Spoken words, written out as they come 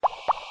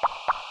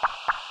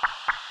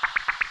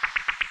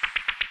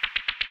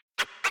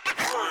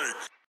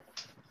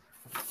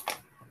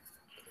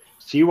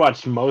So you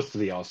watched most of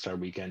the All-Star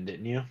weekend,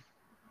 didn't you?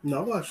 No,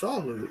 I watched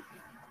all of it.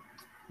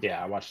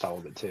 Yeah, I watched all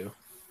of it too.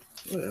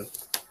 Yeah.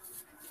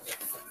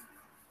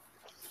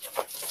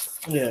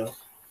 Yeah.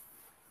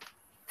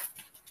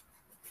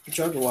 I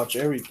tried to watch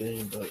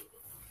everything, but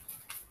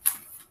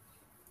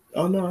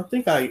oh no, I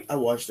think I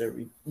watched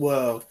every.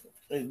 Well,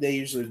 they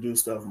usually do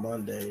stuff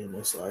Monday, and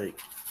it's like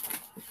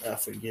I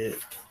forget.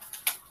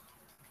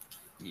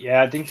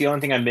 Yeah, I think the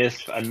only thing I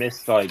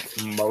missed like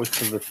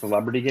most of the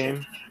celebrity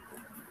game.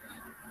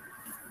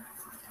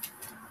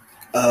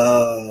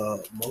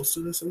 Most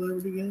of the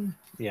celebrity game.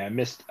 Yeah,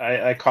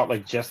 I caught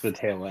like just the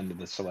tail end of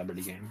the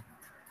celebrity game.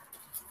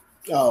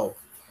 Oh,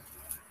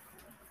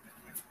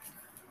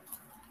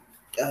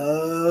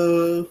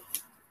 uh,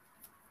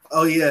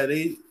 oh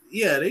they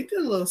did a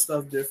little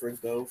stuff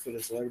different though for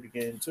the celebrity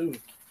game too.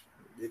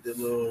 They did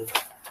little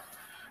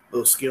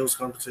skills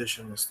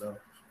competition and stuff.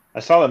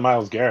 I saw that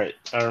Miles Garrett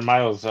or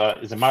Miles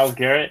is it Miles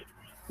Garrett?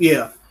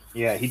 Yeah,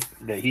 Yeah,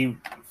 he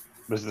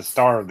was the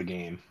star of the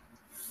game.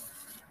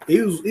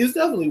 he was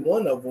definitely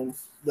one of them.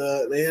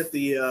 They had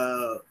the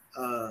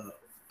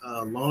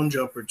long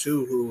jumper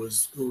too, who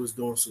was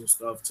doing some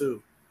stuff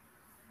too.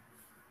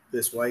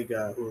 This white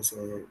guy who was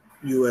a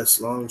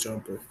U.S. long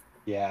jumper.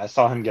 Yeah, I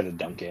saw him get a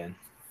dunk in.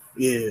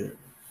 Yeah,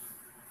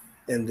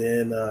 and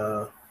then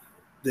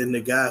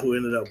the guy who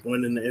ended up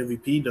winning the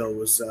MVP though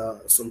was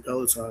some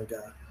Peloton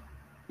guy.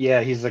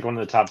 Yeah, he's like one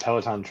of the top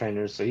Peloton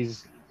trainers, so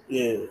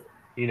Yeah.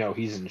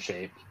 he's in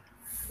shape.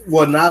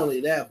 Well, not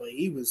only that, but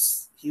he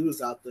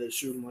was out there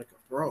shooting like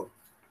a pro.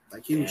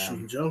 Like he was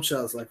shooting Damn. jump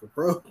shots like a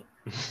pro.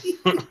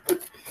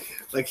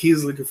 Like he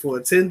was looking for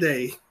a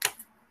 10-day.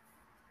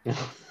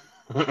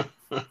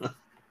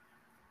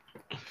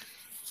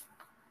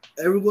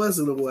 Every once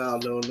in a while,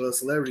 though, in those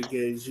celebrity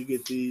games, you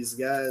get these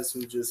guys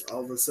who just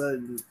all of a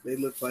sudden they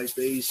look like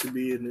they should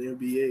be in the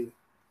NBA.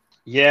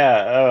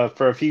 Yeah,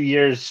 for a few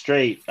years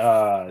straight,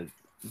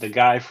 the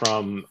guy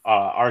from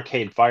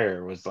Arcade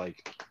Fire was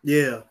like,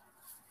 Yeah.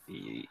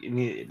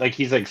 like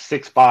he's like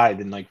 6'5"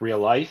 in like real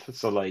life,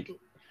 so like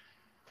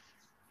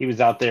he was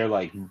out there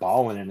like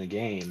balling in the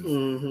game.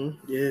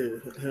 Mm-hmm.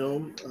 Yeah.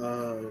 Him.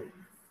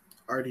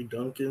 Artie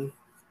Duncan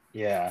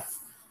Yeah,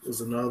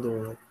 was another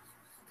one,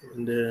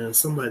 and then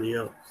somebody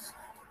else.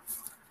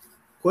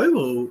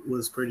 Quavo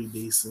was pretty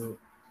decent.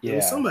 There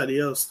was yeah, somebody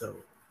else though.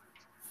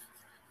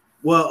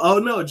 Well, oh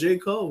no, J.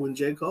 Cole. When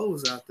J. Cole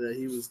was out there,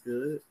 he was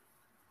good.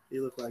 He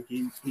looked like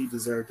he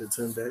deserved a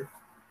 10-day.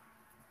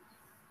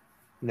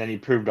 and then he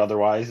proved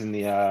otherwise in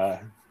the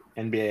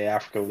NBA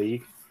Africa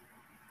League.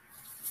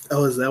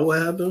 Oh, is that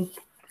what happened?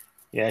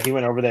 Yeah, he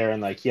went over there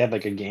and like he had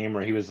like a game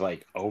where he was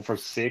like 0 for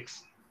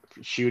 6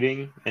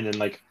 shooting, and then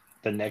like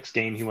the next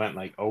game he went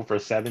like 0 for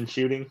 7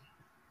 shooting.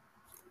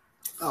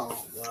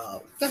 Oh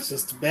wow, that's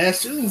just a bad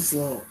shooting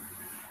slump.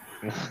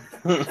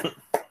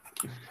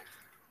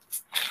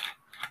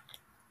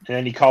 And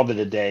then he called it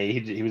a day.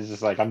 He was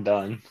just like, I'm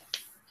done.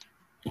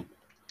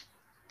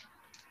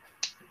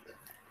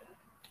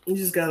 You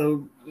just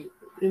gotta,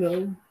 you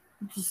know,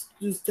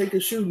 just take a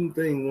shooting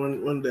thing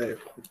one day,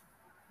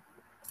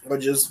 or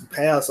just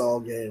pass all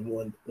game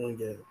one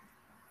game.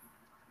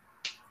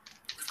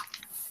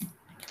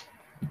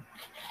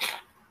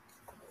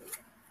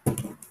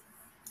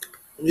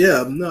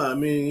 Yeah, no, I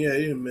mean, yeah,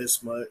 he didn't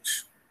miss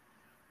much.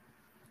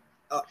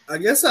 I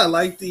guess I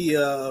like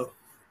the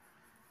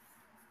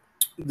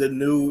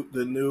new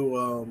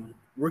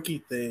rookie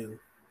thing,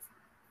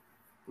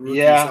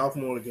 rookie Yeah,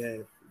 sophomore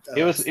game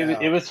it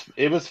style. was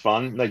it was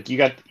fun. Like you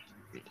got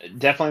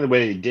definitely the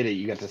way they did it.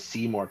 You got to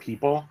see more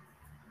people.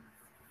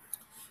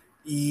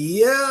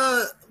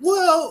 Yeah,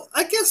 well,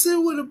 I guess it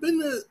would have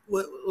been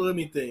let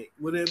me think.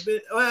 Would it have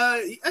been?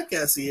 Well, I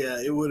guess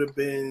yeah, it would have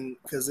been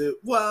because it.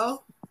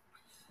 Well,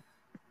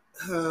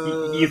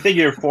 You uh,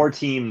 figure 4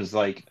 teams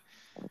like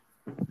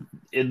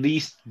at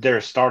least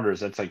their starters.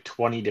 That's like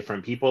 20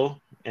 different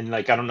people, and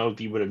like I don't know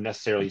if you would have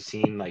necessarily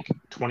seen like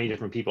 20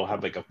 different people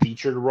have like a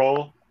featured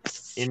role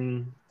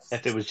in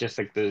if it was just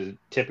like the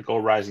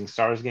typical Rising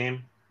Stars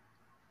game.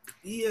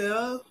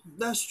 yeah,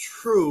 that's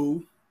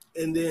true.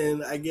 And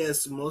then I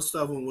guess most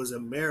of them was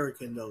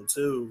American though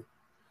too.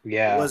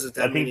 It Yeah, wasn't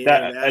that many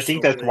I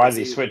think international that's why players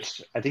they either.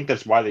 switched. I think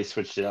that's why they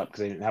switched it up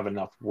because they didn't have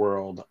enough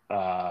world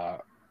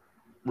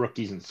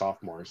rookies and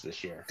sophomores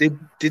this year.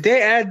 Did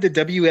they add the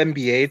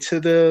WNBA to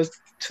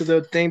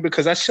the thing?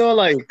 Because I saw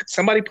like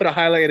somebody put a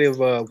highlight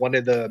of one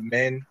of the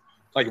men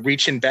like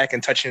reaching back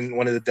and touching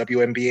one of the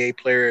WNBA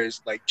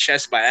players like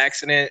chest by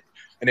accident,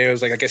 and it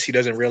was like I guess he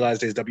doesn't realize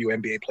there's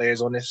WNBA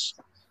players on this.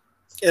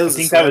 It I was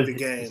a think that was celebrity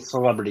game.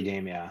 celebrity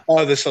game. Yeah,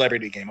 Oh, the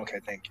celebrity game. Okay,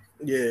 thank you.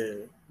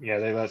 Yeah. yeah,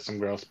 they let some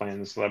girls play in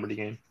the celebrity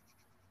game.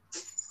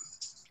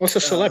 What's a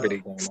Uh,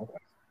 celebrity game? Okay.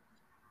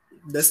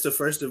 that's the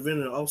first event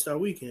of All Star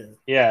Weekend.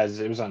 Yeah,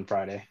 it was on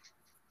Friday.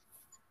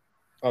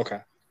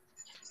 Okay.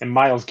 And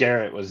Miles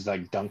Garrett was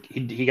like dunk.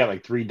 He got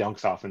like 3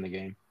 dunks off in the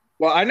game.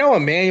 Well, I know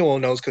Emmanuel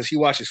knows because he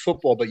watches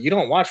football, but you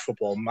don't watch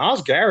football.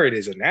 Miles Garrett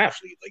is an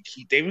athlete. Like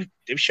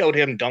they've showed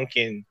him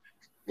dunking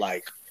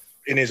like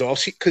in his off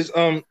season. Because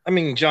I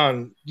mean,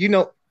 John, you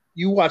know,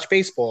 you watch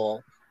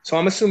baseball. So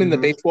I'm assuming the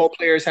baseball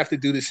players have to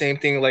do the same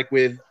thing, like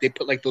they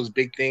put like those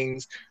big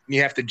things, and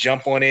you have to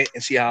jump on it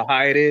and see how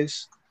high it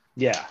is.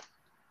 Yeah.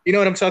 You know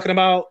what I'm talking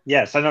about?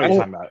 Yes, I know what you're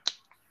talking about.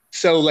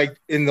 So like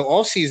in the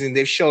off season,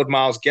 they've showed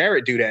Myles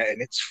Garrett do that,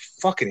 and it's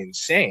fucking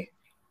insane.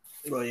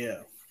 Well,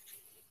 yeah,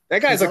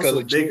 that guy's he's like a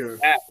legit bigger.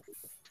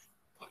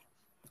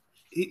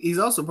 He's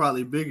also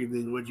probably bigger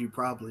than what you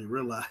probably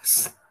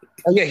realize.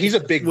 Oh yeah, he's a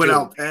big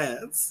without dude.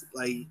 pads.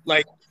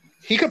 Like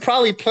he could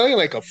probably play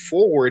like a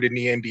forward in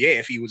the NBA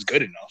if he was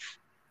good enough.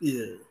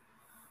 Yeah.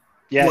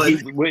 Yeah,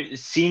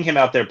 seeing him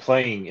out there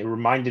playing, it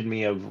reminded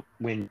me of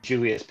when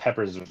Julius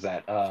Peppers was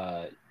at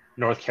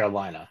North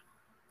Carolina.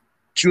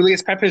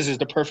 Julius Peppers is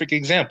the perfect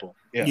example.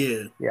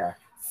 Yeah.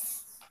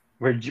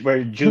 Where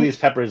Julius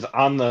Peppers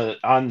on the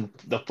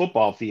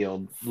football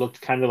field looked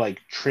kind of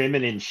like trim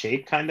and in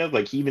shape, kind of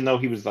like, even though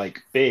he was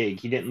like big,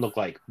 he didn't look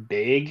like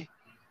big.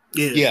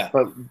 Yeah.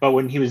 But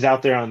when he was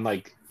out there on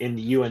like in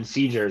the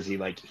UNC jersey,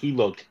 like he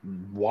looked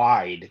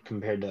wide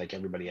compared to like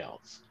everybody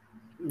else.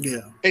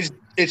 Yeah.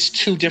 It's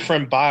two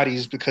different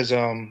bodies because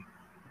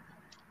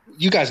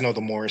you guys know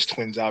the Morris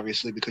twins,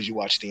 obviously, because you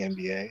watch the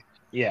NBA.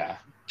 Yeah.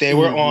 They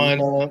were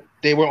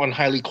on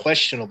Highly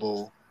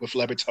Questionable with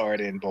Le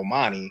Batard and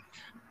Bomani,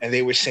 and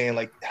they were saying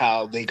like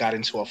how they got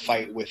into a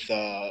fight with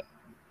I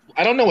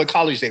don't know what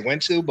college they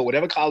went to, but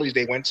whatever college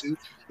they went to,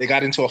 they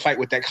got into a fight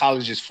with that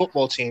college's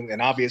football team,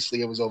 and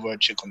obviously it was over a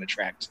chick on the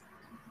track.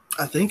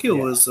 I think it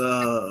was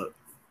they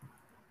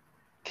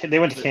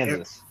went to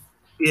Kansas.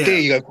 Yeah. There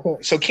you go.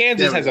 So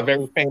Kansas has a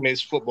very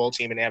famous football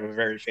team, and they have a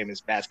very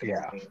famous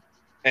basketball team.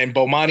 And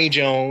Bomani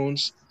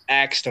Jones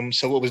asked him,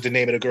 so what was the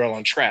name of the girl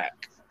on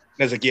track? And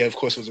I was like, yeah, of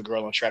course it was a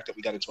girl on track that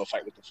we got into a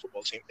fight with the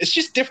football team. It's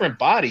just different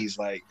bodies.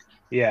 Like,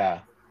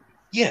 yeah,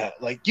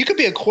 like you could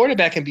be a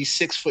quarterback and be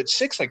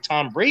 6'6" like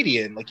Tom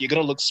Brady, and like you're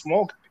gonna look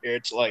small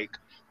compared to like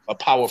a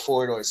power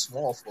forward or a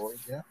small forward.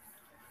 Yeah,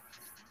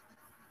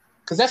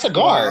 because that's a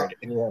guard.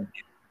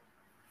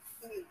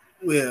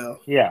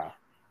 Yeah.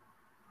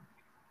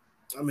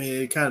 I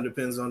mean, it kind of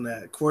depends on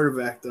that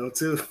quarterback, though,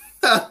 too.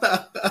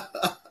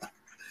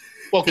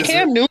 Well,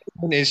 Cam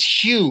Newton is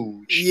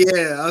huge.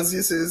 Yeah, I was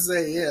just going to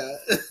say, yeah.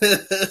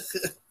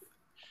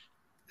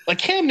 Like,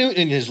 Cam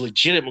Newton is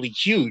legitimately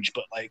huge,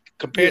 but, like,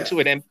 compared to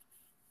it,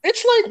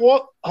 it's like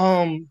what?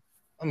 I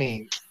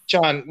mean,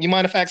 John, you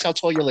mind if I ask how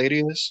tall your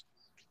lady is?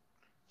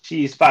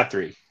 She's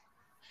 5'3".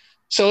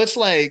 So it's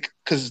like,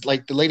 because,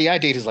 like, the lady I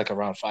date is, like,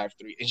 around 5'3",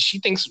 and she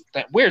thinks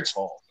that we're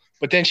tall.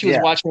 But then she was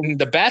watching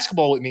the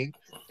basketball with me,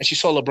 and she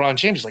saw LeBron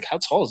James. She's like, how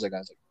tall is that guy? I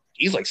was like,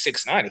 he's like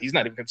 6'9". He's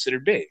not even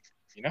considered big,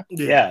 you know?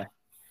 Yeah.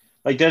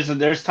 Like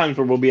there's times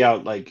where we'll be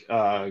out like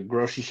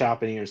grocery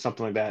shopping or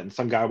something like that, and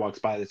some guy walks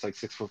by that's like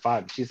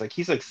 6'5". She's like,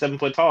 he's like 7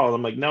 foot tall.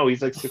 I'm like, no,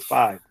 he's like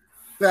 6'5".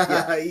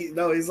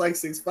 No, he's like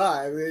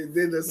 6'5". And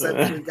then the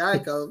 7 foot guy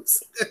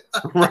comes.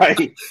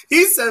 Right.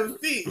 He's 7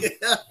 feet.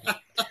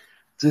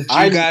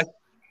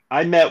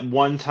 I met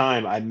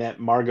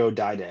Margot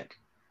Didek,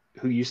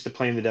 who used to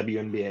play in the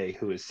WNBA,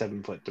 who is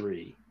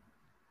 7'3".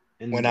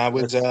 And when I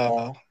was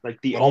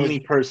like the only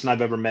person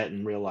I've ever met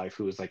in real life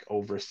who was like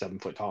over 7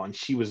 foot tall, and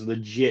she was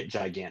legit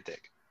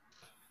gigantic.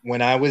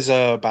 When I was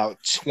about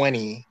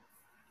 20,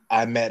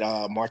 I met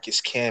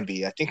Marcus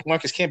Camby. I think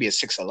Marcus Camby is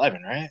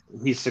 6'11", right?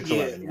 He's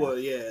 6'11". Yeah. Well,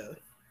 yeah.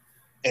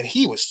 And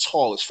he was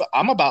tall as fuck.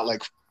 I'm about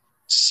like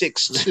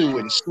 6'2"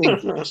 and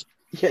sneakers.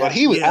 But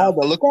he was. I had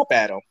to look up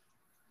at him.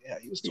 Yeah,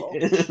 he was tall.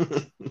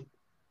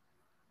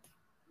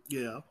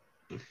 Yeah.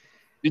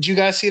 Did you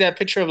guys see that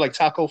picture of like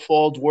Taco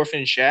Fall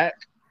dwarfing Shaq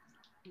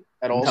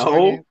at All-Star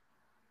game?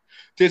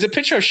 There's a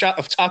picture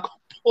of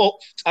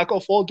Taco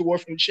Fall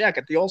dwarfing Shaq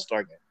at the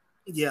All-Star game.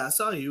 Yeah, I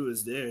saw he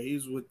was there. He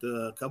was with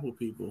a couple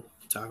people.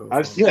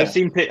 I've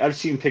seen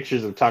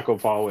pictures of Taco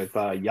Fall with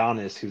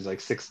Giannis, who's like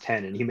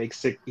 6'10", and he makes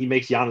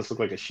Giannis look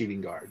like a shooting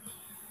guard.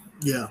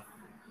 Yeah.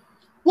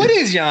 What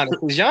is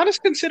Giannis? Is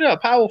Giannis considered a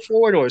power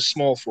forward or a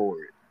small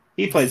forward?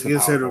 He plays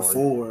considered a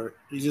forward.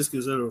 He's just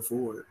considered a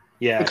forward.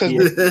 Yeah,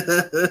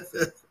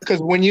 because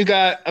when you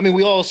got, I mean,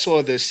 we all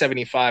saw the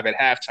 75 at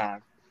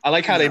halftime. I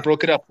like how they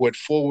broke it up with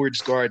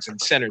forwards, guards,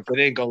 and centers. They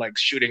didn't go like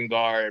shooting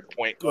guard,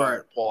 point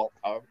guard, Paul.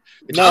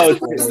 No,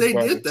 they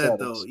did that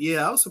though.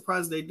 Yeah, I was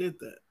surprised they did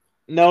that.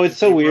 No, it's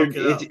so weird.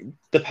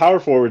 The power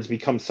forwards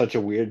become such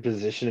a weird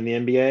position in the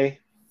NBA.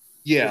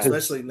 Yeah,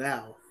 especially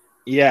now.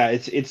 Yeah,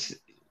 it's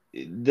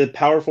the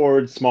power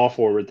forward, small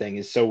forward thing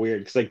is so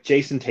weird because like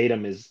Jason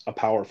Tatum is a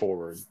power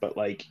forward, but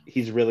like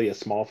he's really a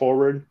small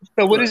forward.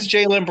 So what is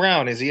Jaylen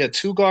Brown? Is he a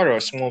 2 guard or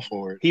a small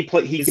forward? He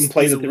can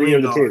play the 3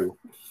 or the 2.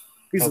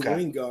 He's a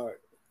wing guard.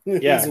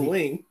 Yeah, he's a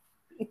wing.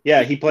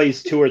 Yeah, he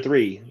plays 2 or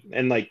 3,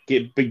 and like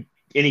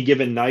any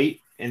given night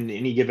and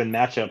any given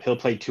matchup, he'll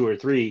play 2 or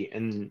 3,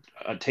 and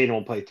Tatum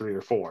will play 3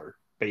 or 4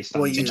 based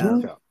on.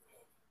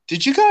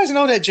 Did you guys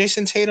know that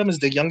Jason Tatum is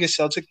the youngest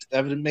Celtic to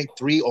ever make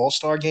 3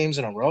 All-Star games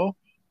in a row?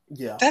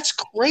 Yeah, that's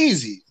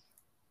crazy.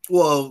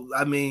 Well,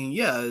 I mean,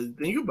 yeah.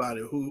 Think about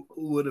it. Who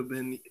would have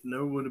been?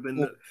 Never would have been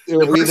It the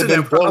would person either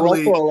been that Bill probably.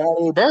 Russell or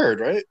Larry Bird,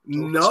 right?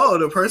 No,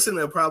 the person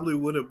that probably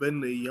would have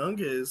been the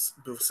youngest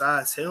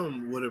besides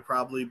him would have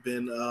probably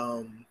been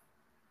what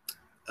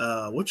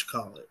you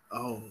call it?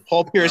 Oh,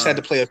 Paul Pierce had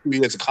to play a few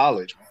years of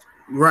college.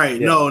 right.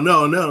 Yeah. No.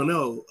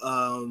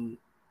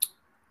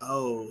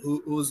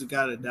 Who was the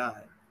guy that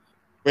died?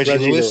 Reggie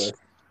Lewis.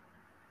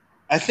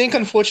 I think,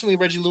 unfortunately,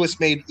 Reggie Lewis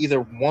made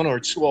either one or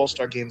two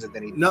All-Star games, and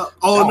then he No.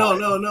 Oh no.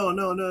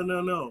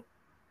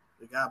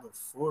 The guy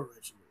before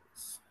Reggie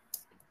Lewis.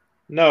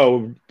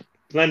 No,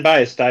 Len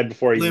Bias died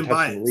before he even Len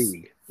touched the Bias.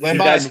 league. Len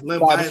Bias before he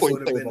would have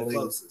played been the league.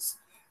 closest.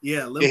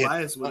 Yeah, Len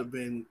Bias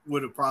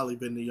would have probably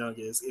been the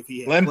youngest if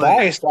he had Len played.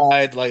 Bias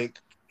died like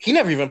he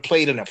never even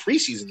played in a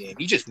preseason game.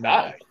 He just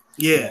died.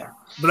 Yeah,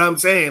 but I'm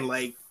saying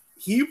like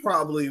he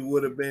probably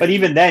would have been. But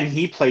even then,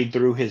 he played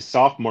through his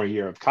sophomore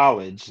year of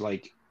college.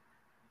 Like,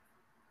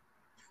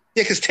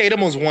 yeah, because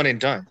Tatum was one and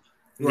done.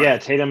 Right. Yeah,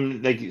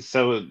 Tatum. Like,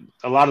 so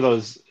a lot of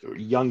those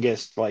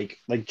youngest, like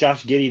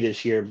Josh Giddey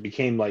this year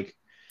became like,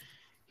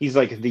 he's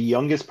like the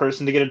youngest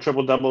person to get a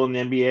triple double in the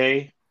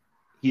NBA.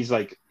 He's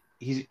like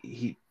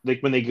he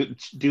like when they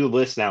do the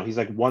list now, he's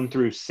like 1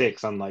 through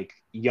 6 on like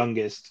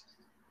youngest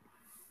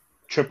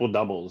triple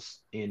doubles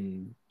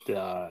in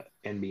the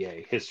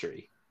NBA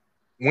history.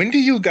 When do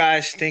you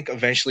guys think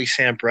eventually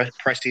Sam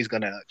Presti is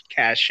gonna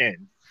cash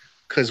in?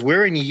 Because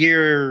we're in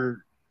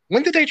year.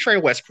 When did they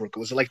trade Westbrook?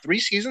 Was it like 3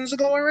 seasons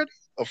ago already,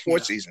 or 4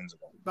 seasons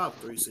ago? About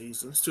 3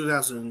 seasons.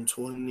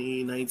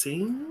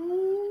 2019.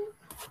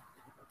 Let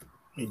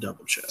me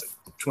double check.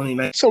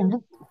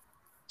 2019.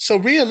 So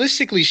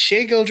realistically,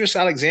 Shai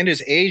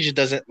Gilgeous-Alexander's age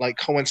doesn't like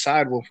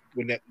coincide with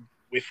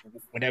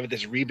whenever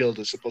this rebuild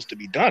is supposed to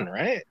be done,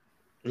 right?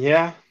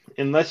 Yeah,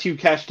 unless you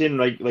cashed in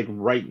like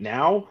right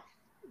now,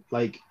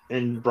 like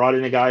and brought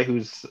in a guy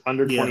who's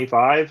under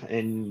 25,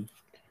 and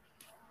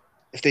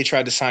if they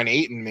tried to sign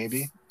Ayton,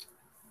 maybe.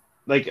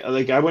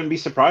 Like I wouldn't be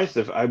surprised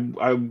if I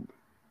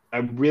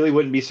really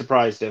wouldn't be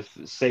surprised if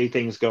say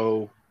things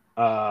go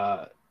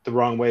the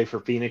wrong way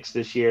for Phoenix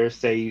this year.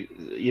 Say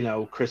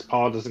Chris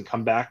Paul doesn't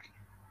come back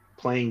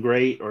playing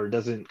great or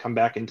doesn't come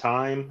back in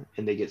time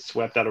and they get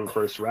swept out of the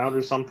first round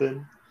or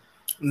something.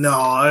 No,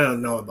 I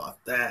don't know about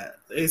that.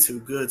 They're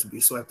too good to be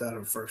swept out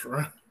of the first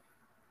round.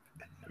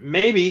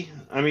 Maybe.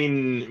 I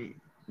mean,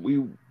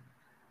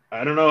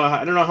 I don't know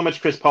how much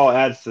Chris Paul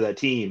adds to that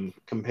team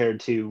compared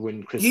to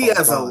when Chris Paul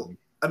has gone.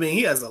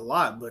 He has a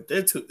lot, but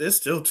they're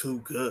still too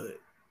good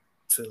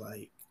to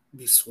like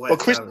be swept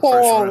out of the first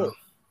round.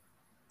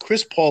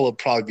 Chris Paul will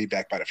probably be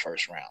back by the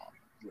first round.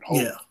 You would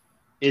hope. Yeah.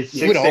 It's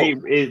 6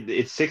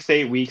 to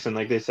 8 weeks, and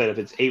like they said, if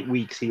it's 8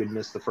 weeks, he would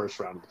miss the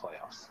first round of the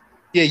playoffs.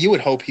 Yeah, you would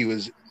hope he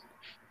was.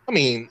 I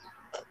mean,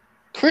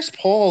 Chris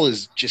Paul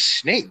is just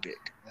snake big.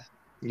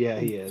 Yeah,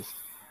 he is.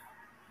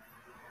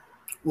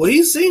 Well,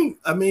 he seemed.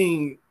 I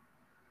mean,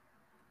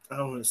 I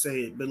don't want to say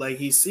it, but like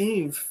he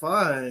seemed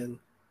fine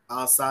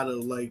outside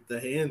of like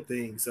the hand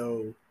thing.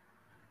 So,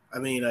 I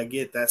mean, I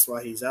get that's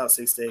why he's out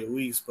 6 to 8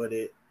 weeks, but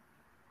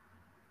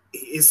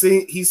he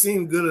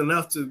seemed good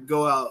enough to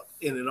go out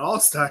in an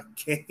all-star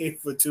game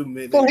for 2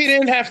 minutes. Well, he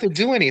didn't have to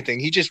do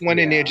anything. He just went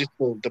in there just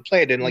to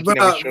play it, and like he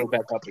never showed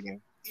back up again.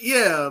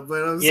 Yeah,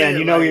 but I'm saying,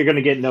 and you're going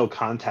to get no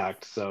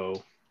contact,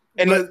 so.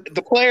 And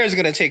the player is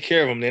going to take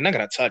care of him. They're not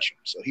going to touch him.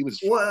 So he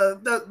was.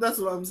 Well, that's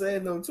what I'm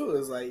saying though too.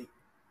 Is like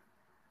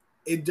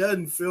it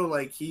doesn't feel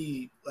like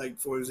he, like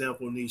for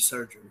example, needs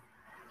surgery.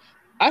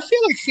 I feel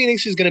like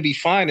Phoenix is going to be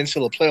fine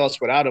until the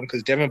playoffs without him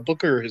because Devin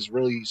Booker has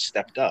really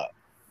stepped up.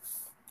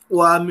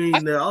 Well, I mean,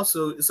 it's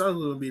also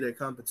going to be that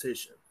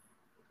competition,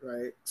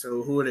 right?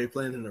 So who are they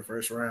playing in the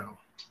first round?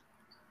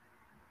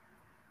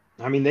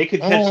 I mean, they could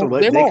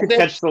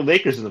catch the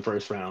Lakers in the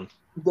first round.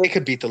 They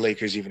could beat the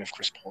Lakers even if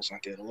Chris Paul's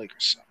not there. The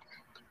Lakers suck.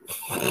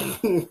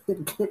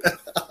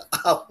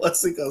 I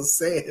wasn't gonna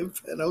say it,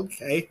 but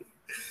okay.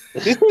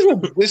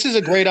 This is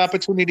a great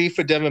opportunity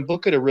for Devin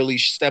Booker to really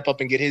step up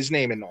and get his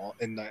name in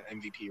the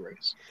MVP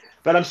race.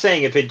 But I'm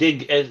saying if it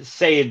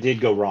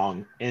did go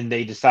wrong and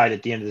they decide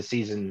at the end of the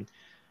season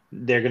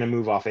they're going to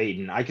move off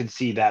Ayton, I could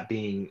see that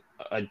being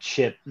a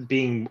chip,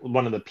 being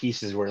one of the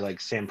pieces where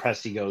like Sam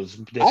Presti goes,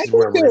 this is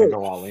where we're going to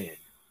go all in.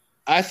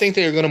 I think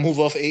they're going to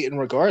move off Ayton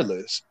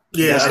regardless.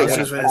 Yeah, I was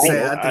just going to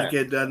say, I think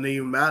it doesn't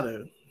even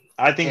matter.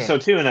 I think so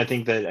too, and I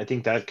think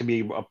that could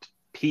be a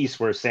piece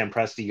where Sam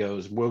Presti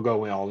goes, we'll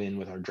go all in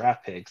with our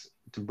draft picks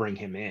to bring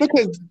him in.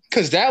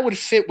 Because that would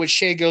fit with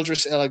Shai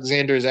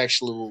Gilgeous-Alexander's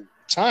actual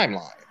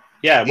timeline.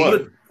 Yeah,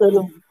 it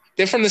would.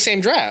 They're from the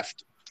same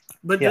draft.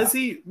 But does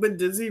he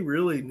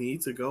really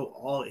need to go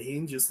all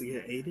in just to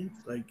get Ayton?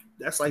 Like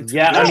that's like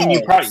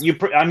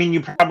I mean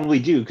you probably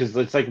do because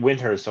it's like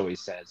Windhurst always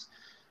says,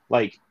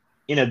 like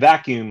in a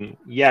vacuum,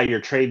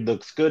 your trade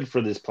looks good for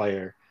this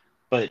player,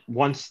 but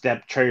once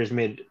that players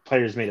made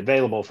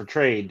available for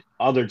trade,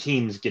 other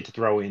teams get to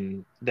throw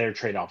in their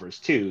trade offers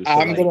too.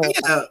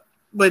 So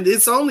but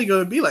it's only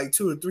going to be like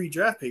 2 or 3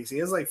 draft picks. He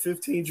has like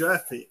 15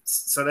 draft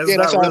picks, so that's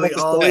not really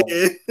all in.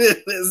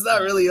 It's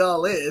not really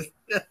all in.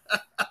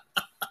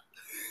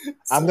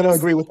 I'm gonna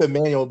agree with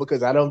Emmanuel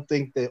because I don't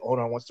think the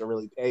owner wants to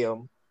really pay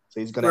him, so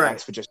he's gonna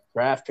ask for just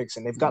draft picks,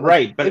 and they've got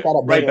a better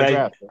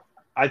draft.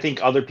 I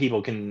think other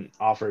people can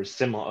offer a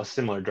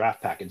similar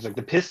draft package. Like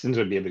the Pistons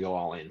would be able to go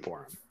all in for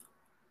him.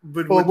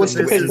 But would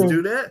the Pistons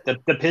do that?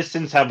 The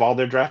Pistons have all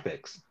their draft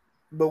picks.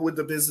 But would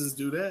the Pistons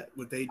do that?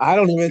 Would they? I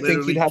don't even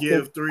think you'd have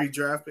give 3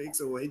 draft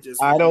picks away.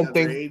 Just I don't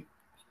think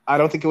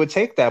it would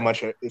take that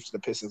much if the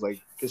Pistons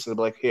are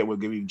like, here, we'll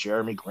give you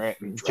Jeremy Grant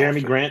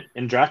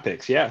and draft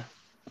picks, yeah.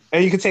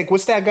 And you could take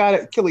what's that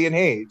guy, Killian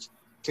Hayes?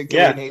 Take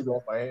Killian Hayes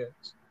off my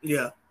hands.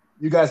 Yeah.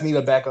 You guys need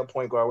a backup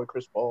point guard with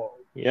Chris Paul.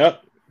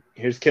 Yep.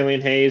 Here's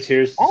Killian Hayes.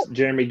 Here's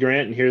Jeremy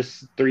Grant, and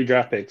here's 3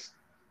 draft picks.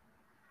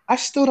 I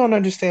still don't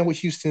understand what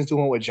Houston's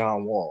doing with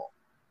John Wall.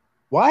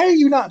 Why are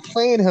you not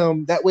playing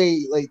him that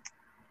way? Like,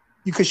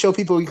 you could show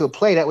people you could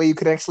play. That way you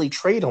could actually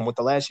trade him with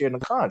the last year in the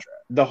contract.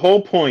 The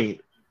whole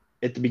point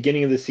at the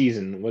beginning of the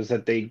season was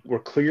that they were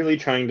clearly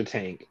trying to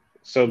tank.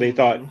 So they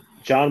thought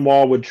John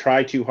Wall would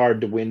try too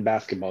hard to win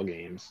basketball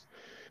games.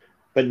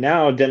 But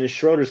now Dennis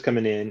Schroeder's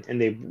coming in,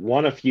 and they've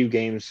won a few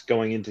games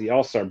going into the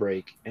All-Star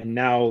break. And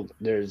now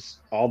there's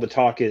all the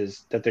talk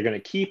is that they're going to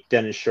keep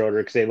Dennis Schroeder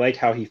because they like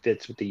how he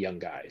fits with the young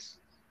guys.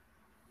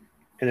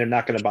 And they're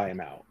not going to buy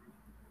him out.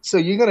 So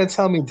you're going to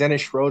tell me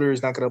Dennis Schroeder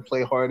is not going to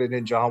play harder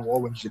than John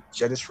Wall when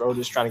Dennis Schroeder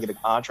is trying to get a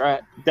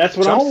contract? That's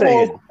what I'm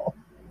saying.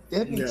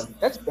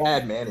 That's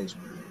bad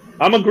management.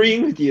 I'm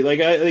agreeing with you.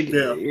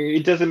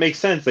 It doesn't make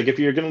sense. Like, if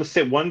you're going to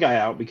sit one guy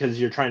out because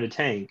you're trying to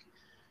tank,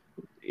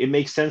 it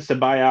makes sense to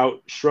buy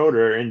out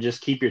Schroeder and just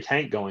keep your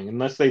tank going,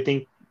 unless they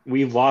think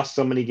we've lost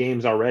so many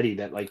games already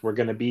that like we're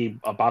going to be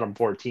a bottom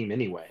 4 team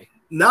anyway.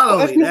 Not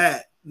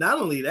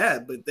only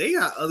that, but they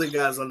got other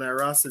guys on that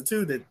roster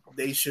too that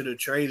they should have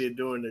traded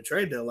during the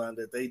trade deadline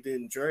that they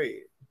didn't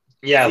trade.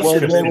 Yeah, they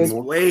should have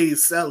been way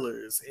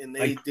sellers, and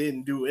they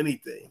didn't do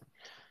anything.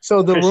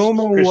 So the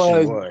rumor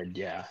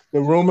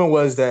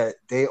was that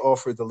they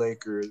offered the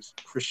Lakers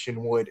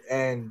Christian Wood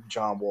and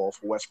John Wall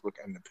for Westbrook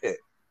and the Pitt.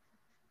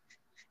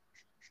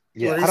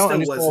 Yeah, well,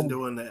 they still wasn't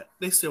doing that.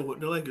 The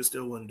Lakers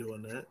still wasn't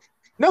doing that.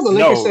 No, the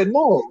Lakers said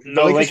no.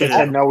 The Lakers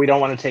said no. We don't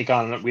want to take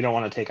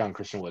on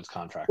Christian Wood's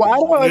contract. Well, I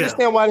don't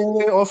understand why they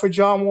didn't offer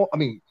John Wall. I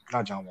mean,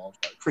 not John Wall,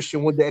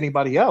 Christian Wood to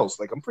anybody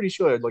else. Like, I'm pretty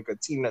sure like a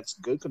team that's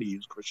good could have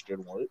used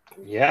Christian Wood.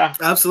 Yeah,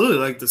 absolutely.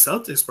 Like the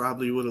Celtics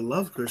probably would have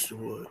loved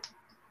Christian Wood.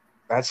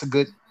 That's a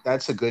good.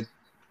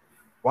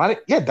 Why?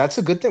 Yeah, that's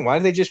a good thing. Why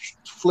did they just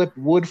flip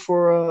Wood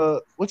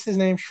for what's his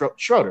name?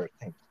 Schroeder.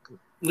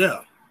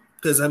 Yeah,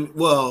 because I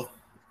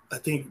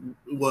think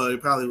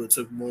it probably would have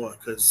took more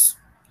because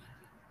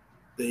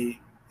they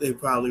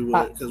probably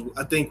would, because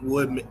I think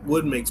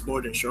Wood makes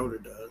more than Schroeder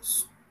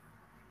does.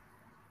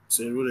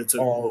 So it would have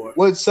took more.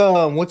 What's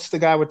the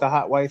guy with the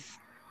hot wife?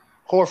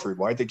 Horford.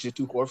 Why did they just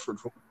do Horford?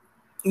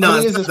 No,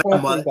 it's not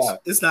that much.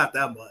 It's not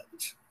that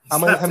much. How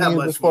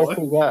many is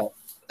Horford got?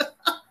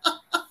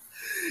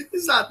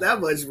 It's not that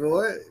much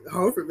more.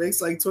 Horford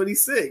makes like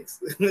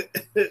 26.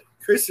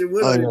 Christian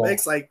Wood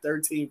makes like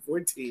 13,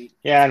 14.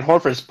 Yeah, and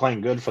Horford's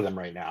playing good for them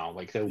right now.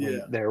 Like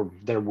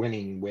they're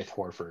winning with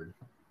Horford.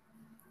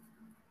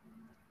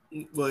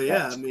 Well,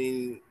 yeah, I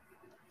mean,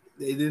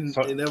 they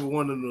never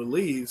wanted him to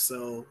leave,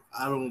 so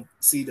I don't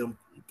see them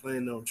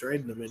planning on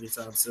trading him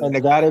anytime soon. And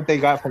the guy that they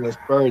got from the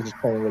Spurs is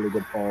playing really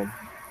good for him.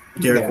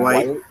 Derek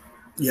White.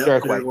 Yep,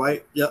 Derek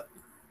White. Yep.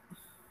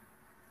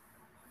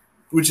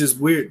 Which is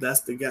weird.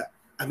 That's the guy.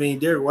 I mean,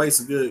 Derek White's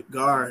a good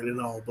guard and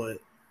all, but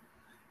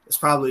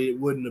it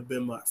wouldn't have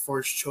been my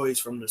first choice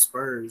from the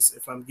Spurs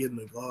if I'm getting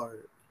a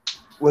guard.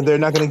 Well, they're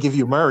not going to give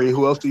you Murray.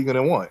 Who else are you going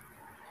to want?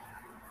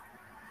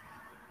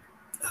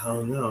 I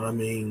don't know. I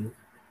mean,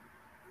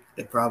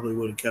 it probably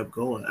would have kept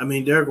going. I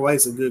mean, Derek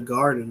White's a good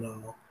guard and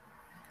all.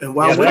 And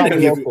why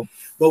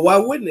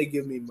wouldn't they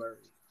give me Murray?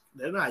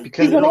 They're not,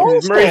 because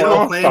Murray's an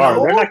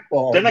all-star.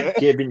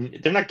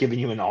 They're not giving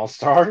you an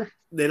all-star.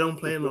 They don't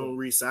plan on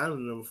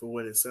re-signing him for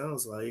what it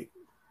sounds like.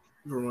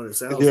 Is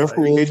he a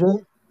free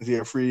agent? Is he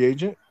a free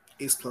agent?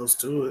 He's close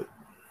to it.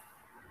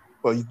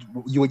 Well,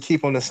 you would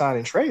keep him to sign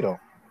and trade him.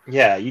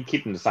 Yeah, you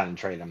keep him to sign and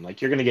trade him. Like,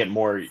 you're going to get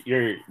more.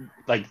 The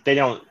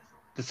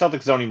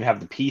Celtics don't even have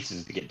the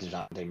pieces to get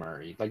DeJounte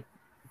Murray. Like,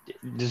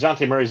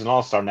 DeJounte Murray's an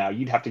all-star now.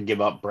 You'd have to give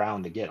up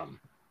Brown to get him.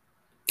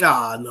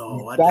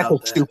 No. That's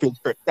a stupid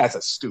trade. That's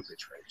a stupid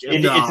trade.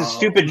 It's a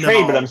stupid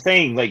trade, but I'm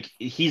saying, like,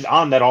 he's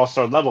on that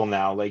all-star level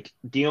now. Like,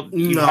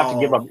 you'd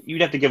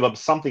have to give up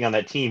something on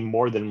that team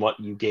more than what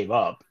you gave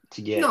up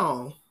to get.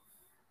 No,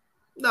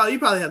 you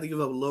probably have to give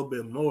up a little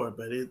bit more,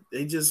 but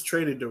they just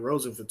traded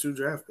DeRozan for 2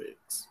 draft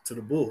picks to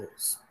the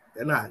Bulls.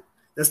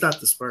 That's not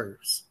the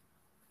Spurs.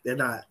 They're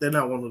not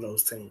one of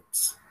those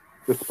teams.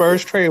 The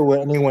Spurs trade with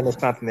anyone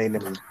that's not named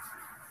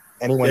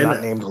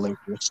named the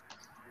Lakers.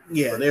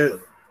 Yeah,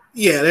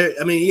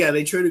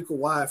 they traded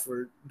Kawhi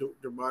for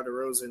DeMar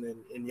DeRozan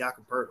and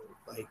Jakob Poeltl.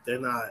 Like, they're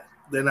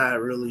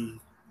not really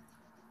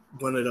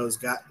one of those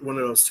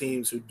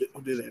teams who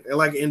do that. They're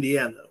like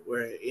Indiana,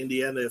 where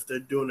Indiana, if they're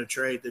doing a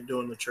trade, they're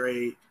doing the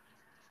trade.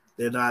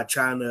 They're not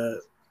trying to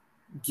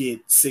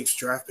get 6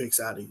 draft picks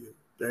out of you.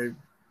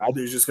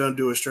 they're just gonna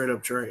do a straight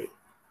up trade.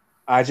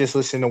 I just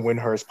listened to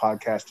Windhurst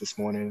podcast this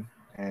morning,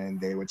 and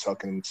they were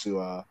talking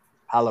to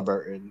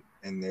Halliburton,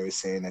 and they were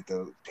saying that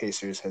the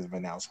Pacers have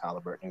announced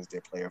Halliburton as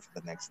their player for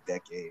the next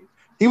decade.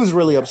 He was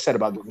really upset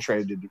about getting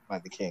traded by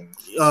the Kings.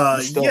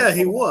 Yeah,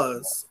 he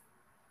was.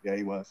 Yeah,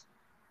 he was.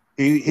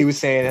 He was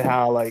saying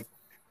how like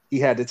he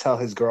had to tell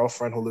his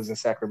girlfriend who lives in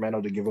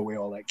Sacramento to give away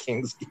all that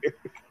Kings gear.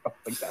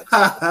 Like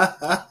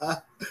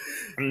that.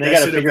 And they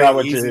got to figure out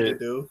what to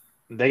do.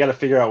 They got to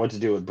figure out what to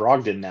do with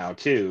Brogdon now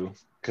too,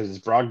 because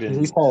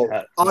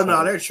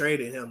Brogdon. They're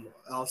trading him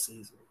all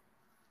season.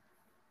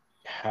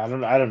 I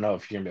don't know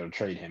if you're gonna be able to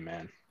trade him,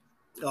 man.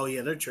 Oh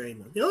yeah, they're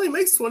trading him. He only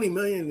makes $20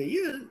 million a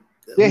year.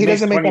 Yeah, he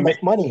doesn't make that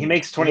much money. He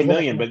makes $20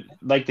 million, but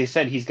like they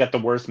said, he's got the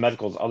worst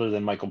medicals other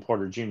than Michael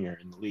Porter Jr.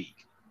 in the league.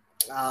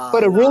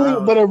 But a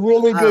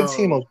really good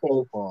team will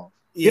trade for him.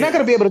 Yeah. You're not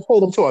going to be able to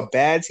trade him to a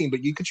bad team,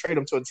 but you could trade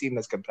him to a team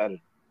that's competitive.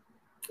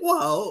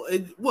 Well,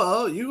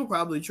 you could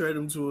probably trade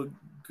him to a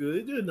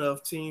good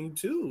enough team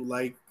too.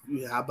 Like,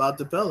 how about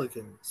the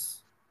Pelicans?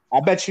 I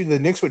bet you the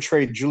Knicks would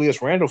trade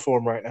Julius Randle for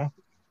him right now.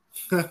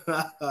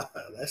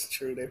 That's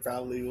true. They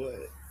probably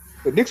would.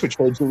 The Knicks would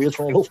trade Julius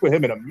Randle for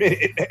him in a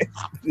minute.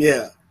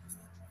 Yeah,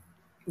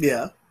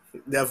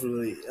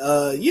 definitely.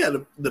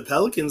 The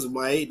Pelicans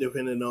might,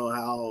 depending on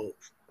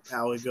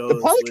how it goes.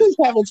 The Pelicans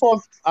haven't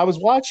talked. I was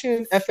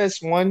watching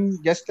FS1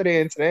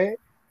 yesterday and today. And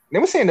they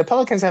were saying the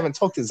Pelicans haven't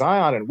talked to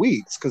Zion in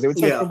weeks because they were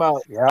talking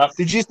about. Yeah.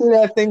 Did you see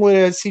that thing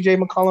where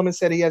CJ McCollum has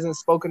said he hasn't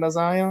spoken to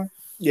Zion?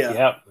 Yeah.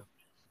 Yep.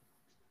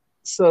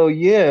 So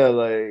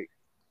like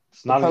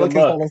it's not the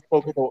Pelicans haven't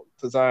spoken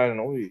to Zion in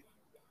a week.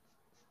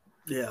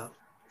 Yeah.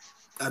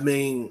 I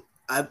mean,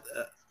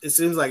 it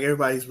seems like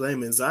everybody's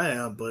blaming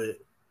Zion, but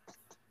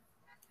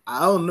I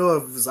don't know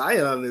if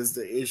Zion is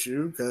the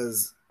issue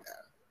because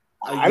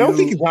I don't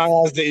think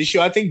Zion is the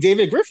issue. I think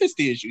David Griffin's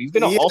the issue. He's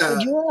been an awful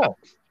GM.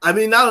 I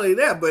mean, not only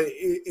that, but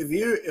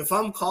if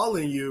I'm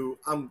calling you,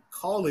 I'm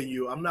calling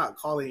you. I'm not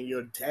calling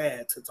your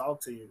dad to talk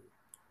to you.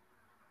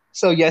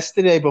 So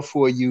yesterday,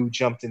 before you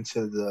jumped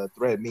into the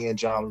thread, me and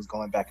John was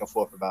going back and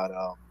forth about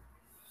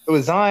it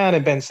was Zion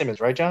and Ben Simmons,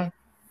 right, John?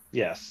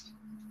 Yes.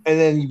 And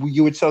then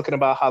you were talking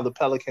about how the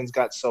Pelicans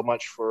got so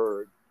much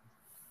for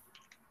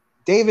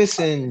Davis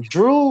and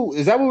Drew.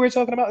 Is that what we were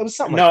talking about? It was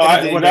something. No,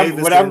 like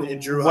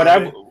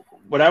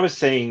what I was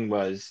saying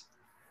was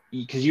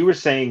because you were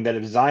saying that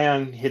if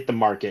Zion hit the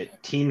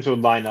market, teams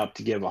would line up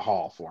to give a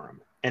haul for him.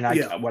 And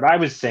what I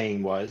was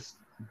saying was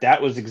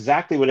that was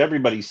exactly what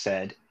everybody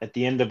said at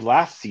the end of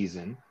last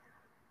season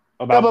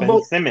about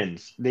Ben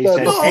Simmons. They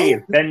said, "Hey,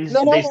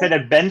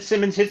 if Ben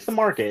Simmons hits the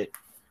market,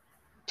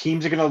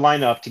 teams are going to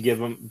line up to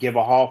give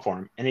a haul for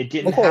him," and it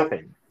didn't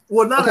happen.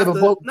 Well, not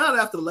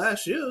after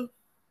last year.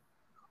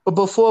 But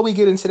before we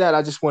get into that,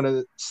 I just want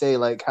to say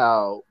like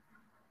how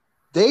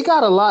they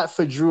got a lot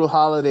for Drew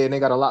Holiday and they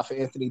got a lot for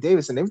Anthony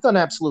Davis, and they've done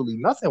absolutely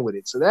nothing with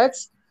it. So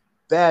that's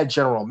bad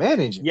general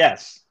managing.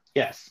 Yes.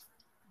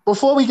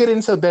 Before we get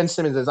into Ben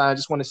Simmons, I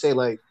just want to say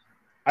like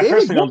I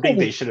personally don't think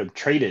they should have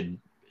traded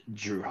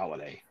Drew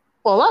Holiday.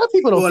 Well, a lot of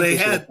people don't. Well, they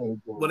had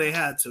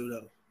to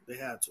though. They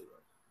had to.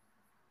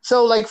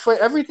 So, like, for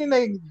everything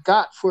they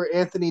got for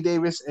Anthony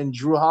Davis and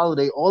Drew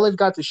Holiday, all they've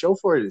got to show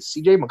for it is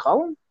CJ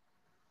McCollum?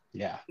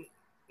 Yeah.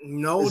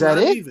 No, is that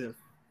not it? Even.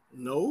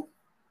 No.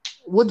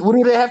 What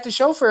do they have to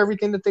show for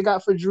everything that they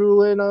got for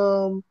Drew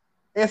and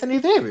Anthony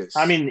Davis?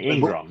 I mean,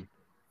 Ingram.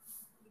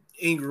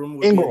 Ingram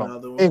would be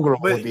another one. Ingram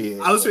but would be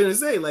it. I was going to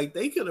say, like,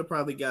 they could have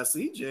probably got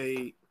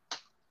CJ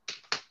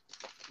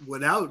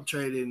without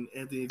trading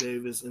Anthony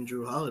Davis and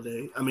Drew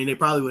Holiday. I mean, they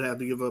probably would have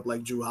to give up,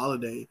 like, Drew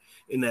Holiday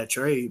in that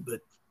trade, but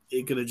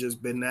it could have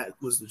just been that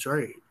was the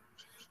trade.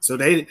 So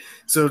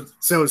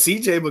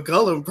CJ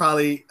McCollum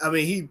probably, I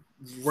mean, he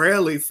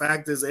rarely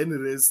factors into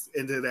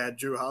that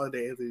Drew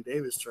Holiday Anthony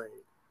Davis trade.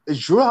 Is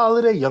Drew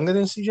Holiday younger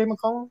than CJ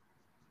McCollum?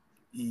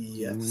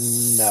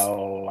 Yes.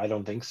 No, I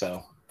don't think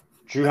so.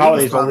 Drew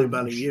Holiday's probably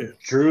about a year.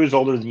 Drew is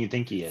older than you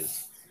think he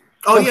is.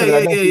 Oh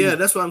yeah.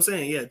 That's what I'm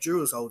saying. Yeah,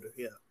 Drew is older.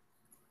 Yeah.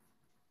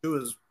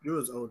 Drew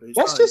is older.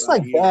 That's just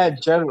like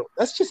bad general.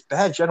 That's just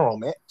bad general,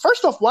 man.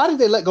 First off, why did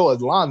they let go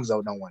of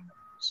Lonzo? No one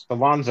knows.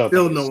 Lonzo.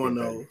 Still no one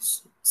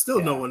knows.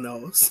 No one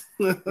knows.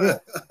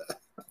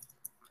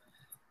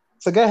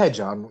 So go ahead,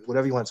 John.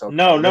 Whatever you want to talk.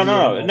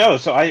 No.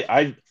 So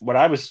what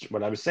I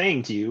was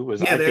saying to you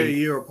was they're a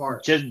year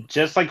apart.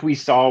 Just like we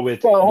saw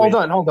with. Well, hold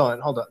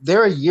on.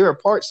 They're a year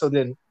apart. So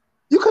then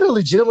you could have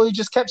legitimately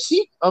just kept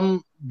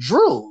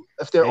Drew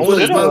if they're only.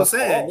 That's what I'm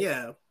saying.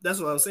 Yeah, that's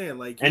what I'm saying.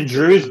 Like, and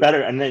Drew's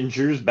better,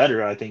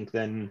 I think,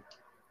 than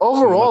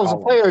overall as a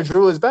player.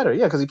 Drew is better.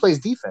 Yeah, because he plays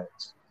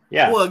defense.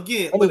 Yeah. Well,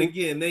 again,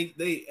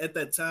 they at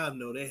that time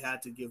though they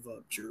had to give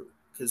up Drew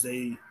because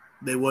they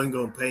wasn't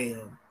going to pay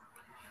him.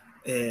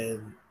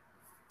 And,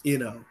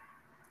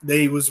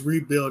 they was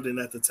rebuilding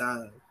at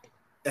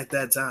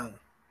that time.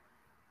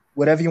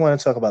 Whatever you want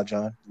to talk about,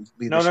 John.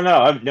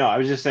 No. I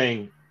was just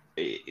saying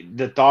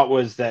the thought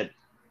was that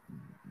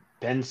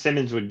Ben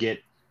Simmons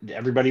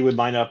everybody would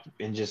line up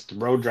and just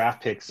throw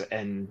draft picks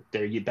and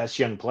their best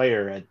young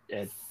player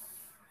at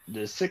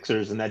the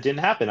Sixers, and that didn't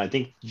happen. I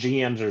think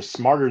GMs are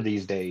smarter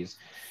these days,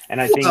 and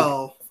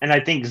Well, I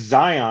think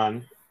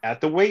Zion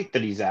at the weight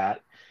that he's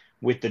at,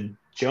 with the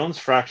Jones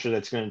fracture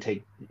that's going to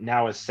take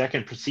now a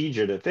second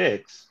procedure to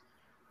fix,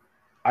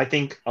 I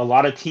think a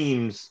lot of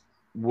teams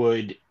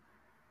would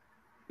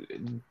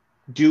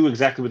do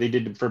exactly what they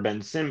did for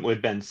Ben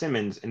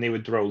Simmons, and they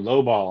would throw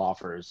lowball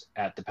offers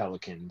at the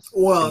Pelicans.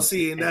 well,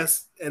 see, and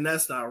that's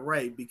not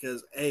right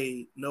because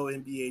no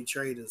NBA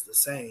trade is the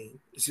same.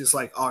 It's just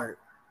like art.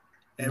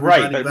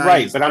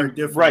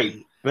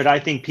 But I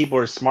think people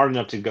are smart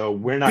enough to go,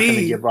 we're not going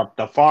to give up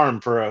the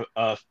farm for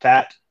a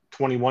fat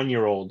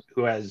 21-year-old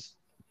who has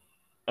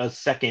a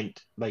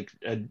second, like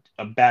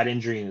a bad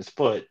injury in his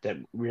foot that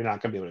we're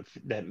not going to be able to,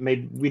 that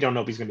maybe we don't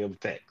know if he's going to be able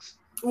to fix.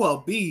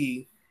 Well,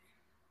 B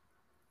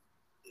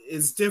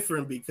is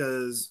different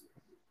because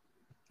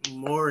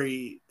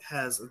Morey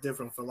has a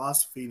different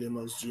philosophy than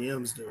most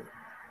GMs do.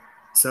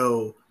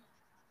 So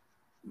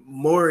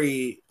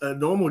Morey, a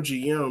normal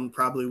GM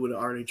probably would have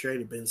already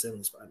traded Ben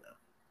Simmons by now.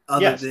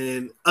 Other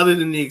than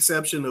the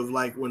exception of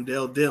like when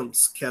Dell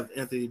Demps kept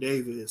Anthony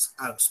Davis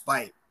out of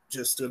spite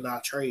just to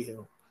not trade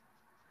him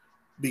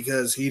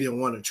because he didn't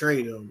want to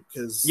trade him.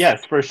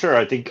 Yes, for sure.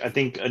 I think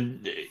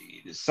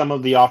some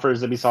of the offers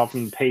that we saw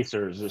from the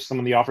Pacers or some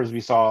of the offers we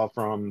saw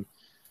from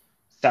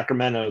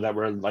Sacramento that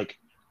were like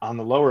on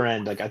the lower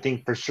end, like I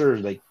think for sure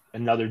like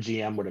another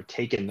GM would have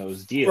taken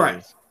those deals.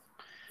 Right.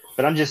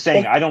 But I'm just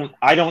saying I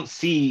don't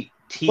see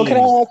teams. Well, can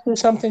I ask you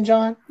something,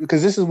 John?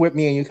 Because this is what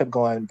me and you kept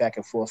going back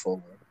and forth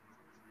over.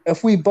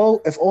 If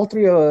all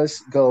three of us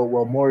go,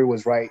 well, Morey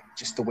was right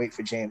just to wait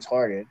for James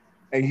Harden,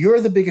 and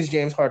you're the biggest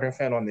James Harden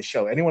fan on the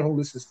show. Anyone who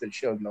listens to the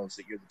show knows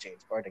that you're the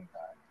James Harden guy.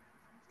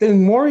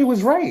 Then Morey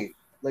was right.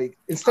 Like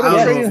instead of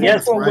trading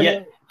him for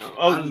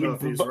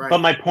but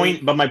my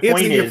point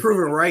is get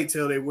proven right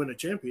till they win a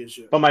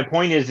championship. But my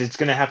point is it's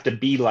going to have to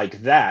be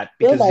like that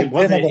because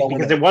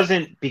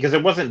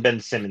it wasn't Ben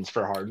Simmons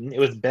for Harden. It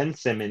was Ben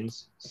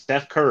Simmons,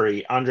 Steph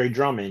Curry, Andre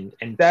Drummond,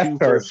 and two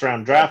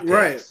first-round draft picks.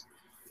 Right.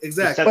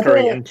 Exactly. Steph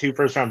Curry and two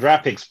first-round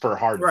draft picks for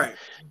Harden. Right.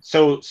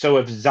 So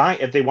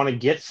if they want to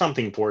get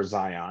something for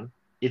Zion,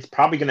 it's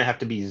probably going to have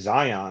to be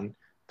Zion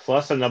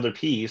plus another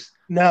piece.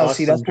 No,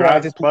 see, that's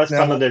why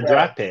some of their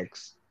draft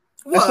picks.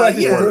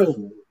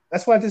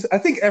 That's why I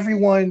think every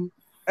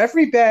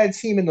bad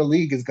team in the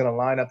league is going to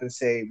line up and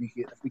say if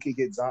we could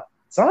get Zion.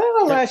 Zion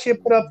last year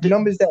put up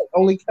numbers that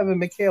only Kevin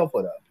McHale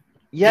put up.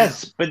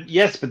 But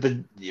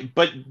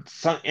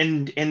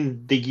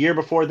the year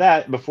before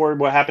that, before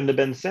what happened to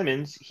Ben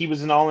Simmons, he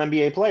was an All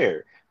NBA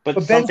player.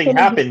 But something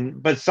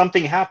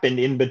happened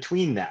in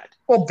between that.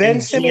 Well,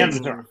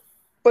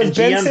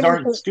 GMs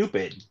aren't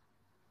stupid.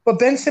 But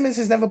Ben Simmons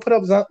has never put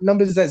up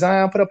numbers that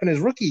Zion put up in his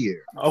rookie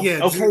year. Okay.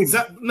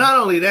 Not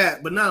only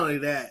that,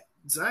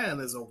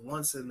 Zion is a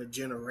once in a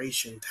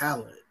generation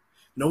talent.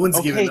 No one's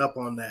giving up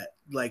on that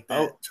like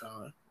that,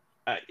 John.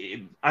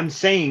 I'm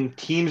saying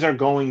teams are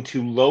going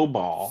to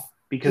lowball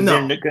because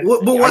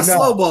what's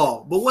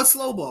lowball? But what's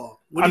lowball?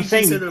 I'm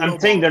saying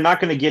they're not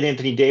going to get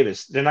Anthony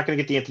Davis. They're not going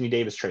to get the Anthony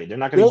Davis trade. They're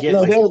not going to get.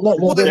 They're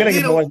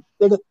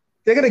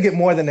going to get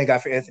more than they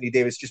got for Anthony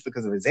Davis just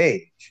because of his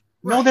age.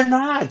 Right. No, they're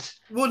not.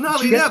 Well,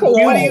 not do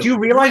you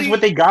realize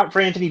what they got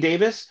for Anthony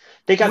Davis?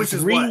 They got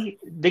three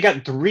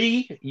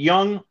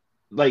young,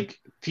 like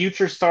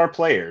future star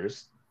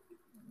players.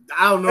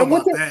 I don't know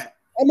about that.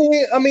 I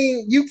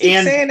mean, you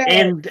keep saying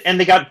that, and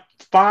they got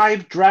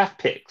 5 draft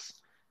picks.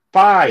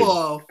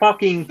 5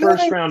 fucking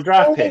first round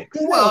draft picks.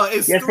 Well,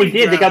 yes, they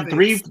did. They got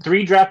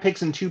three draft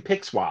picks and 2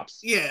 pick swaps.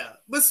 Yeah,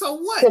 but so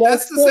what? So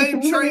that's the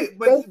same trade.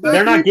 But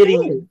they're not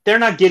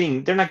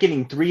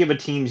getting 3 of a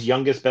team's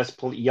youngest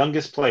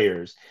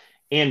players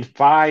and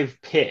 5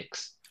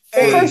 picks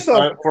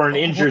for an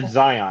injured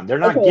Zion. They're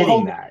not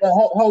getting that.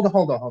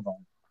 Hold on.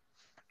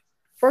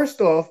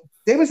 First off,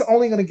 they was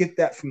only going to get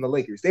that from the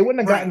Lakers. They wouldn't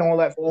have gotten all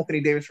that for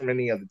Anthony Davis from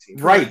any other team.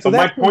 Right, so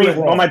my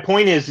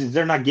point is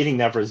they're not getting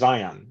that for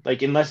Zion.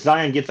 Like unless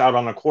Zion gets out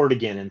on the court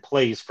again and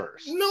plays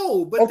first.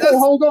 No, but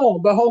hold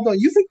on.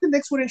 You think the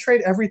Knicks wouldn't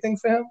trade everything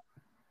for him?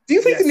 Do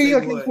you think the New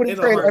York Knicks wouldn't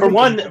trade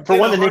everything? For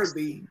one,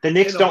 the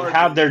Knicks don't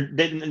have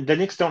the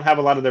Knicks don't have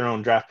a lot of their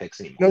own draft picks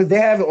anymore. No, they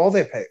have all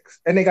their picks,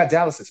 and they got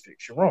Dallas's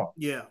picks. You're wrong.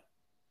 Yeah.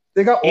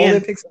 They got all their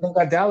picks and they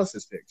got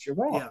Dallas's picks. You're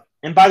wrong. Yeah.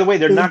 And by the way,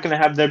 they're not going to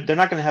have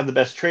the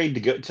best trade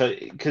to go to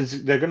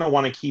because they're going to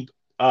want to keep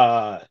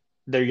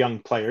their young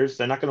players.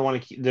 They're not going to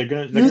want to keep. They're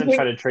going to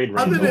try to trade.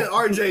 Other than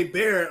RJ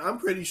Barrett, I'm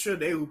pretty sure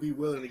they would be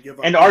willing to give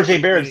up. And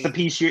RJ Barrett's the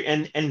piece here.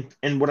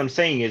 And what I'm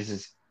saying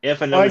is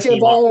if another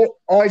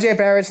RJ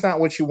Barrett's not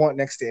what you want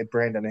next to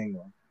Brandon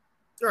Ingram.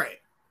 Right.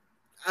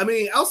 I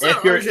mean, outside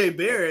RJ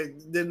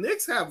Barrett, the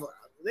Knicks have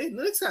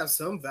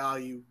some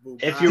value. Do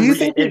you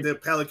think the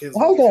Pelicans?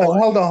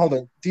 Hold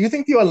on. Do you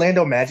think the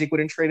Orlando Magic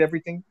wouldn't trade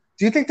everything?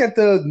 Do you think that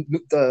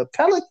the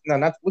Thunder?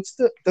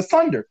 The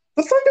Thunder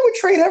would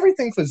trade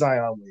everything for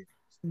Zion Williamson.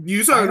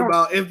 You talking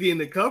about emptying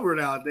the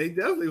cupboard out? They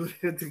definitely would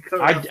empty the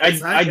cupboard.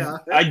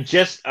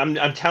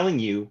 I'm telling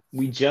you,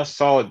 we just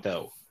saw it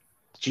though.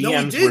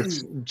 GMs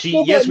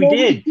didn't. yes, we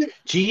did.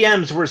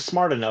 GMs were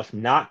smart enough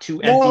not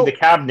to empty the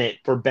cabinet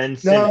for Ben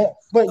Simmons. No,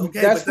 but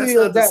Okay, that's but that's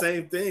not the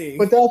same thing.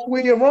 But that's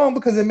where you're wrong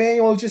because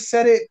Emmanuel just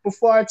said it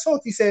before I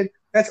talked. He said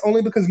that's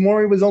only because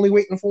Morey was only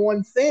waiting for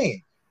one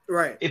thing.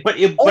 Right. But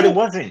it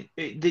wasn't.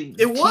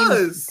 It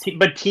was.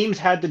 But teams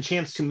had the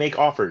chance to make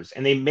offers,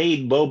 and they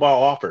made lowball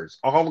offers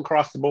all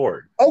across the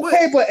board.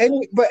 Okay, but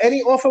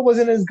any offer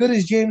wasn't as good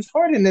as James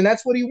Harden, and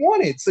that's what he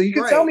wanted. So you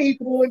can tell me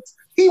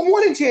he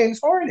wanted James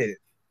Harden.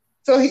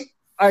 So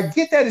I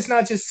get that it's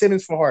not just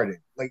Simmons for Harden.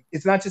 Like,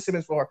 it's not just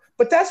Simmons for Harden.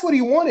 But that's what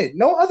he wanted.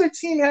 No other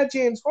team had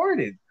James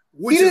Harden.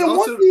 Which is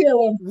also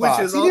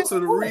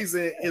the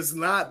reason it's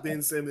not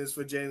Ben Simmons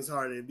for James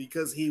Harden,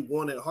 because he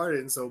wanted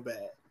Harden so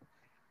bad.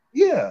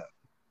 Yeah.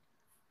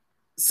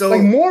 So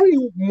like Morey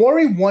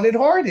wanted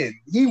Harden.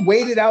 He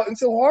waited out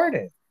until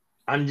Harden.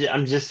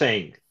 I'm just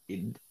saying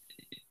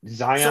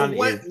Zion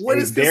what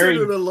is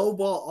considered a low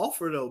ball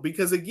offer though?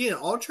 Because again,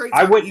 all traits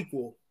are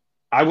equal.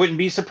 I wouldn't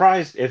be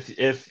surprised if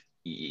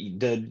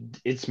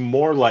it's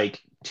more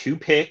like 2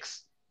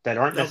 picks that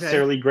aren't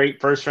necessarily great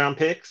first round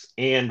picks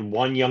and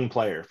 1 young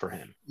player for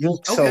him. You're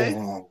so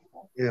wrong.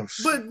 Yes.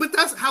 But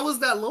that's how is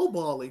that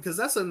lowballing? Because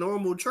that's a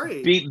normal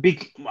trade.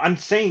 I'm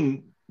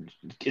saying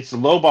it's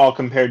low ball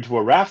compared to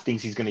what Raph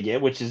thinks he's going to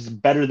get, which is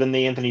better than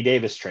the Anthony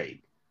Davis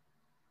trade.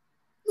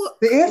 Well,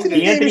 the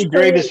Anthony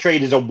Davis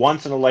trade is a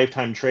once in a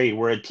lifetime trade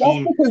where a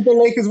team. That's because the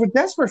Lakers were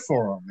desperate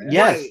for him. Man.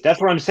 Yes, that's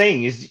what I'm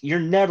saying. Is you're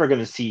never going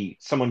to see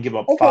someone give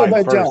up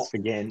 5 firsts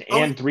again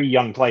and 3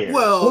 young players.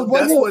 Well,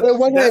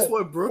 that's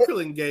what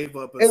Brooklyn gave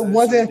up. It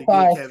wasn't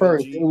 5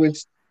 firsts.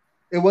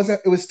 It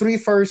was 3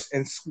 firsts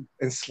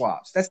and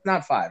swaps. That's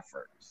not 5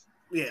 firsts.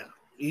 Yeah.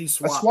 A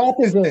swap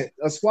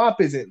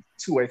isn't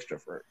 2 extra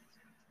firsts.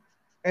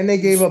 And they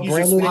gave up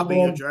Brandon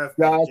Ingram,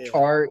 Josh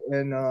Hart,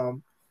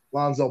 and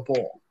Lonzo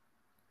Ball.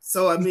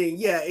 So I mean,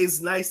 yeah,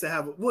 it's nice to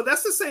have. Well,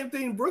 that's the same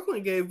thing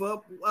Brooklyn gave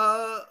up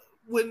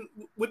with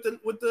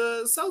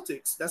the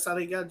Celtics. That's how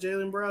they got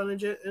Jaylen Brown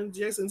and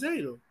Jason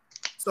Tatum.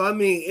 So I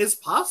mean, it's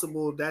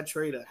possible that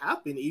trade will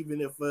happen,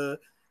 even if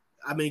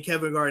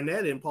Kevin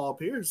Garnett and Paul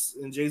Pierce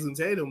and Jason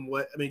Terry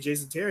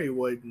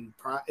wasn't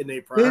in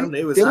their prime.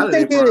 They was out of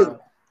their prime.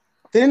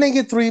 Didn't they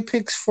get 3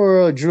 picks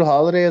for Drew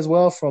Holiday as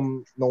well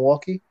from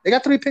Milwaukee? They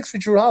got 3 picks for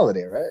Drew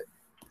Holiday, right?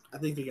 I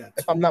think they got 2.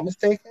 If I'm not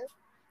mistaken.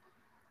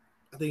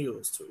 I think it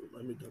was 2.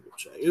 Let me double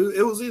check.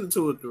 It was either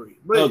 2 or 3.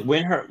 But look,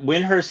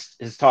 Windhurst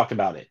has talked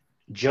about it.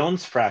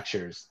 Jones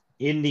fractures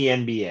in the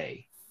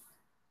NBA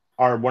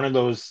are one of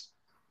those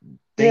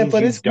things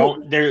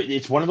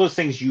it's one of those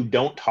things you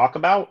don't talk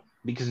about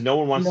because no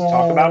one wants to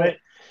talk about it.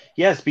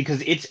 Yes,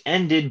 because it's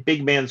ended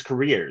big man's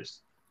careers.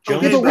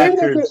 Jones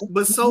fractures.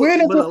 We're in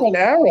a different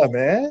era,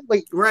 man.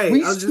 Like, right. I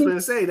was just going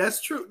to say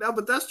that's true. No,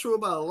 but that's true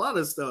about a lot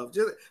of stuff.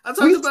 I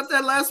talked about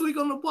that last week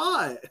on the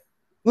pod.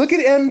 Look at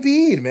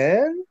Embiid,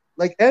 man.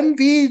 Like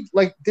Embiid,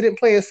 didn't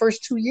play his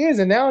first 2 years,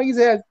 and now he's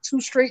had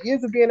 2 straight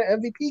years of being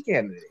an MVP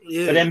candidate.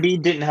 Yeah. But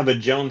Embiid didn't have a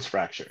Jones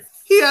fracture.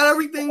 He had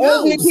everything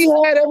else. He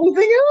had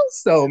everything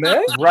else, though,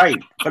 man. Right,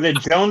 but a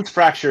Jones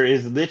fracture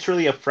is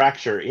literally a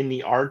fracture in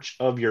the arch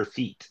of your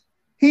feet.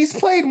 He's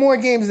played more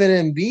games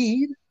than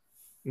Embiid.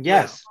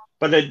 Yes,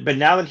 but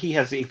now that he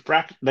has a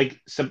fracture,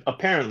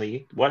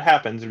 apparently, what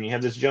happens when you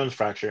have this Jones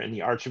fracture in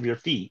the arch of your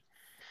feet?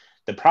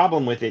 The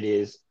problem with it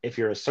is if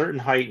you're a certain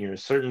height and you're a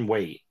certain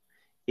weight,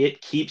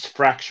 it keeps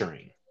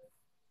fracturing.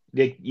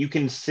 You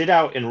can sit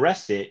out and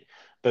rest it,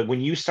 but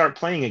when you start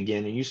playing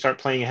again and you start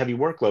playing a heavy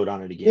workload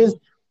on it again,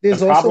 the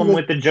problem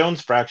with the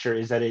Jones fracture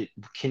is that it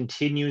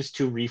continues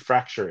to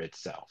refracture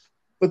itself.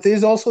 But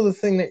there's also the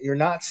thing that you're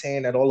not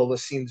saying that all of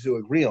us seem to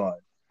agree on.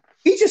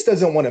 He just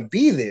doesn't want to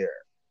be there.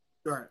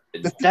 Right.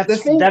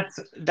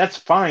 That's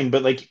fine,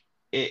 but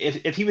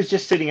if he was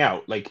just sitting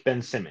out like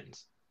Ben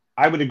Simmons,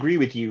 I would agree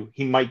with you.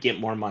 He might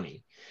get more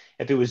money.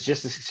 If it was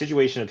just a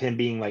situation of him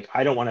being like,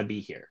 I don't want to be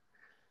here.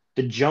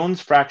 The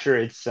Jones fracture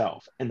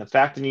itself and the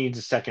fact that he needs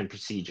a second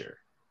procedure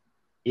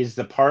is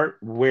the part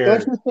where.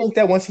 Don't you think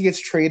that once he gets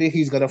traded,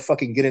 he's gonna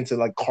fucking get into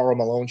Karl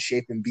Malone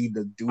shape and be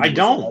the dude? I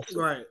don't.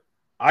 Right.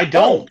 I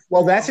don't.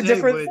 Well, that's a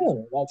different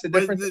thing. That's a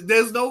different.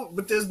 There's no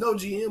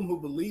GM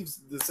who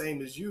believes the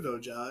same as you, though,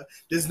 John.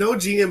 There's no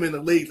GM in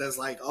the league that's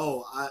like,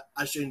 oh,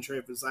 I shouldn't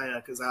trade for Zion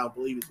because I don't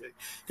believe he's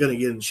gonna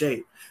get in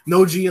shape.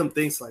 No GM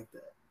thinks like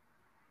that.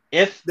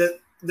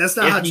 That's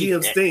not how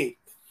GMs think.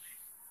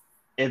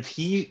 If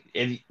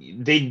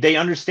they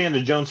understand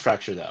the Jones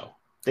fracture though,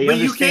 they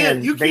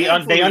understand. They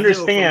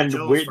understand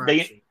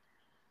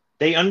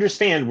they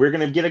understand we're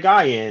gonna get a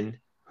guy in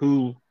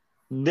who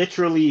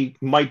literally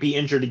might be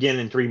injured again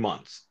in 3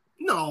 months.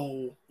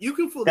 No, you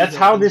can fully. That's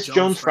how this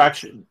Jones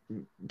fracture.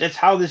 That's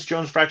how this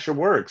Jones fracture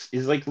works.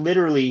 Is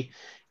literally,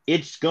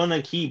 it's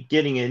gonna keep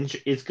getting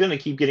injured. It's gonna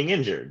keep getting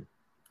injured.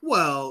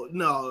 Well,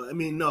 no,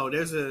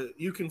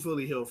 you can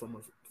fully heal from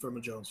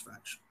a Jones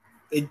fracture.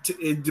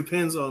 It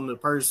depends on the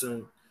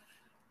person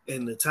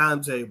and the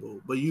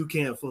timetable, but you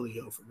can't fully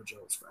heal from a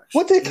Jones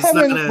fracture.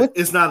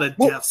 It's not a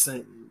death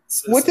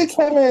sentence. What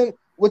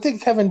did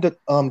Kevin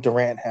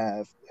Durant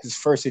have? His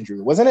first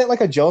injury, wasn't it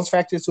like a Jones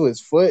fracture to his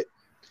foot?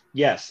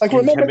 Yes. Like,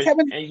 And remember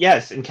Kevin?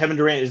 Yes, and Kevin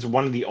Durant is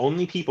one of the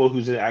only people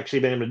who's actually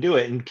been able to do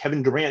it, and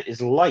Kevin Durant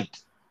is light.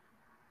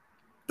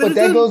 But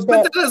that goes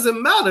back. But that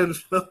doesn't matter,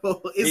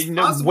 though. It's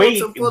possible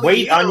to fully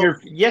weight on heal.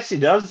 your. Yes, it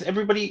does.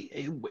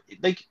 Everybody,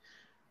 like,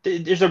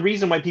 there's a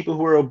reason why people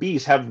who are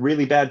obese have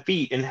really bad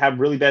feet and have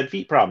really bad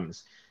feet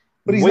problems.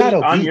 But he's weight not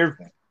obese. On your.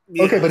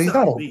 Yeah, okay, but he's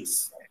not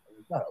obese.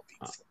 He's not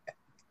obese.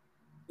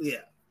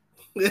 Yeah.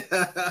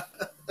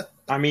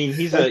 I mean,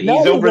 he's Like,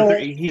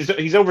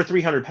 he's over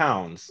 300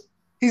 pounds.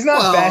 He's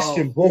not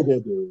Bastion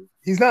Booger, dude.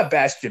 He's not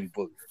Bastion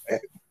Booger.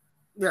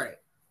 Right.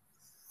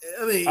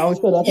 I mean,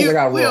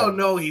 we don't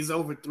know he's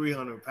over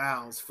 300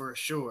 pounds for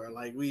sure.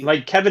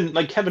 Like Kevin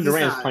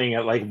Durant's playing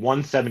at like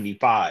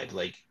 175.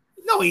 Like,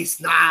 no,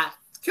 he's not.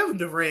 Kevin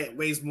Durant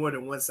weighs more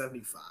than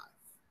 175.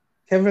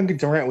 Kevin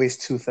Durant weighs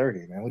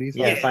 230, man. What are you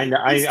talking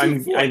about? Yes,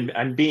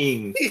 I'm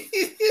being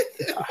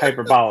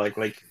hyperbolic.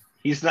 Like,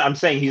 he's not. I'm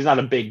saying he's not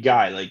a big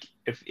guy. Like,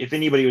 if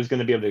anybody was going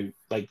to be able to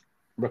like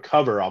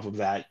recover off of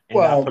that and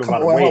not put a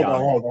lot of weight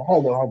on,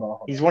 hold on.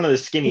 He's one of the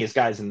skinniest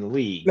guys in the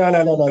league.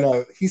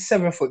 No. He's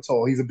 7 foot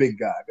tall. He's a big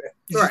guy, man.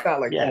 He's just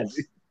not like that.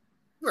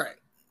 Right.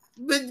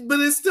 But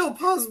it's still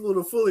possible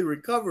to fully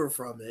recover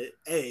from it,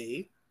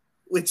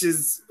 which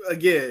is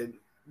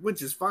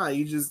fine.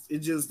 It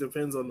just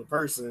depends on the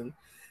person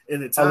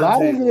and the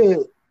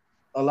time.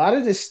 A lot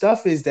of this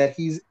stuff is that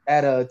he's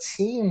at a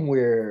team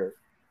where,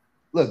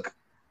 look,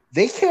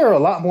 they care a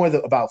lot more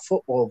about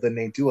football than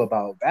they do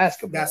about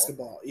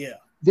basketball. Yeah.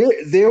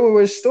 There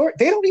were stories.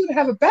 They don't even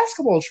have a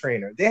basketball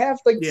trainer. They have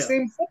the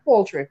same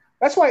football trainer.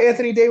 That's why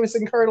Anthony Davis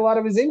incurred a lot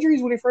of his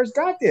injuries when he first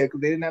got there,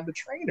 because they didn't have the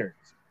trainers.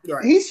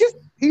 Right. He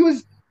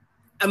was.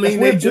 I mean,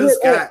 they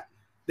just got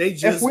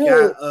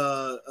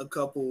a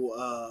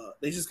couple.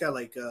 They just got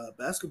like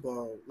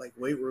basketball, like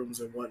weight rooms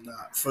and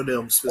whatnot for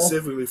them,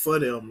 specifically for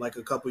them, like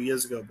a couple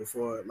years ago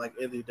before like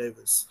Anthony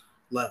Davis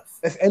left.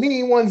 If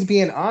anyone's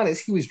being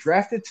honest, he was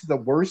drafted to the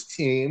worst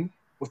team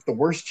with the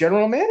worst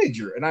general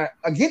manager, and I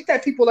get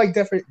that people like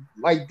David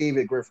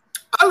Griffin.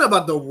 I don't know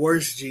about the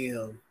worst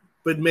GM,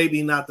 but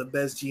maybe not the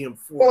best GM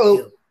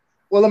for him.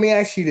 Well, let me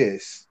ask you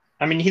this.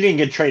 I mean, he didn't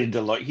get drafted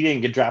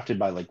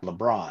by like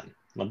LeBron.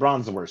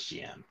 LeBron's the worst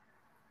GM.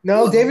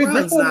 No, David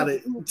Griffin's not a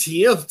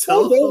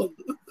GM.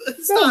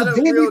 It's not a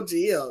real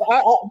GM.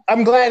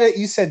 I'm glad that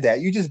you said that.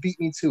 You just beat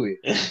me to it.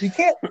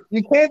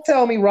 You can't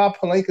tell me Rob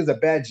Pelinka's a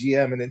bad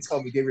GM and then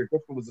tell me David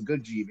Griffin was a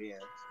good GM.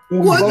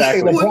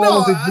 Exactly. LeBron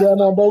was a GM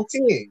on both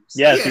teams.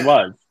 Yes, he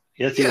was.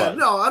 Yes, he was.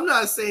 No, I'm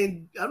not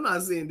saying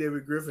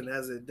David Griffin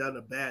hasn't done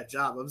a bad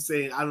job. I'm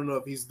saying I don't know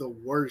if he's the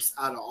worst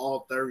out of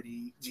all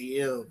 30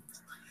 GMs.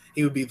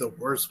 He would be the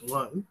worst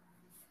one.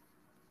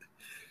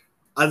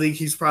 I think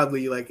he's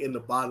probably like in the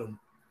bottom.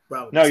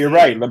 No, you're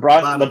right.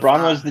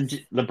 LeBron was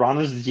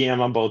the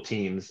GM on both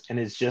teams, and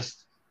it's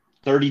just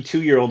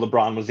 32-year-old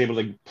LeBron was able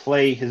to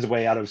play his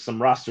way out of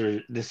some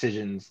roster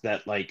decisions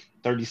that like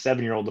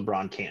 37-year-old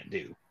LeBron can't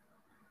do.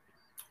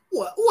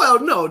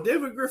 Well, no.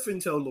 David Griffin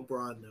told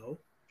LeBron no.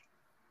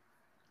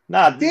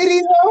 Did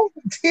he know?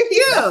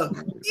 Yeah.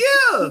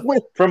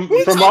 From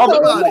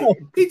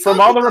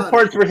all the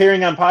reports we're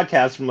hearing on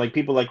podcasts from like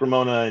people like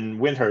Ramona and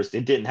Windhurst,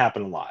 it didn't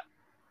happen a lot.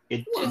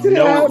 It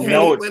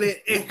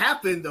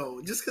happened though.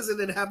 Just because it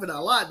didn't happen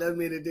a lot doesn't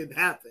mean it didn't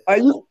happen. Are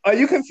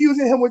you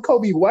confusing him with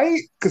Kobe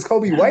White? Because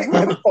Kobe White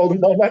might have told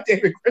him no, not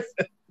David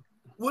Griffin.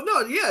 Well,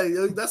 no,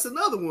 yeah, that's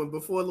another one.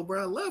 Before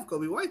LeBron left,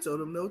 Kobe White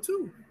told him no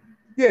too.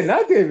 Yeah,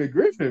 not David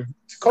Griffin.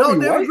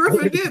 David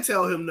Griffin did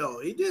tell him no.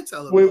 He did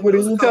tell him. What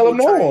did he tell him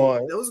no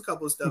on? There was a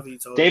couple of stuff he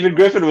told. David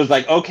Griffin was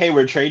like, "Okay,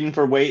 we're trading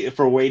for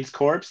Wade's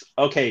corpse.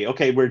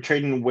 Okay, we're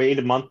trading Wade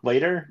a month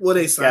later." Well,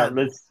 they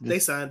signed. They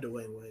signed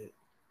Dwayne Wade.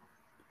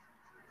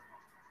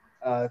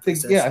 I think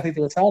they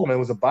were telling him it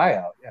was a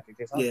buyout. Yeah, I think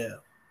they signed him.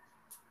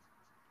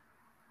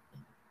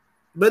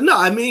 But no,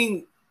 I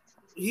mean,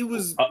 he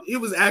was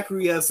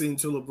acquiescing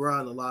to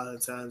LeBron a lot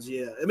of times.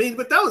 Yeah, I mean,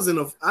 but that was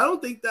I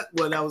don't think that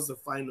was the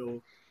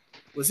final.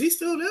 Was he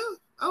still there?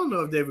 I don't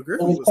know if David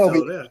Griffin was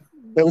still there.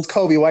 It was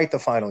Kobe White the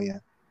final, yeah.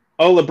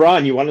 Oh,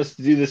 LeBron, you want us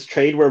to do this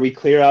trade where we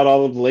clear out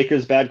all of the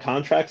Lakers' bad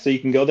contracts so you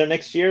can go there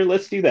next year?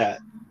 Let's do that.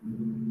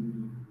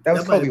 That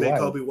was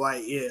Kobe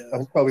White, yeah. That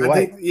was Kobe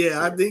White.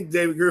 I think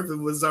David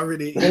Griffin was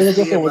already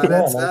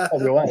That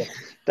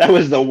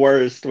was the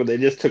worst when they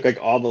just took like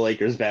all the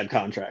Lakers' bad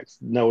contracts,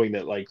 knowing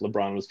that like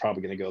LeBron was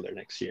probably going to go there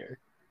next year.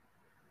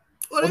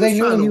 Well, they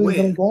knew he was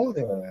going to go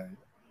there.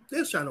 They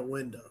was trying to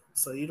win though,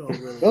 so you don't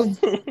really.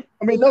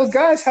 Those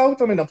guys helped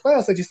them in the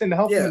playoffs. They just didn't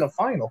help them in the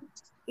final.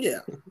 Yeah,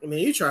 I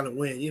mean, you're trying to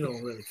win. You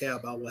don't really care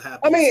about what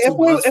happens. I mean, if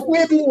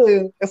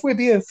we're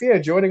being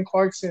fair, Jordan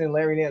Clarkson and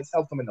Larry Nance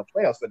helped them in the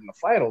playoffs, but in the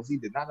finals, they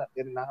did not help.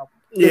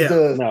 Yeah,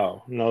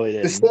 no, they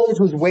didn't. The stage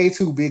was way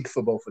too big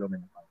for both of them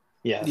in the finals.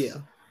 Yes. Yeah.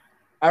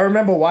 I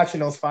remember watching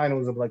those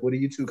finals. I'm like, what are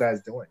you two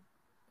guys doing?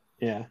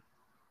 Yeah.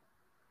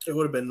 It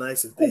would have been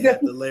nice if they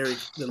had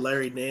the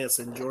Larry Nance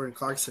and Jordan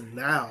Clarkson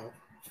now.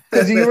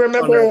 Because you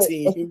remember,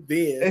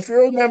 if you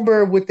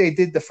remember what they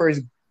did the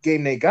first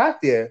game they got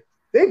there,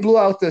 they blew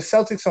out the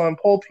Celtics on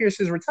Paul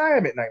Pierce's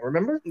retirement night.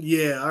 Remember?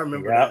 Yeah, I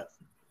remember that.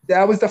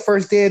 that was the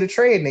first day of the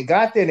trade, and they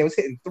got there and they was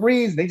hitting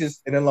threes. And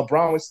then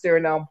LeBron was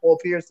staring down Paul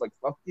Pierce like,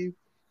 "Fuck you."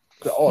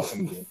 It's an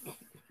awesome game.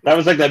 That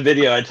was like that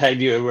video I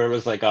tagged you where it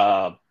was like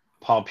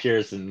Paul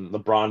Pierce and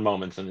LeBron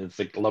moments, and it's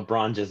like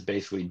LeBron just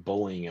basically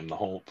bullying him the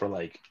whole for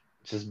like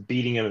just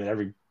beating him at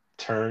every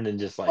turn and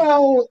just like.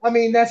 Well, I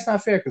mean that's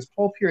not fair because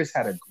Paul Pierce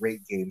had a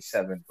great game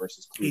 7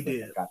 versus He Cleveland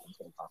did. that got them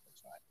to the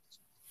conference finals.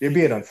 You're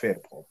being unfair to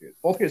Paul Pierce.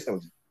 Paul Pierce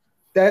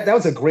that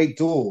was a great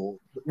duel.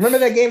 Remember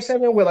that game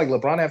 7 where like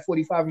LeBron had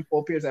 45 and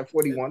Paul Pierce had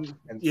 41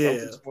 and Yeah.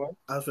 Celtics won?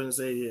 I was gonna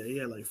say, yeah, he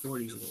had like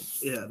 40s.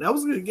 Yeah, that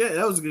was a good game.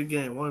 That was a good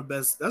game. One of the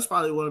best. That's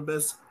probably one of the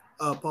best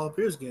Paul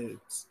Pierce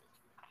games.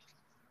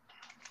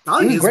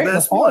 Probably He was his great in the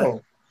best one.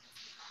 finals.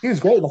 He was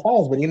great in the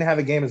finals, but he didn't have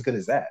a game as good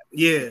as that.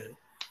 Yeah,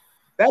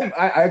 That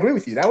I agree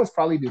with you. That was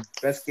probably the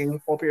best game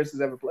Paul Pierce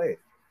has ever played.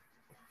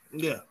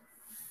 yeah.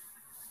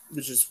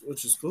 Which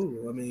is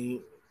cool. I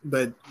mean,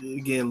 but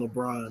again,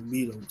 LeBron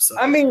beat him. So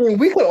I mean,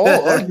 we could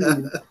all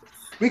argue.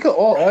 We could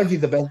all argue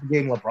the best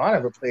game LeBron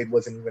ever played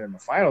wasn't even in the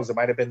finals. It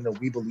might have been the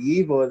We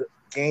Believe or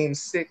Game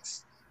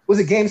 6. Was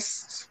it Game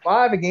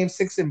 5 or Game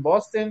 6 in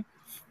Boston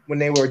when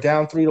they were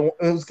down 3-1?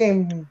 It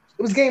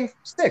was Game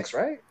 6,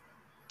 right?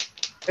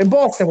 In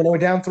Boston when they were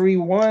down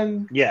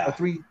 3-1. Yeah. Or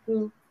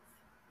 3-2.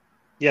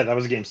 Yeah, that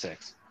was Game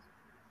 6.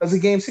 That was a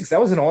Game 6. That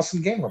was an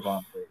awesome game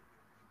LeBron played.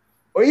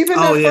 Or even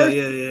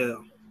yeah.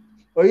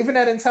 Or even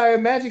that entire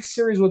Magic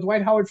series where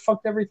Dwight Howard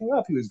fucked everything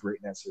up. He was great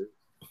in that series.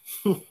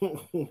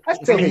 I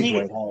still hate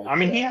Dwight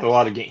Howard. He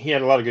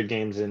had a lot of good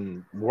games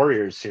in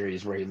Warriors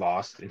series where he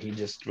lost, and he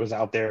just was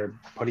out there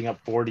putting up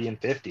 40 and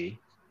 50.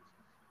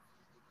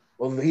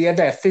 Well, he had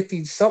that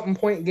 50-something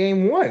point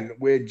game 1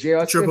 where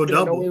J.R. Triple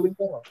double.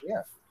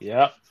 Yeah.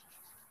 Yep.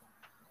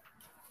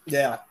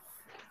 Yeah.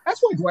 That's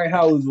why Dwight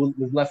Howard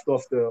was left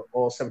off the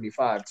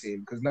All-75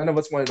 team because none of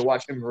us wanted to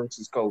watch him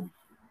versus Kobe.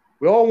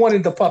 We all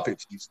wanted the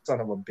puppets, you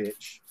son of a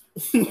bitch.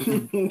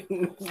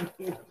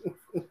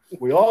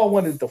 We all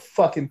wanted the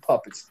fucking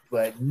puppets,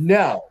 but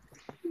no.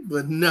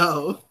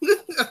 I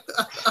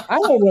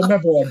don't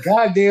remember a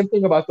goddamn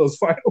thing about those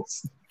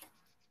finals.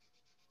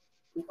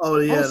 Oh,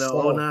 yeah,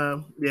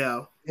 the 09.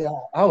 Yeah. Yeah,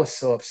 I was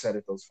so upset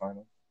at those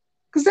finals.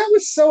 Because that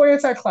was so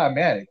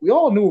anticlimactic. We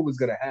all knew it was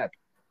going to happen.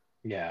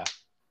 Yeah.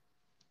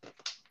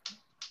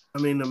 I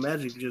mean, the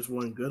Magic just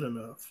wasn't good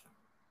enough.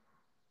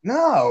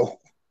 No.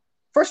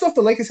 First off,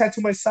 the Lakers had too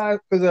much size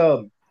because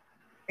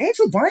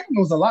Andrew Bynum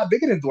was a lot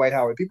bigger than Dwight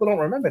Howard. People don't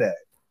remember that.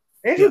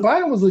 Andrew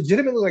Bynum was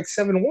legitimately like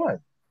 7'1".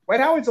 Dwight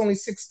Howard's only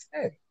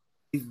 6'10".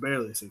 He's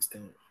barely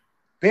 6'10".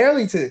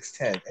 Barely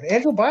 6'10". And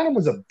Andrew Bynum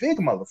was a big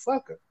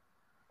motherfucker.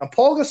 And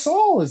Paul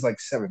Gasol is like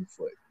 7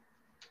 foot.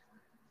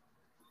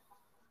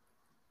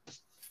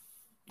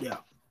 Yeah.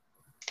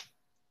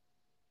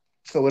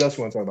 So what else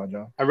you want to talk about,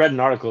 John? I read an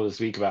article this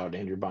week about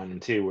Andrew Bynum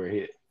too, where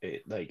he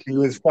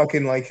was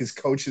fucking like his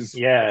coach's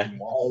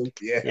wild.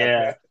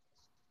 Yeah.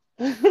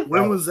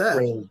 When was that?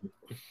 Crazy.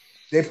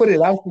 They put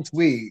it out this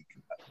week.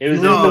 It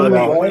was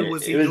when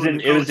was he it was doing in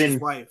the it was coach's in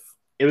wife?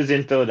 It was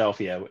in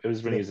Philadelphia. It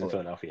was when he was in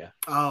Philadelphia.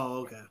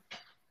 Oh, okay.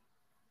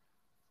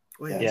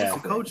 Wait, yeah.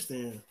 Who's the coach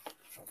then?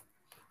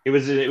 It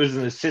was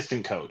an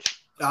assistant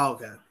coach. Oh,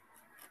 okay.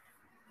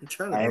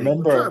 I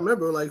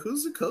remember. Like,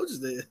 who's the coach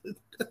then?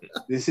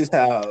 This is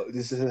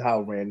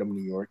how random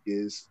New York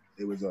is.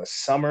 It was a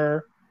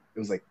summer. It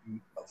was like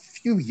a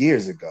few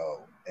years ago,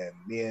 and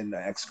me and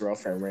an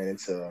ex-girlfriend ran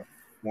into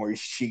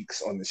Maurice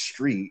Cheeks on the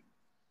street,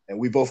 and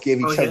we both gave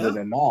each other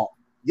the nod.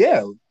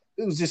 Yeah,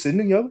 it was just in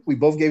New York. We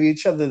both gave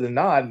each other the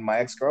nod, and my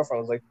ex-girlfriend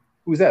was like,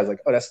 "Who's that?" I was like,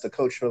 "Oh, that's the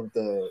coach of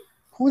the."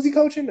 Who was he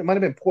coaching? It might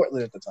have been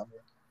Portland at the time.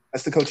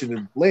 That's the coach of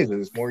the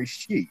Blazers, Maurice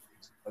Cheeks.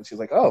 And she was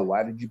like, "Oh,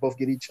 why did you both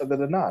give each other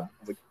the nod?" I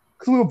was like,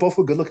 "Because we were both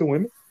good-looking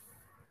women."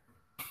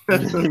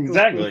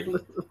 Exactly.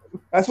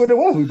 That's what it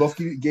was. We both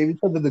gave each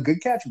other the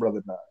good catch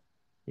brother nod.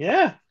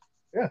 Yeah.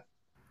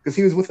 Because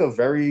he was with a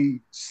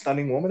very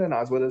stunning woman, and I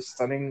was with a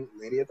stunning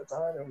lady at the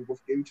time, and we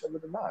both gave each other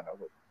the nod. I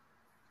was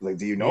like,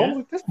 "Do you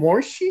know this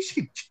Maurice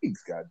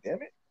Cheeks? God damn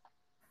it!"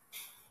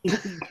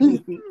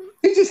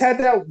 He just had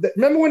that.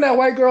 Remember when that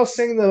white girl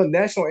sang the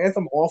national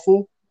anthem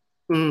 "Awful"?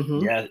 Mm-hmm.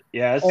 Yeah.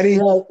 Yes. And he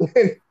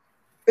had.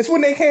 It's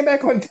when they came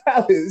back on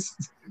Dallas.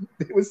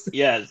 It was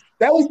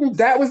That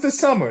was the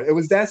summer. It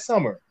was that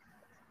summer.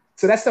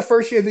 So that's the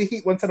first year the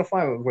Heat went to the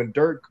finals when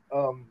Dirk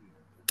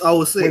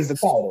wins the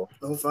title.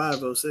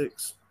 05,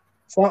 06.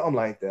 Something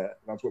like that.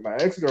 And I was with my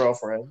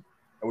ex-girlfriend, and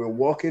we were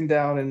walking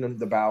down in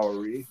the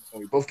Bowery, and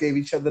we both gave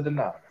each other the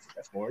nod.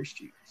 That's Maurice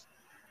Cheeks.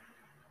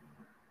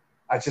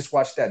 I just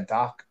watched that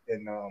doc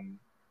in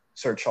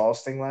Sir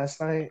Charles thing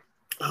last night.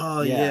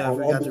 Oh yeah, I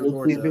forgot to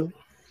record that.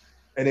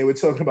 And they were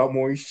talking about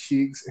Maurice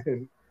Cheeks,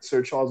 and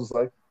Sir Charles was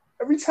like,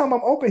 "Every time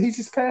I'm open, he's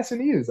just passing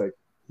to you." He's like,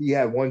 he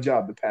had one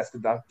job to pass to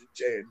Dr.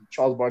 J. And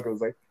Charles Barkley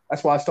was like,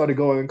 "That's why I started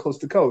going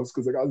coast to coast,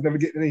 because like I was never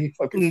getting any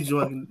fucking."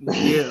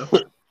 Yeah.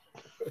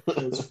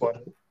 It was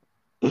funny.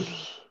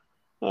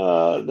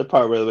 The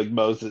part where like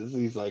Moses,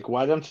 he's like,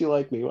 "Why don't you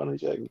like me? Why don't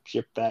you like me?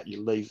 You're fat,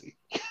 you're lazy."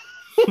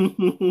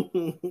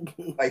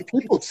 Like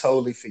people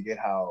totally forget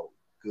how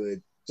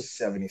good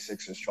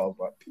 76ers chalk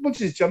mark. People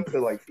just jump to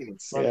like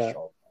Phoenix Suns chalk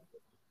mark.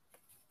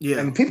 Yeah.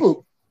 And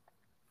people,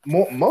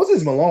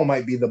 Moses Malone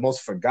might be the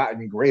most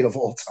forgotten great of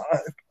all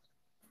time.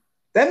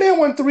 That man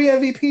won 3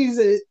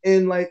 MVPs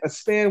in like a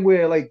span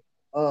where like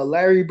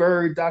Larry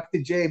Bird,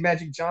 Dr. J,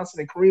 Magic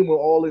Johnson, and Kareem were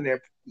all in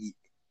their peak.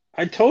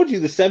 I told you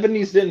the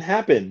 70s didn't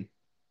happen.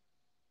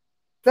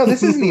 No,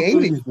 this isn't the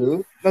 80s,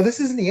 dude. No, this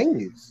isn't the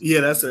 80s.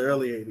 Yeah, that's the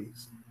early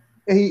 80s.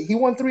 He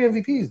won 3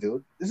 MVPs,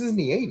 dude. This isn't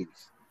the 80s.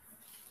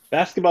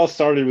 Basketball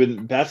started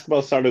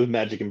with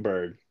Magic and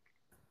Bird.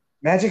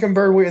 Magic and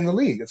Bird were in the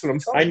league. That's what I'm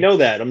telling you. I know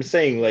that. I'm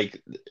saying like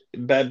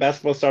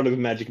basketball started with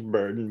Magic and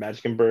Bird, and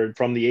Magic and Bird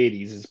from the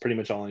 80s is pretty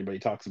much all anybody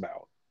talks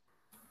about.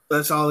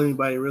 That's all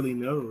anybody really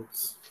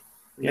knows.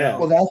 Yeah.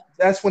 Well,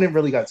 that's when it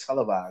really got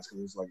televised because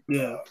it was like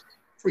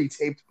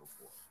pre-taped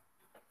before.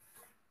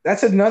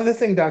 That's another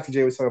thing Dr.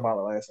 J was talking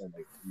about last night.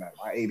 Like,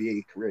 my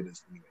ABA career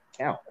doesn't even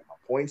count. Like, my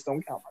points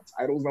don't count. My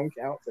titles don't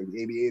count. Like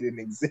the ABA didn't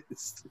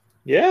exist.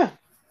 Yeah.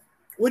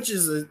 Which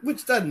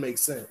doesn't make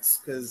sense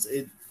because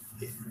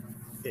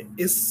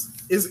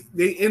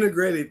they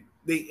integrated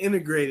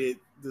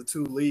the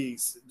two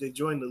leagues. They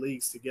joined the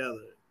leagues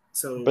together.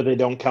 So, but they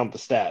don't count the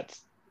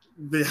stats.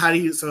 But how do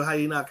you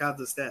not count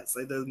the stats?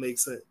 That doesn't make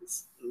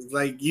sense.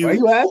 Like you. Why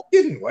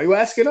are you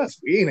asking us?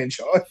 We ain't in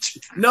charge.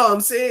 No, I'm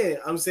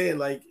saying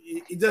like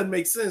it doesn't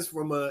make sense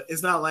from a.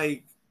 It's not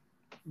like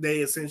they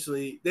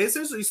essentially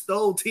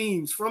stole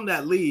teams from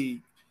that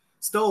league,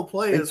 stole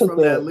players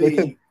from that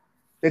league.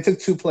 They took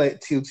two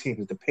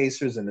teams, the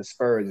Pacers and the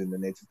Spurs, and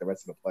then they took the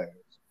rest of the players.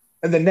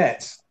 And the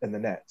Nets. And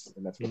that's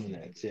what the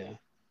Nets, yeah.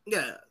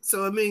 Yeah.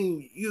 So, I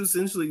mean, you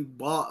essentially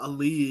bought a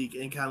league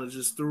and kind of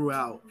just threw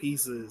out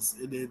pieces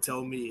and then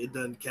tell me it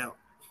doesn't count.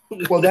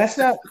 Well, that's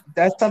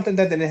something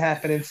that didn't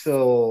happen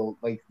until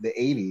like the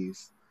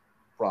 80s,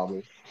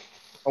 probably.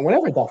 Or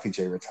whenever Dr.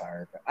 J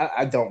retired.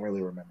 I don't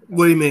really remember that.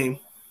 What do you mean?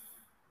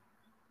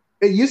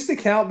 It used to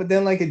count, but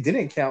then like it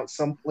didn't count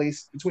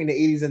someplace between the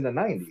 80s and the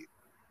 90s.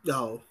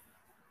 Oh.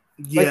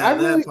 Yeah,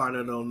 that part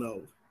I don't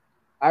know.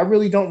 I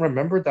really don't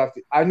remember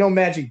I know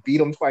Magic beat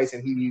him twice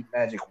and he beat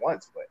Magic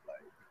once, but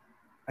like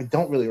I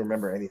don't really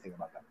remember anything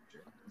about that.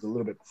 It was a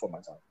little bit before my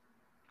time.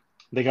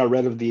 They got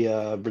rid of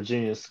the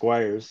Virginia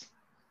Squires.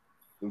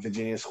 The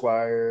Virginia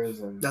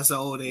Squires, and that's an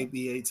old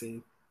ABA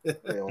team.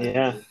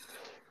 Yeah.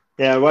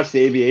 I watched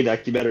the ABA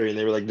documentary and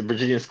they were like the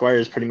Virginia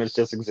Squires pretty much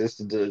just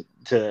existed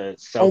to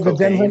sell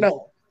cocaine.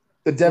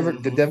 The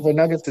Denver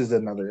Nuggets is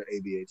another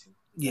ABA team.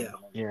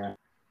 Yeah.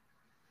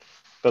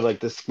 But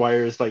like the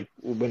Squires, like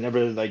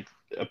whenever like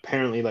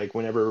apparently like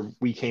whenever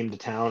we came to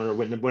town or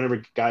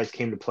whenever guys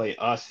came to play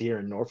us here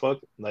in Norfolk,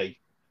 like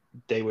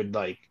they would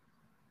like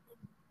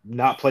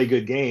not play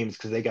good games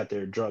because they got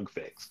their drug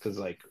fix because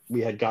like we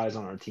had guys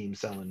on our team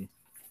selling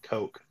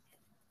coke.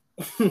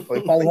 Well,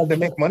 they probably had to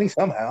make money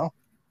somehow.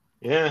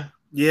 Yeah.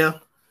 You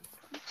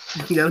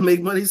gotta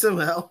make money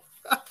somehow.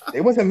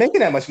 They wasn't making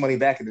that much money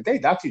back in the day.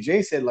 Dr.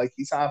 J said like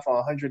he signed for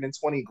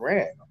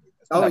 $120,000.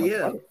 Oh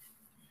yeah.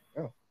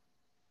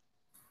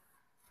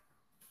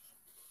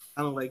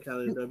 I don't like how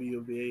the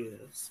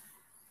WNBA is.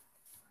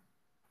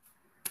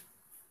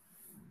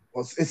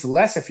 Well, it's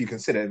less if you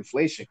consider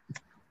inflation.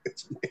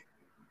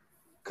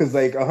 Because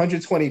like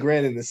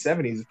 $120,000 in the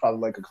 70s is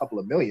probably like a couple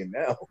of million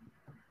now.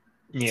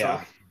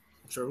 Yeah.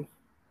 True.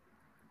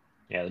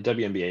 Yeah, the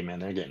WNBA, man,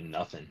 they're getting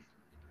nothing.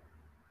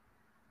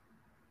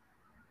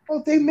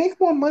 Well, they make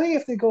more money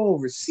if they go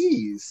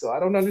overseas. So I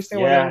don't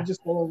understand why they don't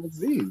just go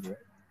overseas, right?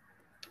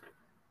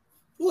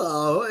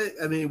 Well,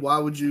 I mean, why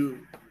would you?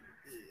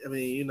 I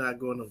mean, you're not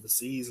going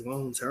overseas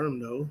long term,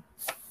 though.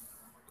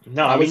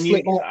 No, I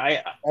mean,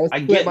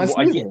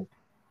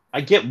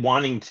 I get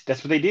wanting to,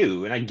 that's what they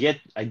do, and I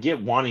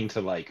get wanting to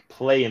like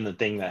play in the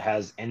thing that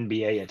has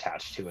NBA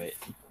attached to it,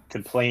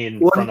 to play in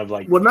front of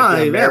like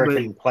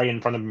play in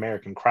front of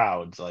American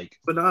crowds, like.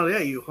 But not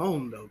that you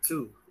home though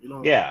too, you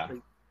know. Yeah,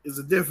 like, there's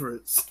a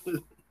difference.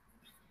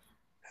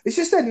 It's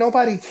just that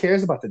nobody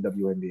cares about the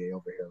WNBA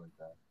over here like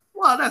that.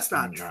 Well, that's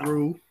not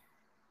true.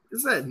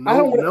 Is that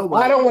nobody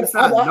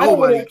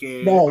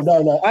cares. No.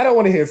 I don't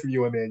want to hear from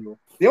you, Emmanuel.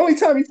 The only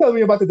time you tell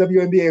me about the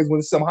WNBA is when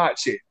it's some hot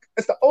chick.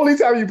 That's the only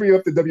time you bring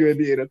up the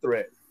WNBA in a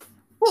thread.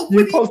 Well,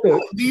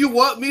 do you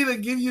want me to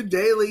give you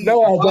daily?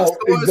 No,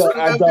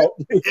 I don't.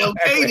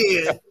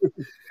 Okay, then.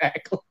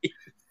 Exactly.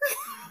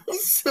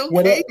 It's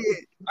okay.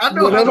 I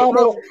know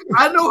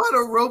how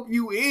to rope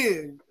you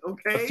in.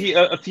 Okay.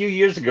 A few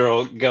years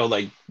ago,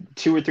 like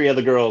 2 or 3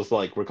 other girls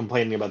like were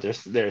complaining about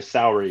their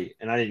salary,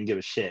 and I didn't give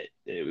a shit.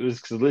 It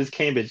was because Liz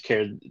Cambridge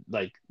cared.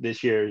 Like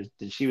this year,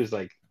 she was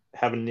like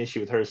having an issue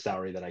with her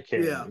salary that I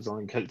cared. Yeah. It's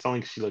only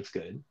because she looks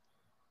good.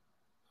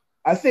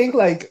 I think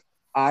like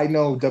I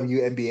know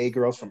WNBA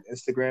girls from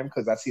Instagram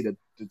because I see the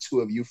two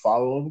of you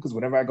follow them. Because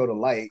whenever I go to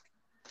like,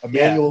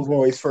 Emmanuel's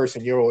always first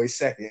and you're always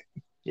second.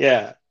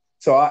 Yeah.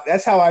 So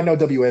that's how I know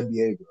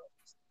WNBA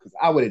girls, because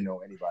I wouldn't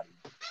know anybody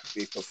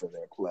based off of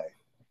their play,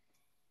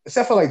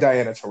 except for like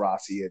Diana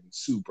Taurasi and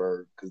Sue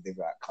Bird, because they've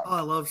got. Oh,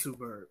 I love Sue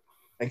Bird.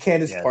 And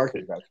Candace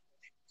Parker.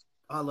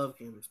 I love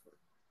Candace Parker.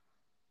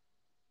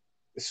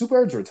 Is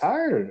Super Urge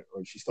retired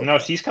or she's still? No,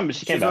 she's coming.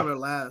 She came She's back. on her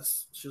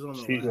last. She's on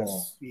the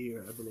last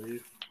year, I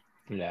believe.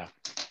 Yeah.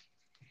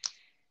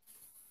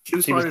 She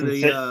was part of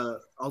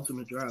the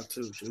Ultimate Draft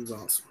too. She was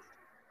awesome.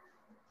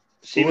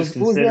 She was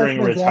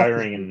considering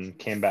retiring and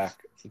came back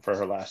for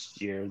her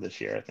last year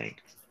this year, I think.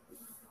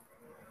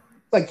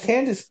 Like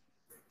Candace.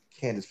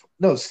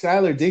 No,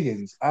 Skylar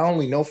Diggins. I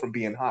only know from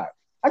being hot.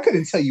 I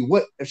couldn't tell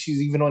you if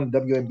she's even on the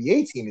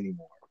WNBA team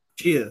anymore.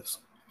 She is.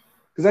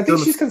 Because I think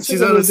she's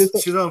considered.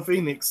 She's on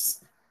Phoenix.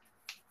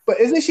 But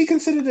isn't she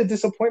considered a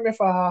disappointment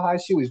for how high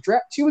she was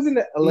drafted? She was in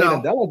the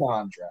Elena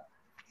Deladon draft.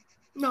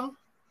 No,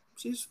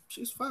 she's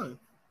fine.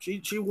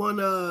 She won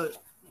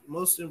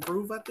most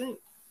improved, I think,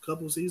 a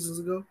couple seasons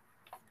ago.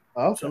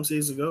 Oh, some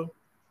seasons ago.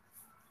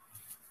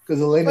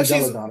 Because Elena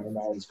Deladon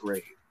now is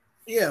great.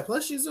 Yeah,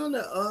 plus she's on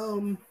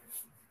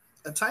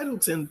a title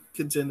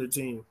contender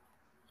team.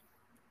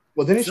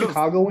 Well, didn't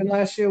Chicago win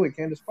last year with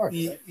Candace Parker?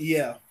 Right?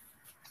 Yeah.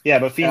 Yeah,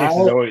 but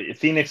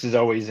Phoenix is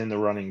always in the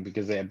running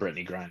because they have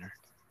Brittany Griner.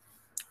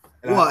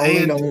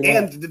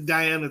 And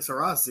Diana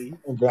Taurasi.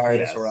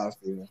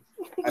 Taurasi.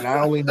 And I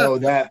only know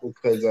that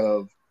because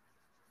of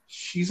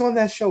she's on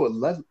that show with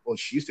well,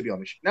 she used to be on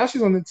the show. Now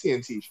she's on the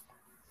TNT show.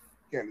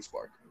 Candace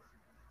Parker.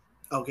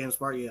 Oh, Candace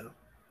Parker, yeah.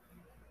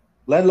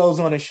 Ledlow's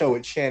on a show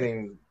with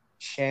Channing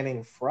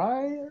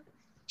Frye.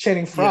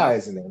 Channing Frye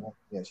is in there.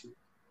 Yeah,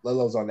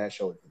 Ledlow's on that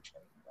show with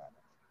Channing Frye.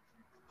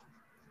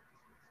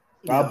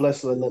 God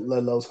bless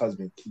Ledlow's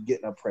husband. Keep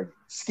getting her pregnant.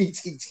 Skeet,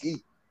 skeet,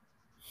 skeet.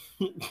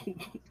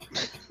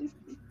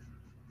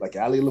 Like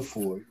Ali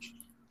LaForge.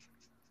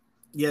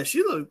 Yeah,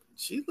 she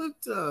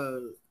looked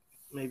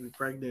maybe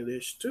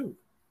pregnant-ish too.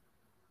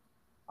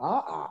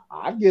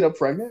 I'd get her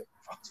pregnant.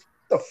 What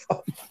the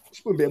fuck?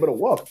 She wouldn't be able to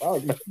walk.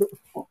 Ali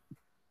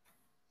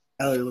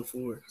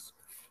LaForge.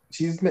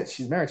 She's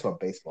married to a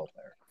baseball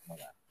player.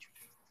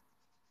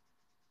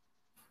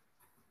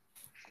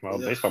 Well,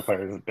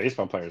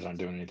 baseball players aren't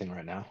doing anything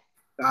right now.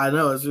 I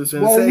know. I was just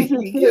going to say,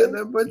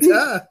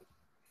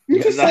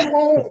 you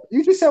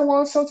just said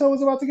Juan Soto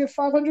was about to get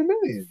 $500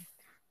 million.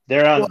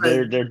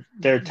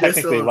 They're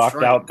technically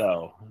locked out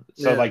though.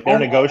 So like they're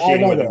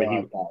negotiating with him,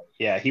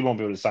 but he won't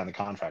be able to sign the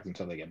contract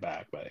until they get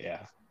back. But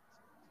yeah,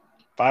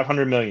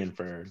 $500 million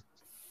for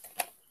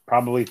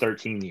probably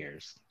 13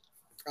 years.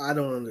 I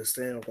don't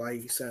understand why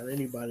you sign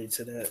anybody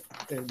to that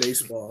in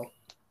baseball.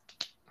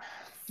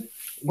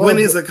 When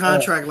is a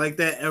contract like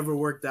that ever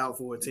worked out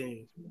for a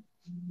team?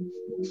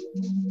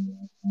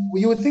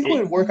 Well, you would think it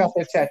would work out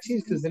for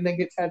Tatis because then they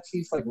get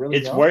Tatis like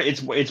really young.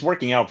 It's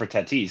working out for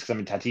Tatis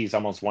because Tatis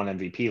almost won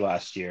MVP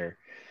last year,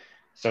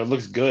 so it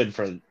looks good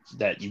for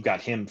that. You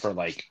got him for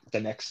like the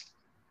next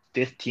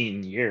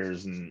 15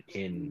 years for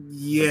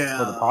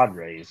the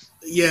Padres.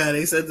 Yeah,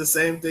 they said the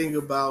same thing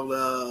about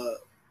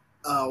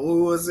what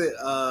was it?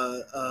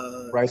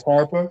 Bryce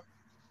Harper.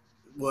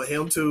 Well,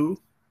 him too.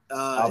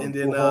 And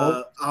then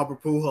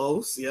Albert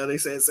Pujols. Yeah, they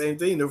said the same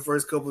thing the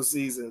first couple of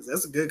seasons.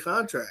 That's a good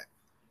contract.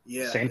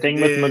 Yeah. Same thing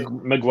with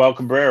Miguel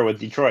Cabrera with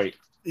Detroit.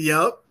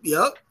 Yep.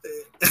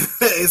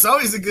 It's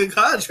always a good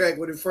contract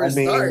when it first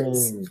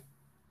starts.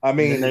 I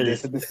mean,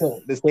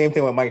 the same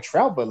thing with Mike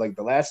Trout, but like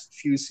the last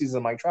few seasons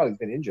of Mike Trout, he's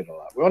been injured a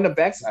lot. We're on the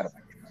backside of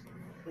Mike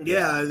Trout.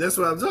 Yeah, that's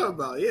what I'm talking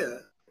about. Yeah.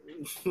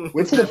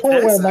 We're to the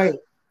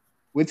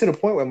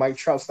point where Mike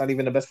Trout's not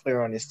even the best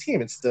player on his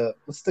team. It's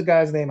what's the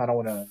guy's name? I don't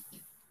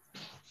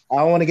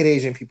want to get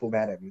Asian people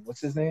mad at me. What's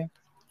his name?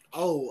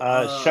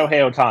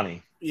 Shohei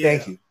Ohtani. Yeah.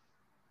 Thank you.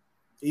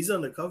 He's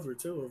on the cover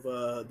too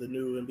of the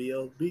new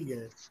NBLB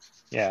game.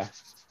 Yeah.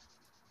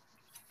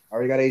 I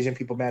already got Asian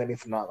people mad at me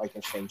for not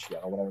liking Shang-Chi. I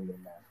don't want to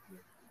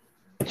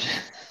get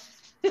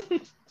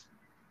mad.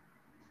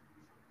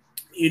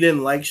 You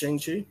didn't like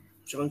Shang-Chi?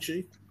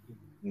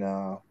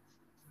 No.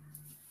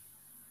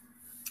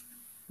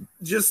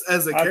 Just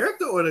as a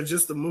character or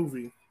just the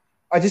movie?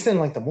 I just didn't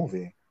like the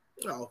movie.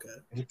 Oh, okay.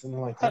 I just didn't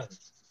like that.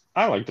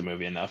 I liked the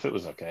movie enough. It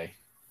was okay.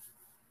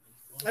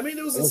 I mean,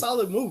 it was a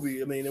solid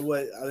movie. I mean, it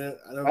was.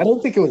 I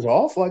don't think it was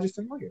awful. I just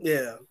didn't like it.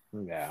 Yeah.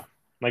 Yeah.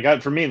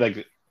 Like for me,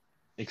 like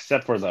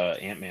except for the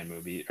Ant-Man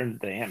movie or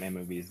the Ant-Man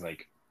movies,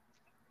 like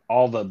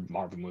all the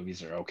Marvel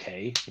movies are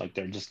okay. Like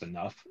they're just good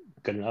enough.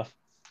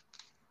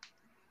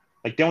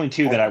 Like the only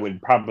two that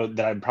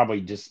I'd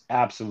probably just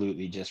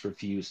absolutely just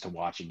refuse to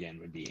watch again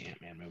would be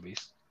Ant-Man movies.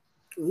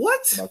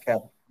 What?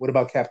 What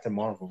about Captain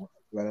Marvel?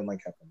 I didn't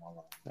like Captain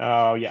Marvel.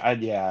 Oh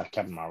yeah,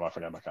 Captain Marvel. I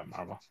forgot about Captain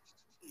Marvel.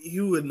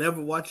 You would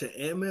never watch an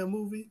Ant-Man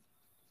movie?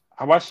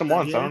 I watched them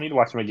once. I don't need to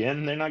watch them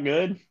again. They're not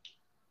good.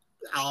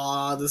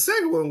 The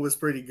second one was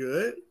pretty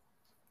good.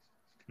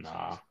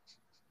 Nah.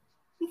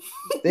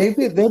 they've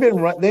been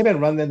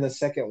running the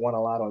second one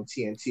a lot on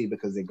TNT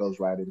because it goes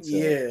right into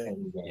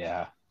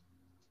yeah.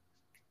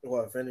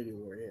 Well, Infinity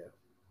War,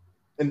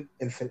 yeah.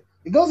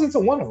 It goes into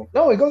one of them.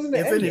 No, it goes into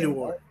Infinity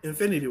War.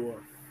 Infinity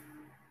War.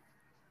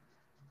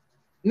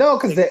 No,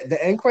 because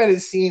the end credit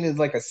scene is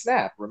like a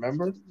snap.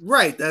 Remember?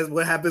 Right. That's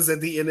what happens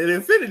at the end of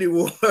Infinity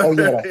War. Oh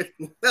yeah.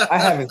 I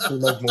haven't seen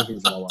those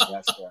movies in a while.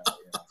 That's right.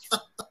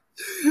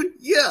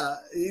 Yeah,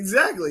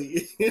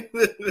 exactly.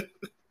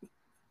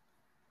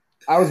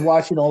 I was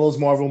watching all those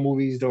Marvel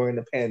movies during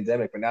the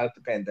pandemic, but now that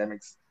the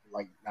pandemic's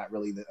like not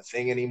really a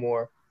thing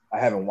anymore, I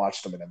haven't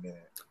watched them in a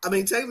minute. I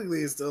mean, technically,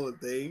 it's still a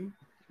thing,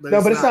 but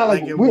No, but it's not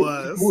like it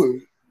was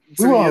we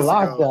 2 were on years ago.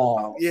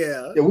 lockdown.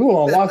 Yeah, Yeah, we were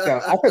on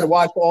lockdown. I could have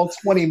watched all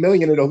 20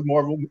 million of those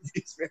Marvel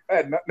movies. Man. I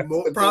had nothing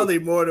else to do. Probably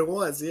more than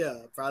once. Yeah,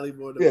 probably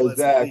more than Yeah, once.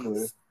 exactly. At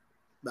least.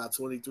 About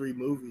 23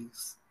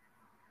 movies.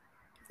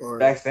 Or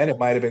back then, it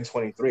might have been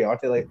 23.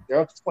 Aren't they like they're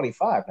up to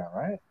 25 now,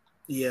 right?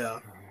 yeah,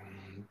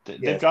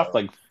 They've dropped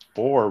like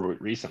 4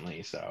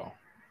 recently, so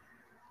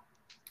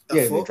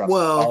yeah, they dropped.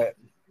 well,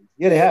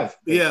 yeah, they have.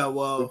 Yeah,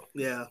 well,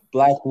 yeah.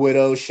 Black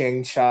Widow,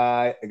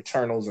 Shang-Chi,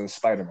 Eternals, and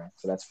Spider-Man.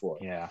 So that's 4.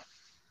 Yeah.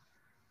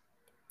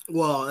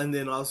 Well, and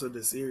then also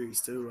the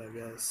series too, I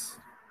guess.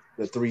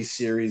 The 3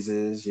 series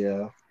is,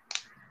 yeah.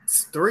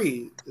 It's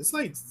 3. It's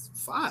like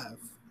 5.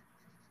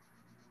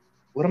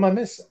 What am I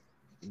missing?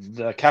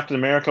 The Captain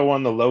America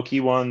one, the Loki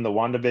one, the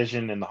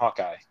WandaVision, and the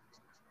Hawkeye.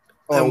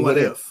 Oh, and What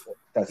If?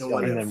 That's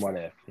and then What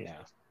If? Yeah.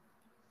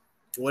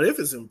 What If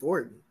is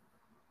important.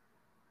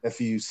 If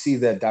you see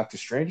that Doctor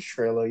Strange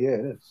trailer, yeah,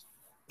 it is.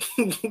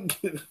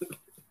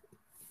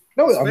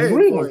 No, I'm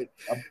agreeing with you.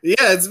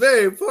 Yeah, it's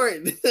very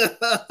important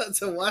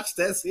to watch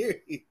that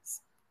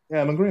series.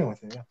 Yeah, I'm agreeing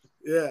with you. Yeah.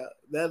 Yeah,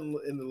 that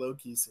in the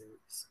Loki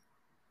series,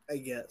 I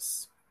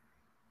guess.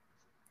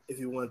 If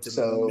you want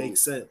to make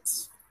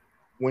sense.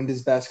 When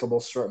does basketball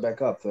start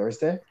back up?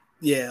 Thursday?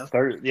 Yeah.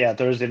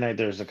 Thursday night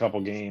there's a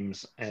couple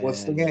games. And,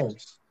 what's the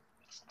games?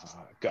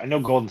 I know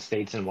Golden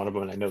State's in one of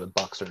them, and I know the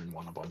Bucks are in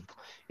one of them.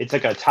 It's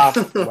like a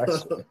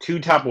two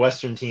top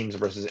Western teams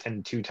versus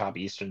 2 top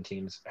Eastern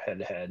teams head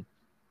to head.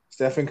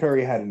 Stephen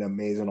Curry had an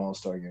amazing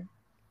All-Star game.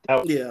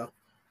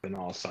 An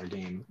All-Star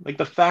game. Like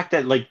the fact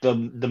that like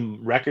the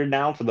record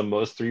now for the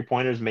most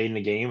 3-pointers made in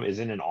a game is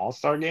in an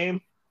All-Star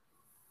game.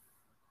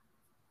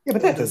 Yeah,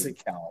 but that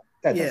doesn't count.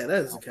 That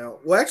doesn't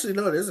count. Well, actually,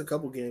 no. There's a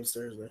couple games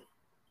Thursday.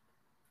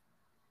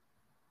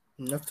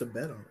 Enough to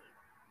bet on.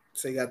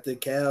 So you got the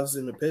Cavs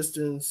and the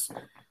Pistons,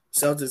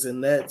 Celtics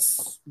and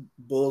Nets,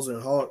 Bulls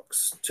and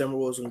Hawks,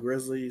 Timberwolves and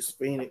Grizzlies,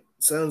 Phoenix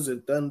Suns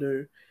and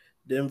Thunder,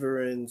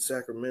 Denver and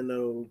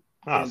Sacramento.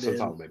 So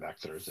it's all the way back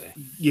Thursday.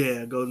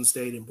 Yeah, Golden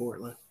State and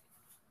Portland.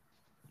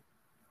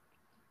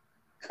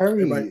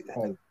 Curry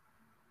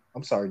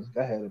I'm sorry,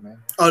 go ahead, man.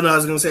 Oh no, I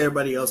was gonna say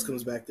everybody else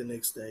comes back the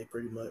next day,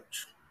 pretty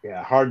much.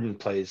 Yeah, Harden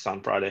plays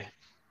on Friday.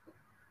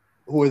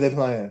 Who are they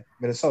playing?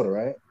 Minnesota,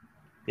 right?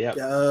 Yeah.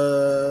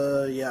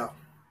 Yeah.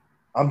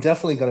 I'm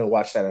definitely gonna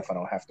watch that if I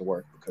don't have to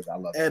work because I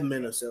love at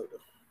Minnesota.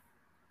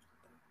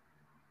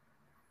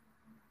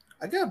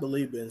 I gotta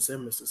believe Ben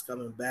Simmons is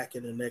coming back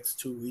in the next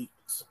 2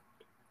 weeks.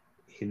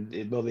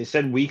 Well, they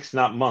said weeks,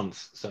 not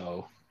months,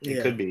 so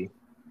it could be.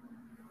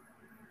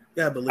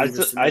 Yeah, I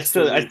believe. I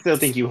still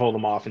think you hold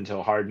him off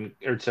until Harden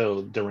or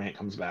till Durant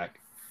comes back.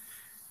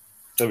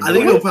 So I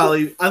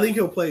think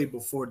he'll play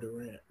before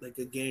Durant, like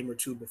a game or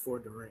 2 before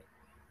Durant.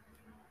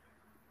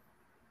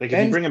 Like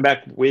if you bring him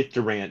back with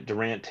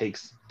Durant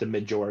takes the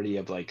majority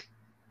of like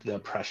the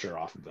pressure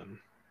off of him.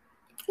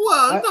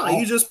 Well,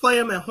 you just play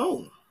him at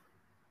home.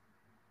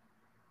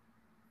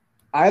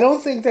 I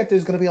don't think that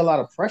there's going to be a lot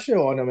of pressure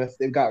on them if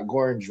they've got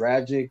Goran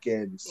Dragic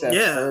and Seth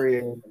Curry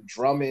and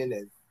Drummond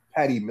and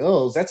Patty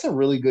Mills. That's a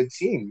really good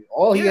team.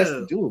 All he has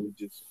to do is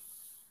just,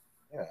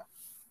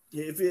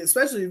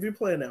 especially if you're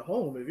playing at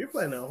home. If you're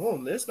playing at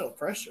home, there's no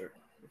pressure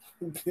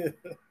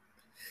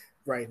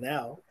right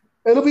now.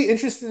 It'll be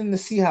interesting to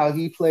see how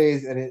he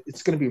plays, and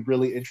it's going to be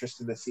really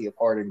interesting to see if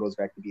Harden goes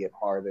back to being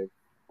Harden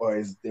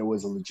or there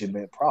was a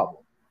legitimate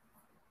problem.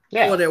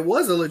 Yeah. Well, there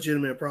was a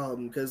legitimate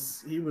problem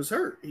because he was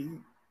hurt.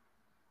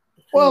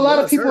 A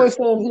lot of people are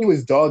saying he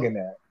was dogging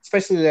that,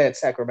 especially that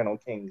Sacramento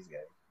Kings game.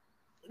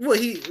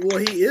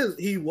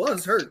 He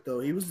was hurt though.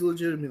 He was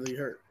legitimately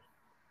hurt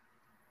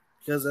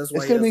because that's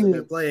why he hasn't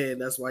been playing.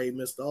 That's why he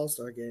missed the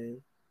All-Star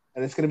game.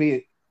 And it's going to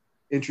be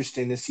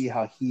interesting to see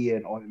how he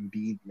and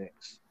Embiid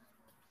mix.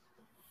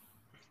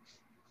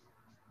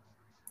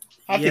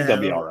 I think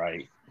they'll be all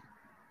right.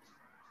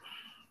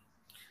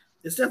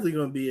 It's definitely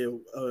going to be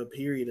a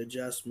period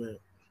adjustment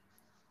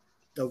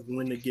of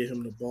when to get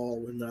him the ball,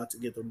 when not to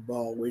get the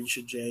ball, when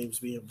should James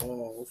be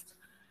involved,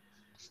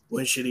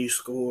 when should he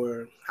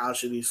score, how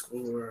should he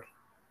score.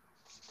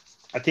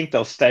 I think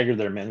they'll stagger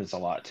their minutes a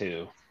lot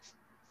too.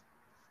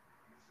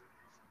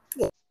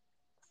 Well,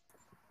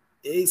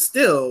 it's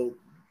still,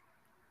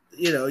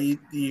 you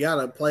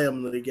got to play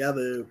them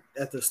together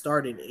at the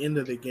start and end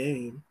of the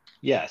game.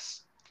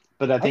 Yes,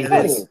 but I think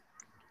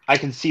I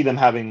can see them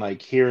having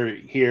like here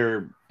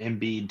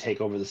Embiid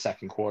take over the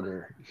second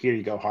quarter. Here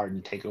you go,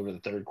 Harden take over the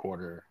third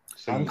quarter.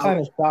 So I'm kind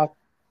of shocked.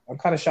 I'm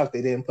kind of shocked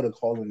they didn't put a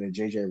call in to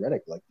JJ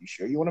Redick. Like, you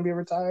sure you want to be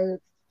retired?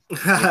 They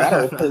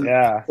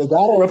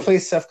gotta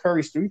replace Seth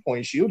Curry's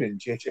 3-point shooting.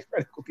 JJ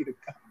Redick will be the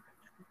guy.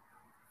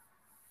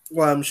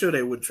 Well, I'm sure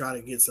they would try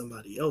to get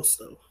somebody else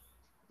though.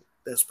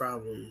 That's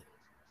probably.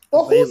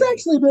 Well, who's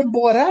actually been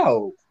bought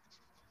out?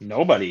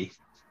 Nobody.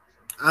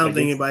 I don't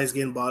think anybody's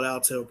getting bought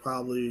out till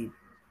probably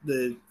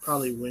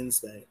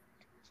Wednesday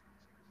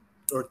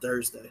or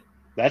Thursday.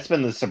 That's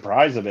been the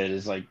surprise of it,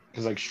 is like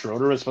because like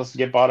Schroeder was supposed to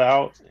get bought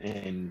out,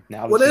 and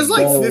now Well, there's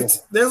like go.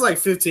 15, there's like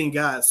 15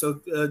 guys. So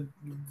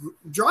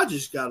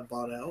Dragic got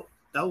bought out.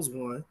 That was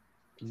one.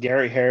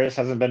 Gary Harris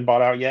hasn't been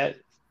bought out yet.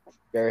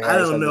 Gary I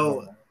Harris don't hasn't know.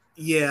 been-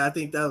 Yeah, I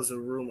think that was a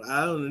rumor.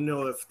 I don't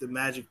know if the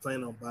Magic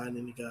plan on buying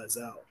any guys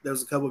out. There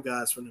was a couple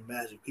guys from the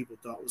Magic people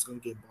thought was going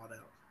to get bought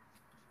out.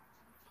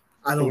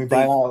 I Can we don't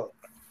buy think. out?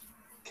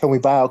 Can we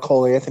buy out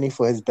Cole Anthony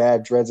for his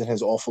bad dreads and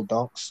his awful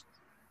dunks?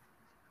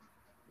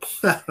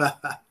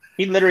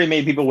 He literally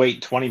made people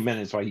wait 20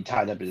 minutes while he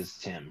tied up his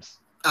Timbs.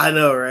 I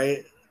know,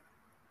 right?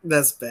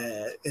 That's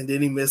bad. And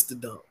then he missed the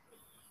dunk.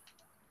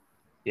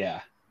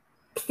 Yeah.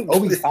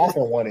 Obi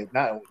Toppin won it.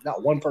 Not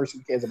one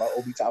person cares about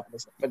Obi Toppin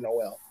but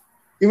Noel.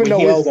 Even When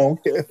he Noel was-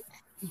 don't care.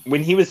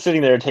 When he was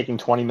sitting there taking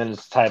 20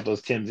 minutes to tie up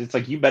those Timbs, it's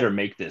like, you better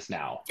make this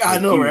now. I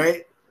Like, know, you-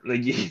 right?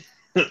 Like,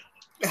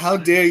 How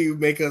dare you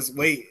make us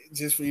wait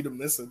just for you to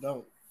miss a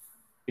dunk?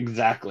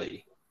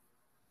 exactly.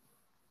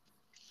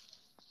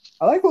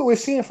 I like what we're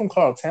seeing from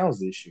Karl Towns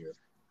this year.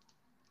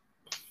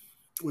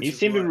 Which He is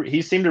seemed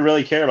what? to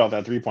really care about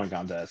that 3-point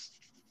contest.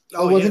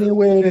 Oh, wasn't he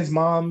wearing his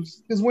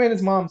mom's? He was wearing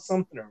his mom's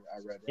something. I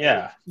read. Right?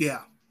 Yeah.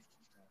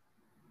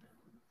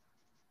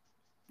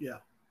 Yeah.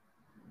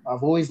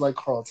 I've always liked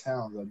Karl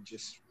Towns.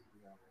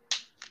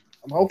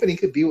 I'm hoping he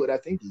could be what I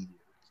think he is.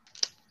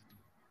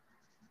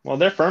 Well,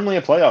 they're firmly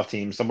a playoff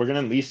team, so we're going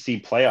to at least see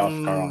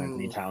playoff Karl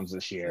Anthony Mm. Towns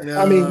this year. No,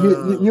 I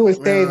mean, you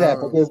would say that,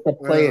 but there's the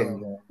play-in no.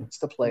 game. It's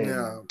the play-in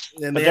No.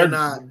 game. And But they're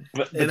not.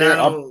 But And they're I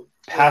up don't.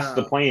 past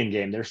the no, play-in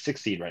game. They're 6th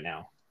seed right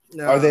now.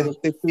 no. Are they the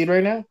 6th seed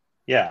right now?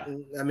 Yeah.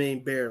 I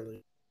mean,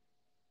 barely.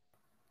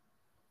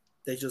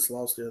 They just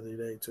lost the other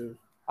day too.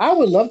 I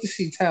would love to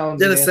see Towns.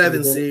 They're the and 7th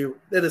Anthony seed.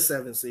 They're the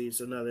 7th seed.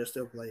 So no, they're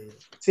still playing.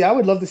 See, I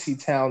would love to see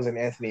Towns and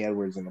Anthony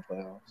Edwards in the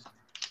playoffs.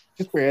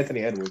 Just for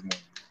Anthony Edwards more.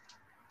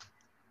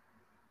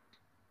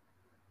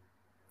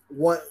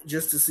 What?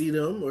 Just to see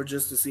them, or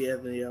just to see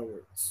Anthony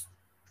Edwards?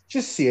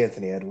 Just see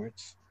Anthony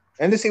Edwards.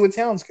 And to see what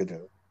Towns could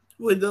do.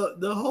 Well,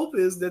 the hope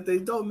is that they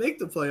don't make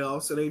the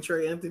playoffs, so they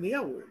trade Anthony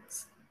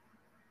Edwards.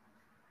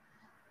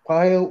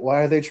 Why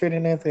are they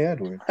trading Anthony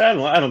Edwards? I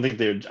don't think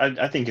they would.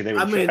 I think they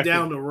would. I mean, trade,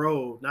 down the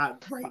road,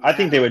 not right. I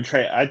think now. they would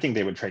trade. I think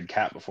they would trade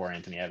Cat before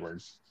Anthony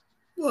Edwards.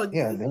 Well,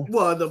 Yeah,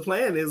 well, the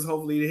plan is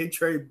hopefully they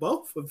trade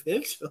both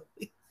eventually.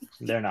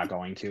 They're not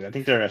going to. I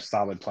think they're a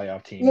solid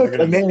playoff team. Look, They're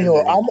gonna- Emmanuel,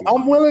 they're gonna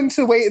I'm willing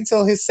to wait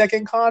until his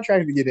second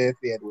contract to get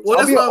Anthony Edwards. Well,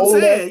 I'll that's be what an I'm old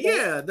saying. ass-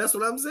 Yeah, that's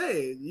what I'm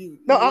saying.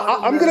 No,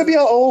 I'm going to be an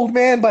old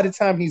man by the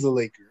time he's a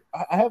Laker.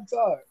 I have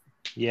time.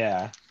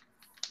 Yeah.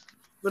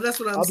 But that's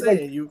what I'm I'll be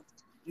saying. You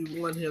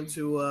want him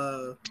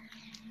to.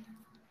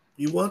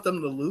 You want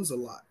them to lose a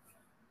lot.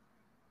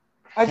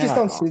 I just Yeah.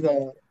 don't see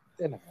that.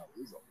 They're not going to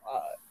lose a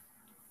lot.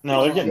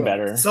 No, they're getting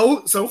better. So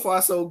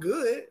far, so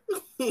good.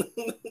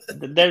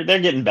 They're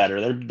getting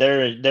better.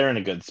 They're in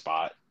a good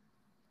spot.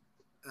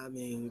 I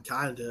mean,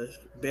 kinda,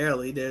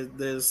 barely.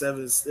 They're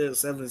seventh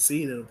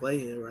seed in the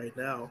play-in right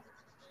now,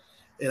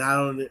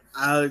 and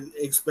I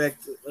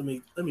expect. Let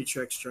me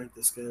check strength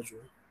of schedule.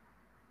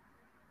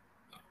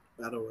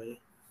 By the way,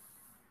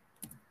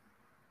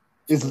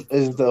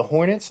 Is the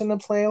Hornets in the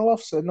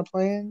playoffs in the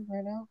play-in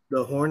right now?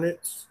 the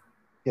Hornets,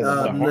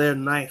 Yeah, they're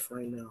ninth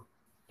right now.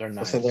 They're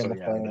nice. So So they're in the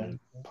yeah, play-in.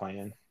 they're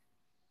playing.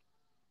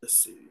 Let's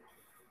see.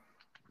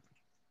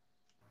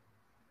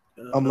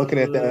 I'm looking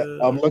at that.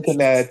 I'm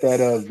looking at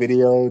that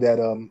video that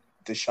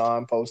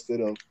Deshaun posted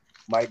of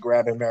Mike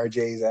grabbing Mary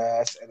J's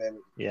ass, and then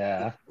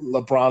Yeah.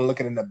 LeBron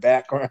looking in the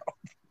background.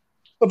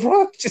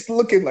 LeBron just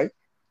looking like.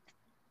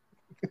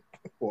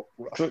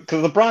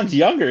 Because LeBron's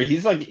younger.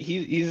 He's like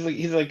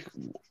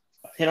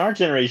in our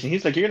generation.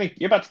 He's like, you're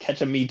about to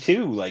catch a Me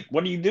Too. Like,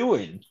 what are you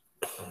doing?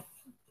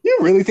 You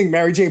really think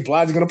Mary J.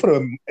 Blige is gonna put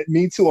a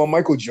Me Too on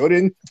Michael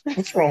Jordan?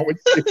 What's wrong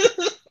with you?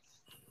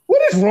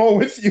 What is wrong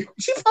with you?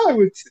 She probably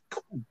would.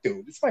 Come on,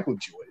 dude, it's Michael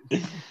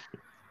Jordan.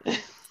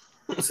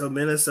 So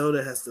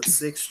Minnesota has the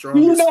sixth Do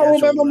strongest. you not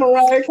schedule remember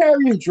left. Mariah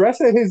Carey's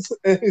dress at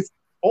his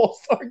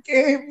All-Star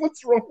game?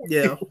 What's wrong with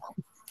Yeah. you?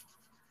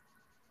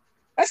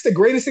 That's the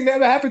greatest thing that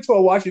ever happened to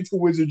a Washington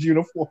Wizards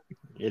uniform.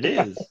 It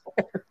is.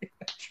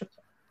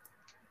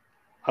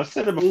 I've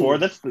said it before.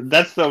 That's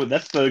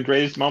the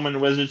greatest moment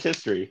in Wizards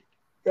history.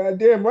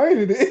 Goddamn right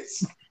it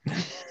is.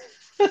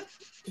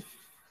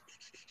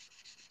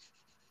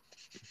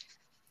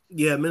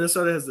 Yeah,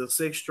 Minnesota has the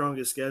sixth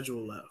strongest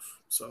schedule left.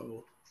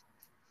 So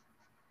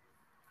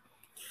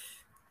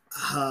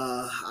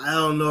I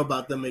don't know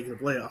about them making the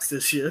playoffs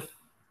this year.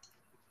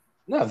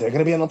 No, they're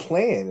gonna be on the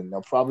play-in, and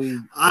they'll probably.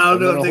 I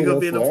don't know if they're who gonna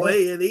be in the play.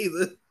 play-in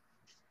either.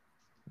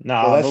 No,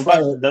 Well, that's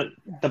fine.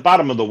 the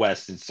bottom of the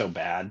West is so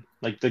bad.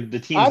 Like the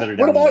teams that are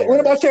down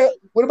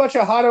What about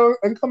your hot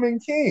incoming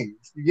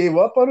Kings? You gave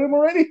up on them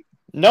already?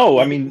 No,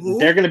 I mean Who?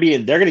 they're gonna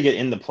get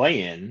in the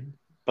play-in,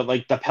 but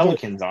like the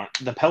Pelicans aren't.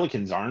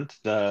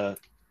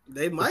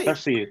 They might.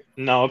 Especially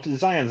no, if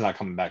Zion's not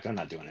coming back, they're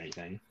not doing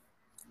anything.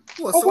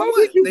 Well, Oh, so why what?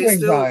 would you They bring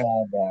still.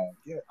 Zion back?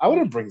 Yeah, I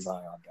wouldn't bring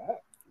Zion back.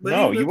 But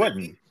No, even you if-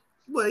 wouldn't.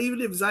 But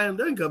even if Zion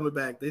doesn't coming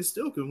back, they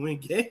still can win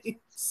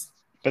games.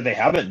 But they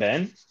haven't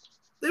been.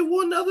 They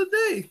won the other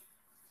day.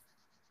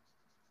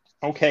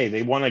 Okay,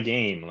 they won a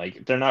game.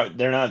 Like they're not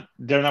winning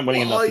Well,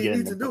 enough all to you get need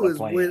into to do the is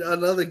win play-in.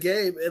 another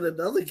game and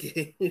another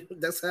game.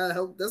 That's how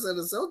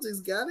the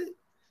Celtics got it.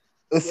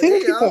 The Well, thing they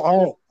people are.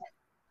 aren't.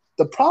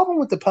 The problem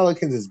with the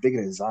Pelicans is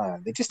bigger than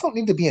Zion. They just don't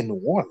need to be in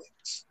New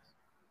Orleans.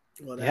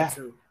 Well, that Yeah.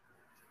 too.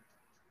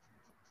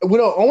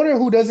 With an owner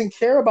who doesn't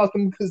care about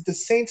them because the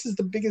Saints is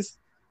the biggest.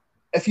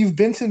 If you've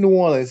been to New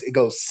Orleans, it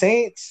goes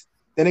Saints,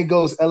 then it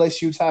goes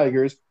LSU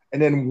Tigers,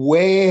 and then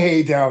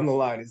way down the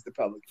line is the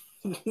Pelicans.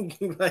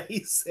 Why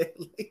he said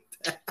like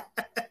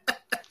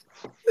that?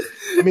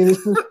 I mean,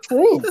 it's just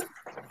true.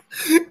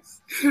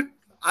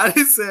 I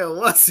didn't say it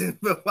wasn't,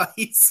 but why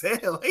he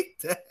said it like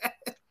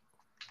that?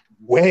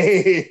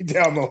 Way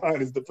down the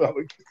line is the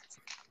Pelicans.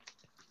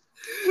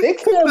 They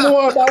care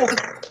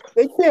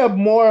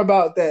more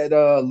about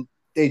that.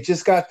 They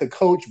just got the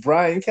coach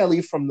Brian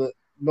Kelly from the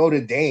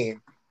Notre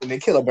Dame, and they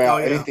care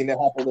about anything that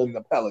happened in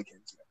the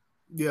Pelicans.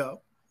 Yeah.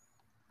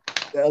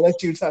 The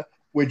LSU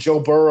where Joe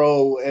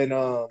Burrow and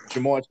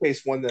Jamar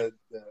Chase won the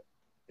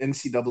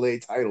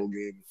NCAA title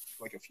game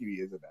like a few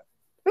years ago.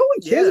 No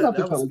one cares about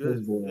the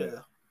Pelicans.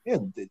 Yeah,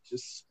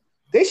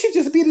 they should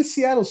just be the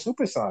Seattle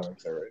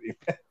Supersonics already.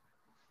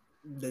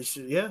 They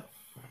should, yeah.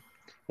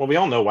 Well, we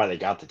all know why they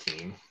got the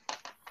team.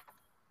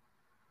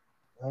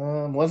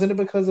 Wasn't it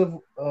because of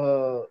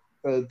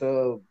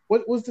the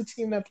what was the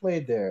team that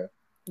played there?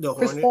 The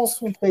Chris Hornets.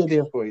 Paul played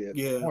there for you.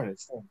 Yeah.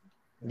 Hornets.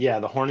 Yeah,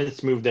 the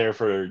Hornets moved there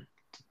for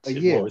a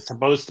year. Well, it was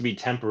supposed to be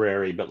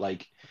temporary, but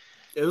like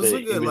it was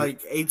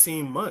like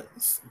 18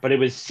 months. But it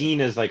was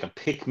seen as like a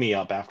pick me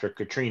up after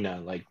Katrina.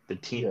 Like the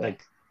team,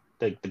 like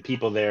the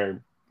people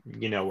there,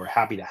 were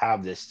happy to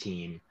have this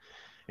team,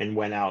 and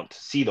went out to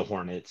see the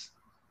Hornets,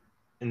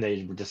 and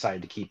they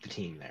decided to keep the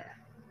team there.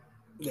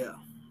 Yeah.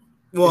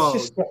 Well,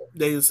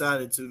 they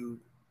decided to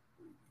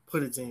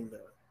put a team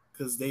there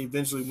because they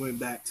eventually went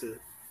back to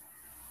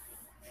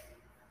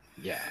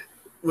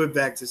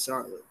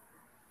Charlotte.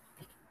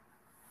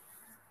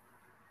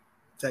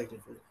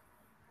 Technically.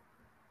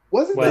 Who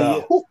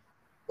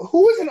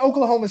was in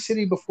Oklahoma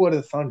City before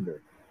the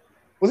Thunder?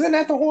 Wasn't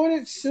that the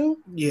Hornets too?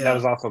 Yeah. That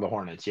was also the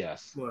Hornets,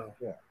 yes. Well,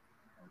 yeah.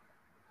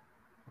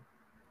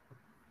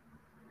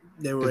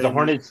 The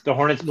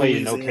Hornets played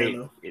in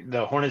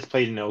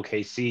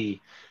OKC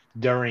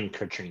during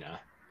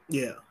Katrina.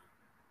 Yeah.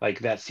 Like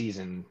that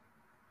season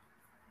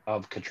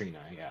of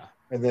Katrina, yeah.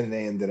 And then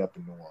they ended up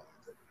in New Orleans.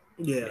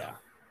 Yeah.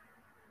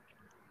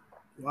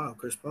 Wow,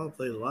 Chris Paul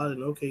played a lot in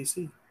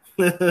OKC.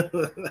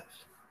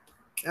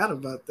 Forgot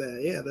about that.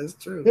 Yeah, that's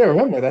true. Yeah,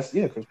 remember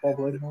Chris Paul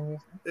played in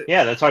Orleans.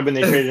 Yeah, that's why when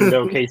they traded him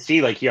to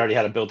OKC, like he already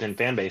had a built-in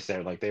fan base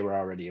there. Like they were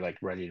already like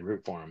ready to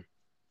root for him.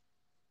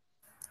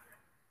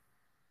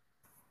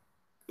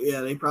 Yeah,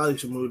 they probably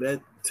should move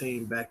that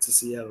team back to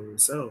Seattle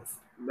themselves.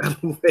 By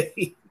the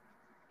way.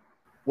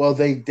 Well,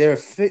 they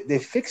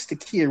fixed the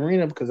Key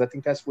Arena because I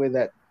think that's where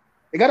they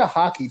got a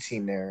hockey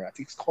team there. I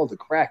think it's called the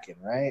Kraken,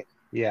 right?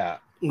 Yeah.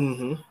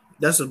 Mm-hmm.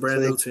 That's a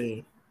brand new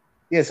team.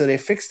 Yeah, so they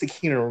fixed the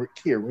Key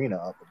Arena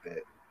up a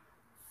bit.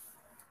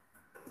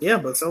 Yeah,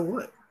 but so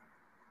what?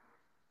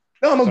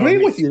 No, I'm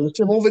agreeing with you. They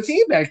should move a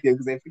team back there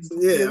because they fixed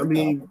the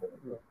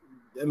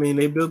I mean,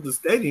 they built the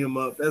stadium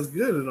up. That's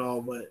good and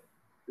all, but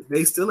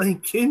they still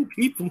ain't getting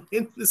people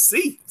in the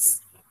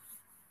seats.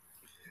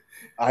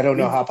 I don't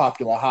know how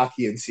popular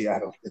hockey in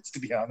Seattle is, to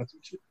be honest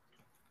with you.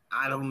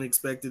 I don't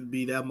expect it to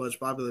be that much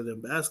popular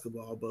than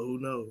basketball, but who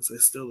knows?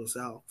 It's still the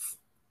South.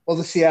 Well,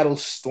 the Seattle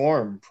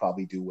Storm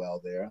probably do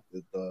well there.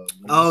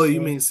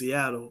 You mean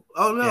Seattle?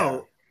 Oh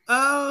no,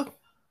 yeah.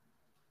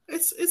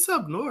 It's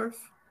up north.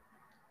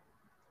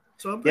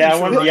 So I'm pretty sure.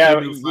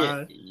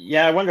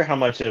 I wonder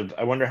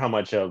how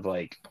much of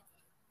like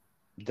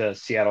the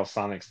Seattle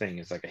Sonics thing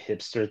is like a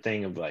hipster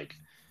thing of like,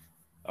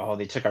 oh,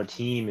 they took our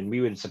team and we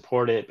would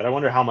support it, but I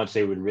wonder how much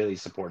they would really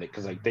support it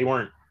because like they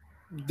weren't.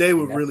 They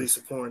would really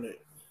support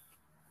it.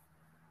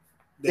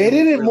 They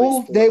didn't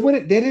move. They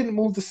didn't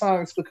move the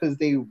Sonics because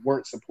they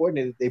weren't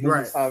supporting it. They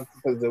moved the Sonics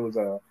because there was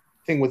a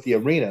thing with the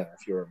arena,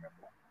 if you remember.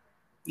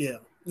 Yeah.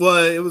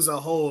 Well, it was a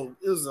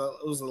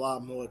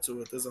lot more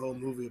to it. There's a whole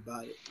movie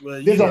about it.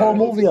 Well, there's a whole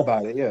movie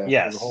about it. Yeah.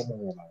 Yes. There's a whole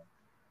movie about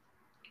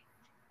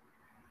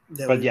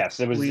it. But yes,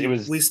 it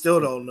was. We still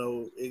don't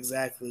know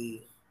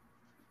exactly,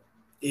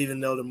 even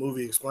though the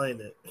movie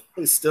explained it.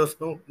 We still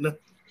don't know.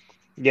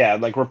 Yeah,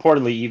 like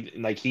reportedly,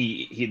 like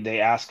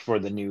they asked for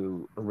the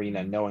new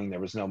arena, knowing there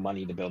was no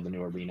money to build the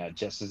new arena,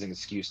 just as an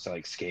excuse to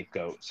like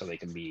scapegoat so they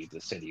can be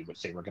the city,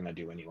 which they were going to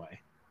do anyway.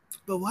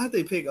 But why'd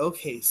they pick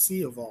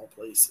OKC of all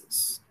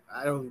places?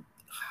 I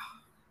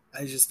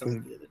just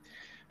don't get it.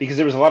 Because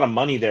there was a lot of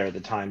money there at the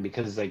time,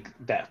 because like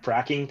that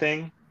fracking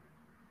thing,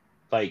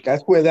 like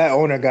that's where that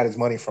owner got his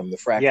money from, the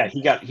fracking. Yeah,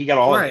 he got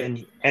all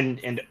right.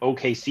 and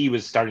OKC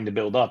was starting to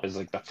build up as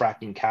like the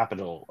fracking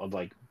capital of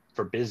like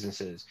for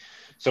businesses.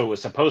 So it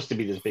was supposed to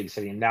be this big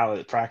city, and now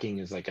that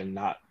fracking is like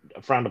not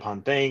a frowned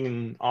upon thing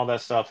and all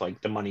that stuff, like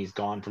the money's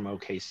gone from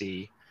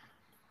OKC,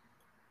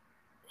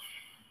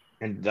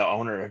 and the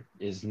owner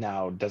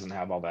doesn't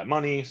have all that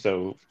money,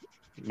 so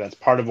That's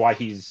part of why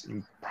he's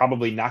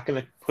probably not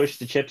going to push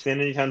the chips in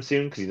anytime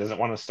soon because he doesn't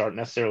want to start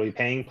necessarily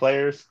paying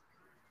players.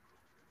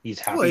 He's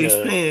happy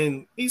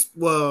paying.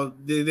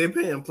 They're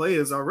paying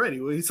players already.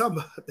 What are you talking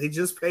about? They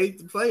just paid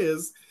the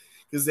players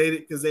because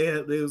they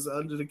was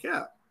under the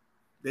cap.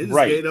 They just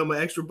gave them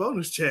an extra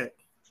bonus check.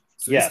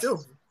 So yes,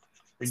 still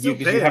you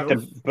have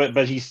to,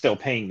 but he's still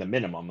paying the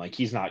minimum. Like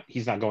he's not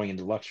going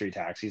into luxury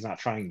tax. He's not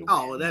trying to.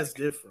 Oh, that's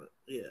different.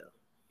 Yeah.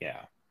 Yeah.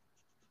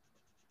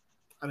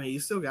 I mean, you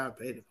still gotta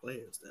pay the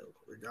players though,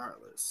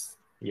 regardless.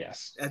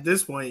 Yes. At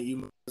this point, you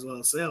might as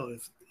well sell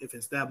if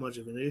it's that much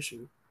of an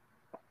issue.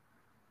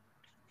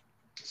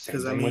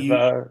 Because I mean,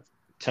 with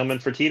Tillman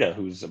Fertitta,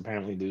 who's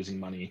apparently losing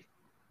money.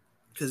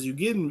 Because you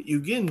getting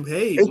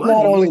paid. It's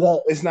money.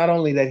 It's not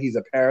only that he's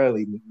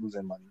apparently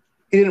losing money.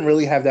 He didn't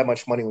really have that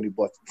much money when he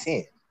bought the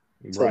team.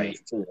 Right.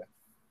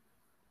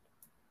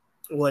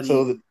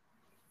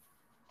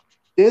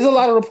 There's a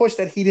lot of reports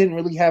that he didn't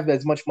really have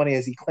as much money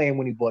as he claimed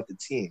when he bought the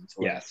team.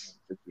 Yes.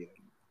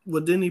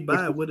 Well, didn't he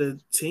buy it with a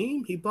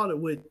team? He bought it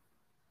with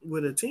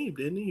a team,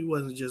 didn't he? He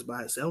wasn't just by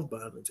himself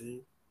buying the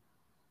team.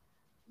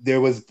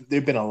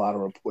 There've been a lot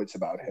of reports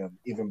about him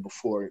even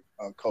before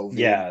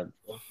COVID and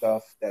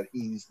stuff that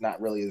he's not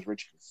really as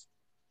rich as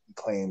he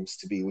claims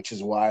to be, which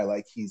is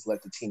why he's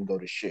let the team go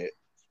to shit.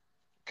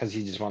 Because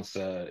he just wants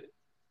to.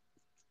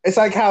 It's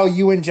like how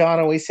you and John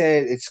always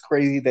said it's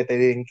crazy that they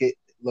didn't get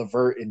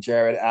LeVert and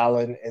Jared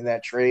Allen in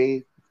that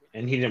trade,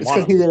 and he didn't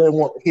want.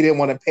 He didn't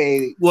want to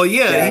pay. Well,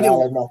 yeah, he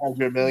didn't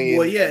 $100 million.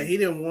 Well, yeah, he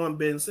didn't want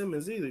Ben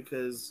Simmons either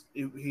because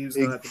he was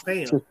going to have to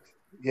pay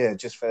him.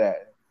 Just for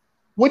that.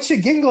 Which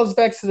again goes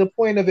back to the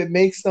point of it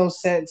makes no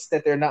sense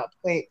that they're not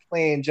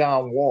playing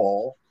John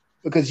Wall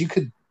because you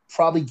could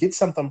probably get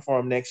something for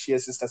him next year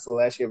since that's the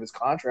last year of his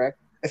contract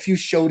if you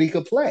showed he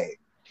could play.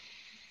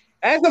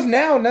 As of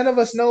now, none of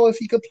us know if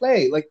he could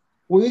play. Like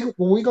when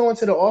we go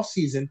into the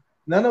offseason,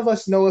 none of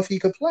us know if he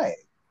could play.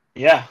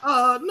 Yeah.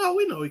 No,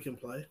 we know he can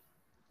play.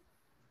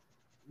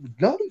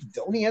 No, we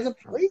don't. He hasn't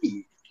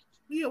played.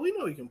 Yeah, we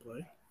know he can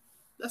play.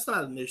 That's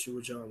not an issue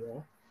with John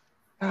Wall.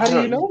 How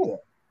do you know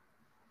that?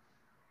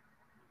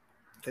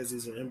 Because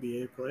he's an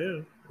NBA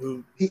player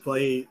who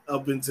played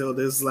up until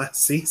this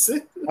last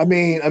season. I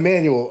mean,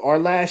 Emmanuel, the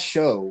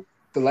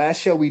last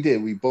show we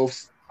did,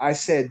 I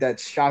said that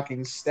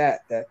shocking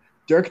stat that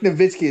Dirk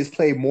Nowitzki has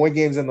played more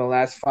games in the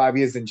last 5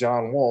 years than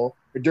John Wall.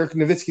 But Dirk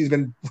Nowitzki's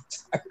been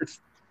retired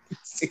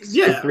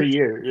for 3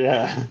 years.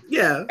 Yeah.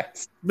 Yeah.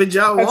 But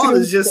John Wall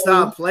has just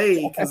stopped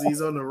playing because he's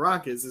on the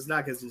Rockets. It's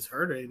not because he's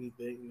hurt or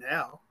anything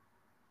now.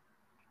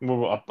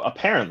 Well,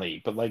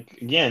 apparently, but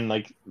again,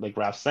 like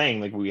Raf's saying,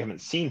 we haven't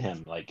seen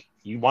him.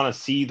 You want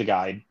to see the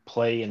guy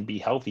play and be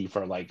healthy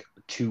for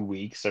 2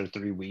 weeks or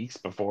 3 weeks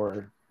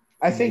before.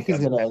 I think he's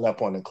going to end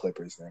up on the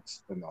Clippers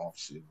next in the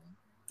offseason.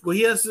 Well,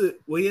 he has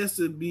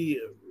to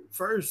be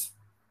first.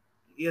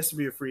 He has to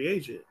be a free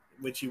agent,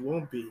 which he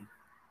won't be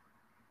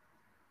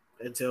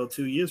until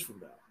 2 years from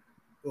now.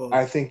 Well,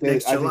 I think the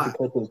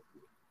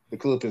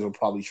Clippers will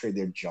probably trade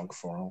their junk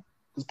for him.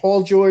 Because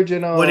Paul George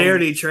and they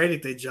already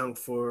traded their junk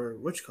for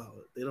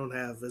They don't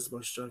have as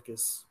much junk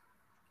as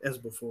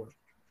before.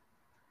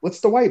 What's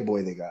the white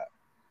boy they got?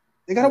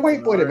 They got a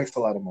white boy that makes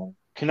a lot of money.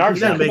 Kennard's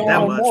doesn't make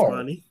that much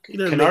money. He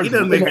doesn't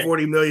make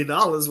 $40 million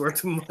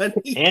worth of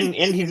money. And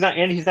he's not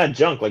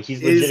junk.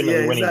 He's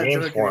legitimately winning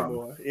games for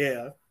him.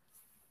 Yeah.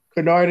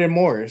 Kennard and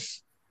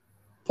Morris.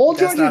 Paul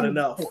George. That's not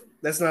enough.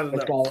 That's not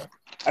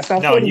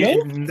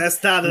 $40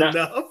 That's not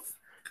enough.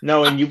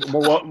 No, and you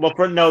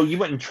you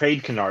wouldn't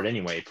trade Kennard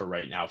anyway for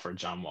right now for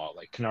John Wall.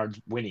 Kennard's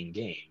winning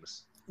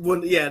games.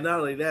 Well, yeah,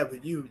 not only that,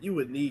 but you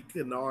would need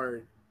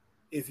Kennard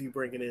if you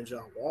bring in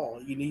John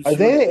Wall. You need. Are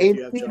they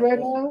the 8th seed right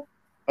now?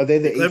 Are they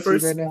the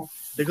Clippers 8th seed right now?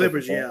 The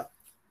Clippers,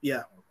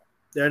 yeah,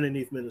 they're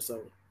underneath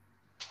Minnesota,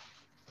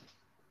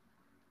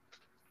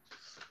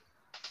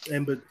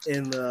 and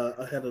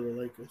ahead of the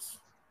Lakers,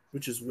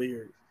 which is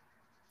weird.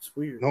 It's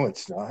weird. No,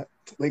 it's not.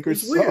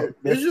 Lakers. It's weird.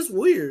 It's just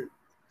weird.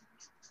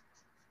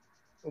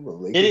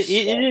 It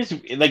is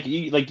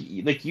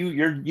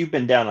you've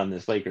been down on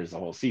this Lakers the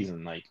whole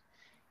season.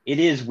 It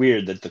is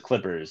weird that the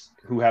Clippers,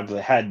 who have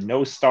had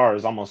no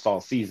stars almost all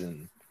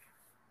season,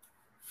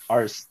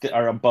 are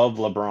above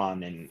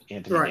LeBron and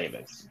Anthony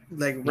Davis.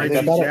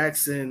 Reggie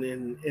Jackson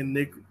and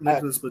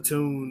Nicholas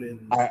Batum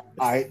and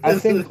I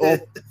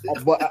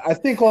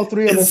think all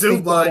three of us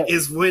Zubac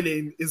is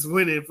winning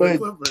for the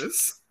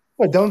Clippers.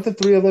 But don't the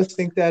three of us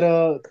think that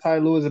Ty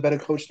Lue is a better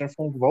coach than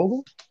Frank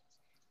Vogel?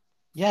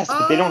 Yes,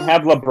 but they don't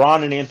have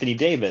LeBron and Anthony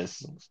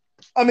Davis.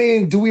 I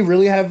mean, do we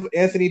really have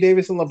Anthony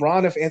Davis and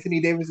LeBron if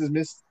Anthony Davis has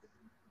missed?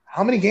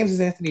 How many games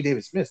has Anthony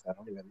Davis missed? I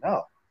don't even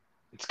know.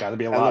 It's got to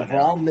be a lot.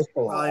 LeBron missed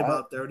a lot. Probably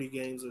about 30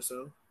 games or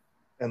so.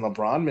 And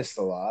LeBron missed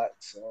a lot.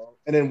 So,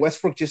 and then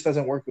Westbrook just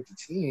doesn't work with the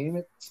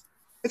team.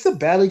 It's a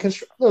badly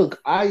constructed. Look,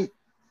 I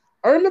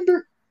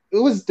remember it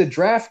was the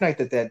draft night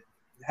that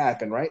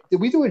happened, right?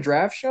 Did we do a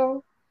draft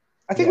show?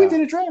 I think we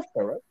did a draft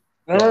show, right?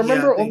 And I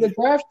remember on the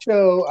draft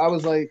show, I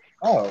was like,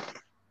 oh.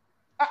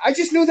 I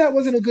just knew that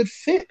wasn't a good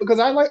fit because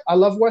I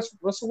love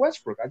Russell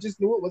Westbrook. I just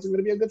knew it wasn't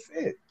going to be a good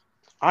fit.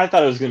 I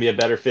thought it was going to be a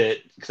better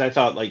fit because I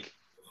thought like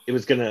it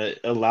was going to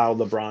allow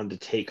LeBron to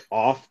take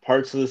off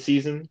parts of the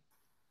season.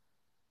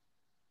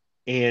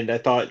 And I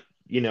thought,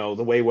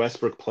 the way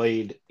Westbrook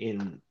played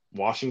in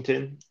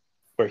Washington,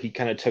 where he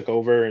kind of took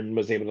over and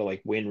was able to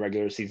like win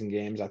regular season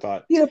games, I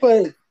thought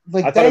but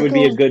like I thought it would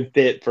be a good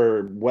fit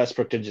for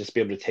Westbrook to just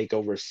be able to take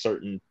over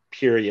certain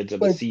periods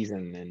of the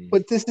season.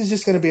 But this is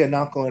just going to be a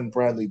knock on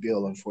Bradley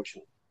Beal,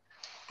 unfortunately.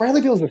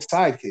 Bradley Beal's a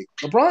sidekick.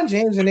 LeBron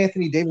James and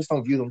Anthony Davis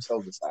don't view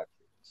themselves as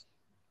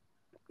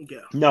sidekicks.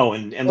 Yeah. No,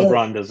 and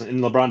LeBron doesn't. And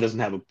LeBron doesn't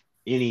have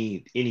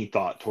any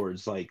thought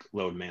towards like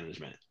load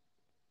management.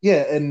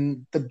 Yeah,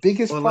 and the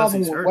biggest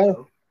problem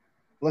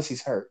unless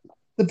he's hurt.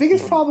 The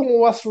biggest problem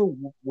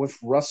with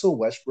Russell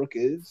Westbrook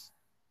is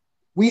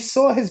we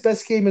saw his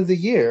best game of the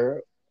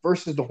year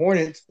versus the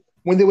Hornets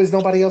when there was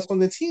nobody else on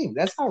the team.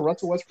 That's how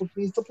Russell Westbrook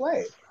needs to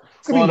play.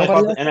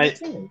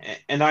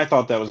 I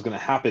thought that was going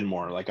to happen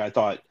more. Like I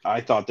thought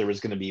there was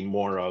going to be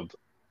more of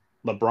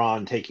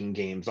LeBron taking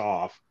games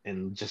off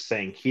and just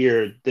saying,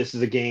 "Here, this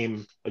is a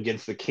game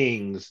against the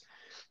Kings.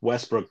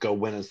 Westbrook, go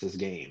win us this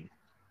game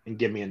and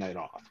give me a night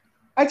off."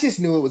 I just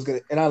knew it was going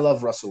to, and I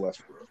love Russell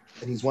Westbrook,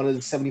 and he's one of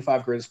the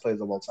 75 greatest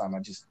players of all time.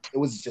 It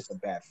was just a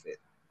bad fit.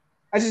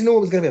 I just knew it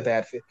was going to be a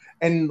bad fit.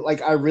 And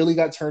like, I really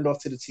got turned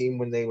off to the team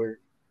when it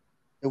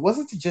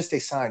wasn't just they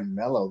signed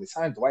Melo, they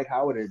signed Dwight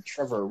Howard and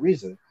Trevor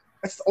Ariza.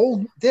 That's the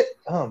old,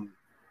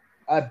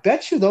 I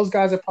bet you those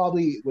guys are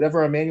probably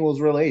whatever Emmanuel's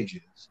real age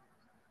is.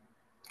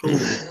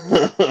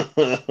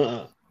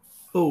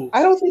 Who?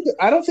 I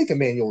don't think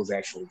Emmanuel is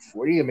actually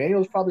 40.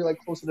 Emmanuel's probably like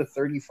closer to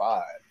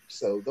 35.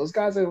 So those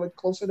guys are like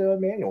closer to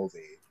Emmanuel's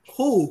age.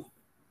 Who?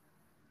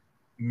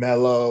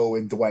 Melo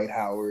and Dwight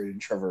Howard and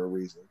Trevor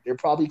Ariza. They're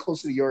probably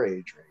closer to your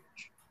age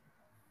range.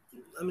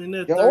 I mean,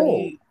 they're 30.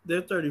 Old.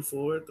 They're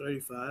 34,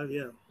 35,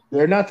 yeah.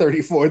 They're not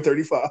 34,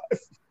 35.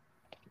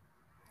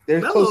 They're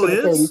Melo closer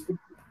to 30. is.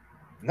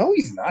 No,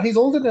 he's not. He's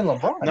older than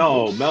LeBron.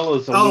 No,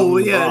 Melo's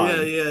older than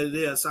LeBron.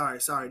 Yeah.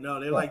 Sorry. No,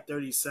 they're like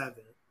 37.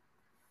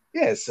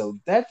 Yeah, so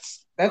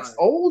that's right.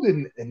 Old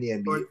in the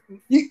NBA.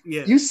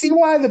 Yeah. You see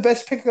why the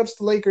best pickups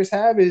the Lakers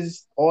have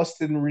is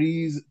Austin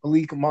Reeves,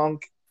 Malik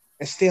Monk,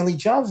 and Stanley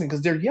Johnson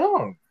because they're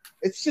young.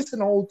 It's just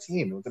an old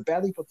team. It was a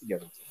badly put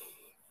together team.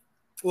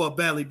 Well, a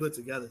badly put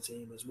together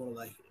team is more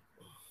like it.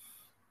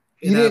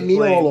 You didn't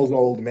need all those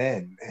old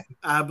men.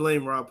 I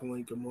blame Rob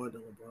Pelinka more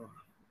than LeBron.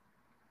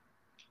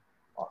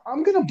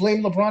 I'm gonna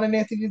blame LeBron and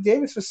Anthony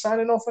Davis for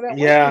signing off on that.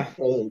 Yeah.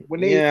 Trade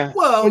when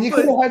you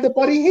could have had the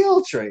Buddy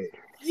Hield trade.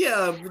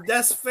 Yeah,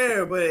 that's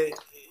fair, but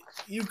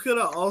you could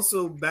have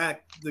also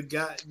backed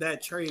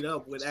that trade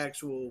up with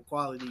actual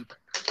quality,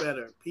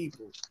 better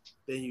people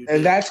than you did.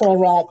 And that's on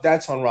Rob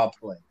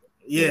Pelinka.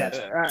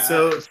 Yeah.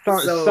 So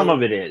some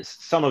of it is.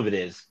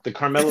 The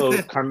Carmelo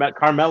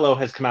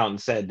has come out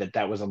and said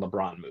that was a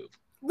LeBron move.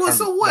 Well,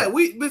 so what?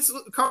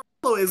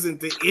 Carmelo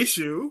isn't the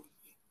issue.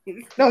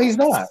 No, he's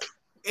not.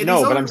 And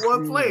he's only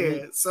one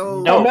player.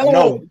 So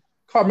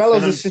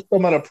Carmelo's a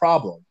system and a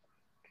problem.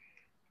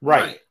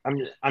 Right.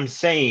 I'm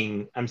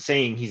saying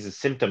he's a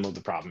symptom of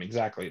the problem.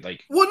 Exactly.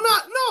 Like, well,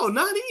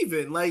 not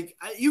even. Like,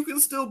 you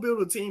can still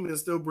build a team and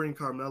still bring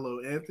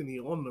Carmelo Anthony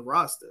on the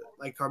roster.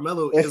 Like,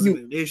 Carmelo isn't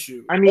an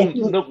issue. I mean,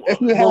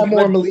 if you have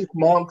more Malik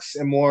Monks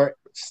and more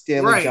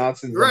Stanley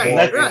Johnsons,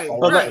 right.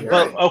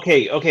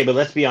 Okay, but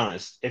let's be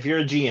honest. If you're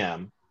a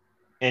GM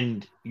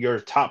and your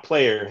top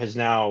player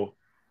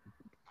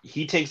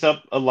he takes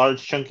up a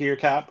large chunk of your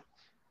cap.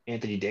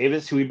 Anthony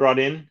Davis, who he brought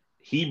in.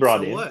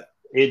 What?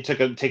 It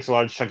takes a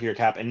large chunk of your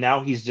cap, and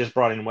now he's just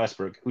brought in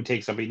Westbrook, who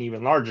takes up an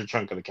even larger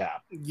chunk of the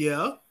cap.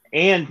 Yeah.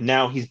 And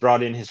now he's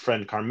brought in his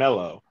friend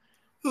Carmelo,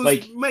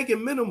 who's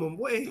making minimum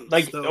wage.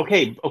 Like,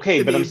 okay,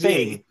 but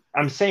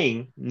I'm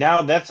saying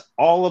now that's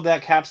all of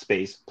that cap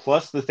space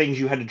plus the things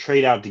you had to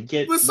trade out to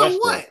get. But so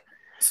Westbrook.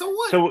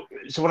 what?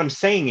 So what I'm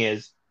saying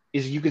is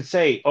you could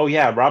say, oh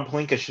yeah, Rob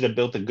Pelinka should have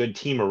built a good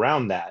team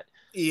around that.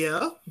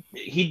 Yeah.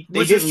 They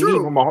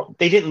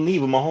didn't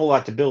leave him a whole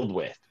lot to build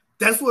with.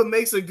 That's what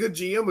makes a good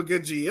GM a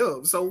good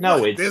GM. So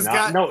it's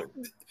not.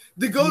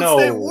 The Golden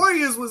State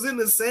Warriors was in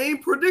the same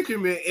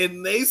predicament,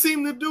 and they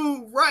seem to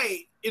do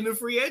right in the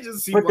free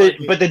agency market.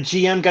 But the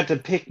GM got to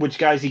pick which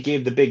guys he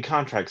gave the big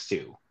contracts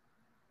to.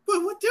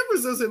 But what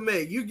difference does it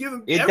make? You give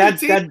him big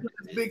contracts.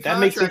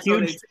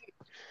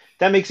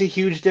 That makes a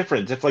huge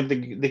difference. If like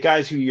the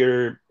guys who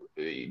you're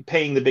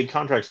paying the big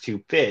contracts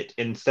to fit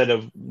instead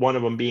of one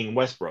of them being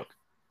Westbrook.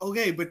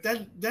 Okay, but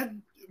that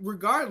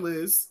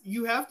regardless,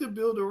 you have to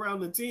build around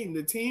the team.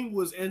 The team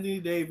was Anthony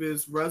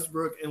Davis,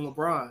 Westbrook, and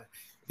LeBron.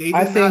 They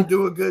did not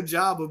do a good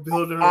job of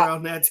building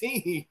around that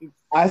team.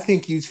 I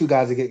think you two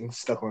guys are getting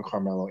stuck on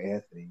Carmelo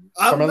Anthony.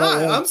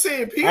 I'm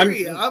saying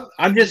period.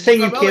 I'm just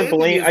saying you can't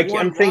blame.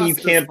 I'm saying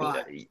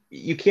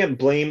you can't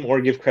blame or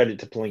give credit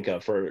to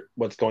Pelinka for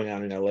what's going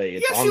on in LA.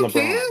 It's on LeBron.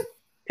 Can.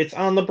 It's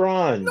on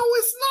LeBron. No,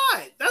 it's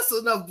not. That's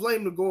enough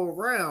blame to go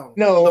around.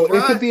 No,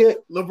 it could be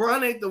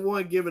LeBron ain't the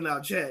one giving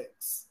out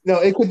checks. No,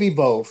 it could be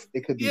both.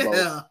 It could be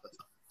both.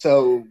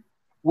 So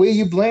where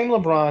you blame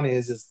LeBron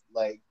is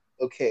like,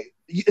 okay,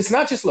 it's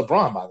not just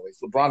LeBron, by the way.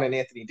 It's LeBron and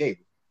Anthony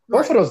Davis.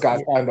 Both of those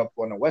guys signed up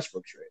on a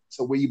Westbrook trade.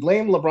 So where you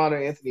blame LeBron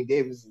and Anthony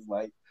Davis is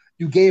like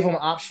you gave them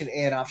option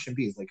A and option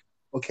B. It's like,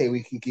 okay,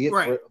 we can get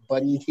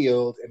Buddy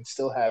Hield and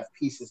still have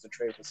pieces to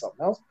trade for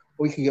something else,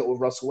 or we can get with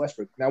Russell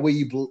Westbrook. Now where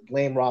you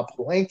blame Rob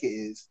Pelinka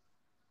is,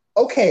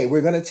 okay,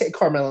 we're going to take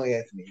Carmelo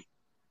Anthony.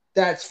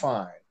 That's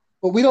fine.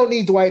 But we don't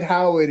need Dwight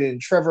Howard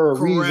and Trevor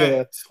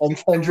Ariza and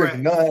Kendrick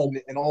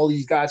Nunn and all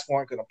these guys who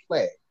aren't going to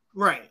play.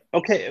 Right.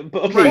 Okay.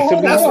 But okay.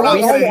 So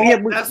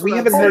we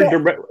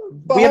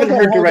haven't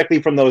heard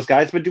directly from those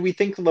guys. But do we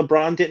think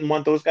LeBron didn't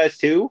want those guys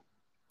too?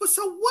 But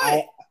so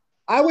what?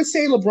 I would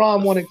say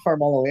LeBron wanted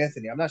Carmelo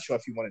Anthony. I'm not sure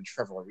if he wanted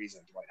Trevor Ariza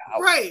and Dwight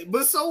Howard. Right.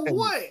 But so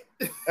what?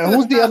 And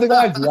who's the other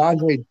guy?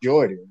 DeAndre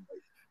Jordan.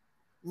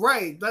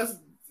 Right. That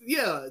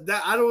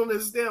I don't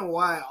understand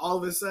why all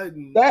of a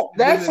sudden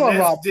that's on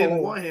Rob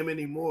didn't want him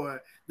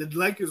anymore. The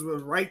Lakers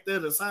was right there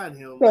to sign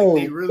him. So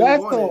like they really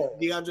wanted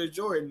DeAndre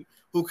Jordan,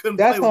 who couldn't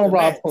play with the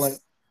Rob Pelinka.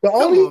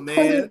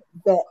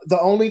 The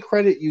only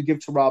credit you give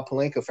to Rob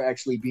Pelinka for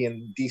actually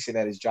being decent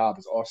at his job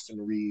is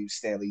Austin Reeves,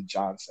 Stanley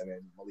Johnson,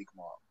 and Malik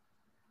Monk.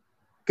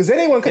 Because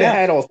anyone could have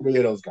had all three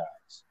of those guys.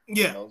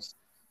 Yeah. You know? So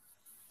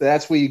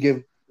that's where you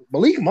give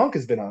Malik Monk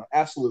has been an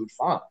absolute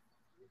fine.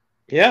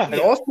 Yeah. And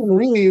Austin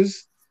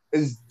Reeves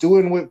is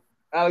doing what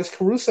Alex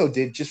Caruso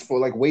did just for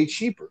like way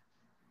cheaper.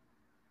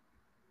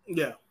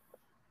 Yeah.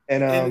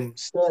 And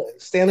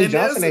Stanley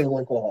Johnson ain't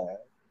one to have.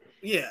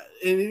 Yeah,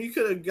 and you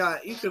could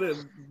have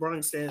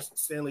brought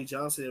Stanley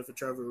Johnson in for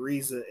Trevor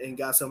Ariza and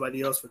got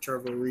somebody else for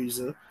Trevor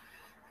Ariza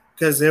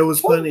because there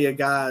was plenty of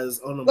guys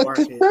on the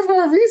market. Trevor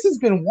Ariza's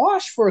been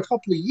washed for a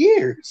couple of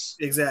years.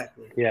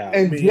 Exactly. Yeah,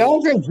 and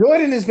DeAndre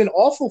Jordan has been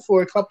awful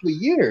for a couple of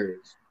years.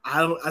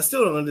 I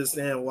still don't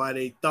understand why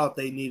they thought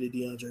they needed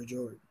DeAndre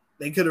Jordan.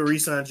 They could have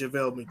re-signed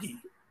JaVale McGee.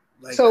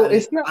 Like, so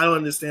I don't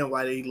understand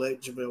why they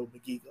let JaVale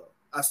McGee go.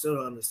 I still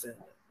don't understand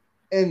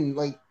that. And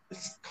like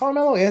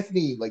Carmelo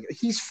Anthony, like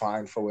he's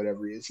fine for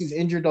whatever he is. He's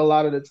injured a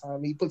lot of the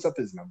time. He puts up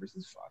his numbers.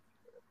 He's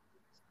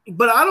fine.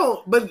 But I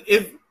don't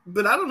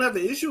have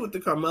the issue with the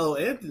Carmelo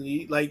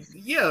Anthony. Like,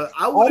 yeah,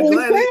 I would have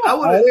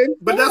gladly.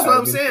 But that's what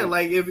I'm saying.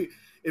 Like, if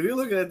you're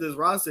looking at this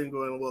roster and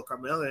going, well,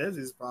 Carmelo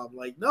Anthony's a problem.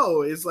 Like,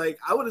 no, it's like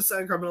I would have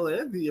signed Carmelo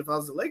Anthony if I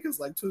was the Lakers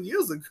like 2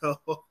 years ago.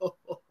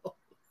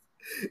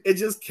 It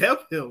just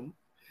kept him.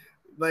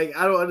 Like,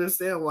 I don't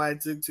understand why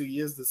it took 2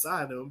 years to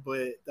sign him,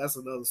 but that's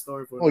another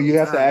story for. Oh, you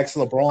have to ask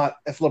LeBron.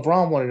 If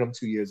LeBron wanted him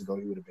 2 years ago,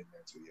 he would have been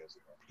there 2 years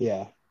ago.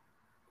 Yeah.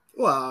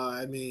 Well,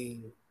 I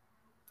mean,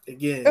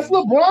 again, if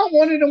LeBron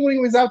wanted him when he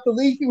was out the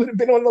league, he would have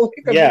been on the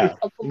Lakers. Yeah,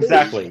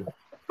 exactly.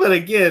 But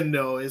again,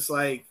 no, it's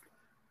like,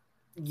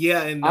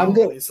 yeah, and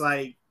no, it's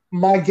like.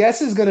 My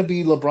guess is going to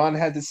be LeBron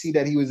had to see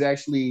that he was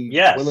actually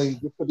willing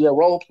to be a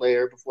role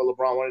player before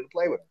LeBron wanted to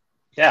play with him.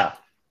 Yeah.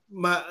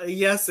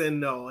 Yes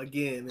and no.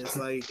 Again, it's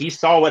like he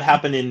saw what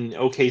happened in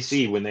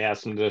OKC when they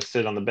asked him to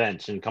sit on the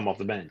bench and come off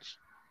the bench.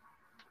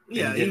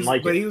 Yeah,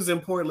 he was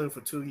in Portland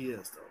for 2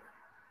 years though.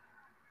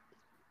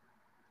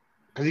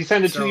 Because he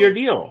signed a 2-year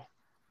deal.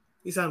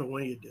 He signed a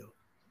 1-year deal.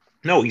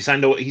 No, he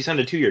signed a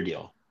 2-year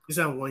deal. He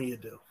signed a 1-year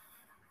deal.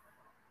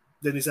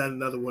 Then he signed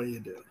another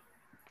 1-year deal.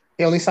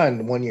 He only signed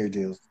 1-year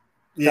deals.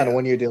 He signed a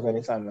 1-year deal, then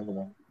he signed another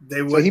one.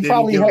 He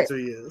probably had 2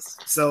 years.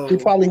 So he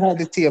probably had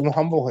to see him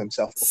humble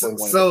himself before he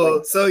wanted to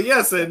play. So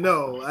yes and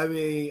no. I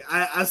mean,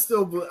 I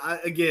still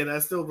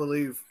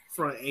believe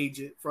front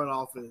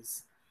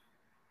office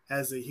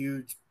has a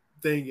huge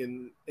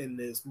thing in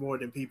this more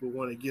than people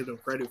want to give them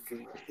credit for.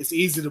 It's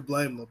easy to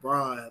blame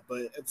LeBron,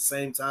 but at the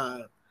same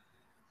time,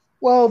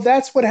 well,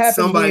 that's what happens.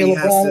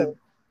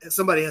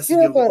 Somebody has to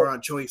give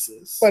LeBron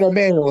choices. But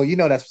Emmanuel, you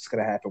know that's what's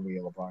going to happen when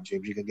you're LeBron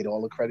James. You can get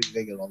all the credit,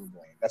 they get all the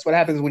blame. That's what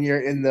happens when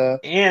you're in the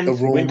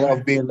room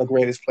of being the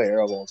greatest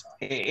player of all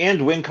time.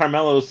 And when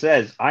Carmelo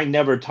says, "I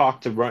never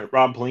talked to Rob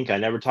Pelinka, I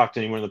never talked to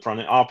anyone in the front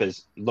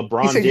office,"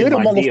 LeBron he said, did "You're the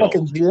my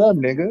motherfucking deal. GM,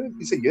 nigga."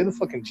 He said, "You're the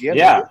fucking GM."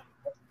 Yeah, nigga.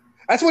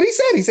 That's what he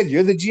said. He said,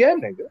 "You're the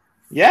GM, nigga."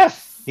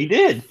 Yes, he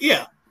did.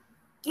 Yeah.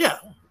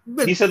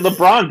 But he said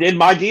LeBron did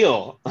my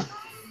deal.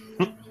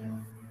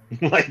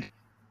 Like,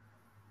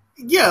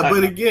 yeah,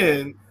 but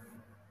again.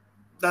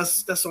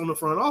 That's on the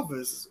front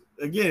office.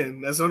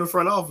 Again, that's on the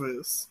front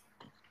office.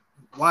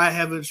 Why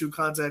haven't you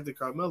contacted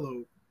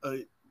Carmelo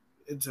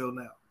until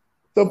now?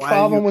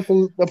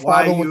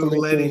 Why are you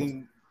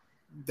letting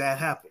that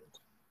happen?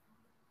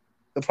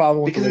 The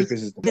problem with because the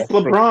Lakers is it's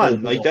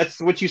LeBron. Like that's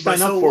what you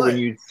sign up for when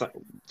you.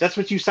 That's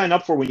what you sign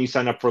up for when you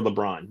sign up for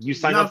LeBron. You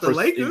sign up for the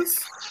Lakers.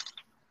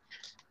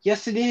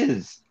 Yes, it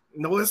is.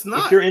 No, it's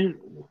not. If you're in,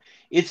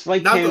 it's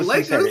like not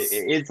KOC said.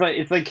 It's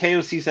like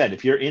KOC said.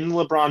 If you're in the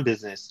LeBron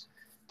business,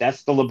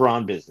 that's the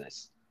LeBron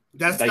business.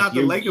 That's like not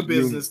the Laker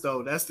business,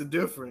 though. That's the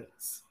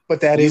difference.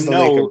 But that is the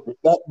Laker.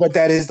 But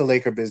that is the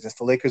Laker business.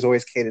 The Lakers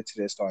always cater to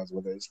their stars,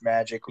 whether it's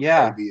Magic or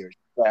Kobe or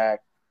Shaq.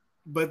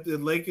 But the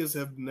Lakers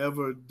have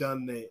never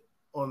done that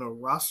on a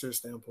roster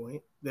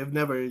standpoint. They've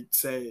never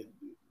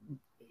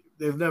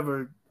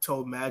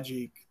told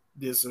Magic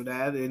this or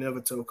that. They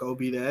never told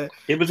Kobe that.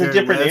 It was a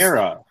different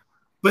era.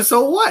 But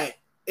so what?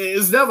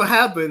 It's never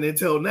happened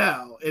until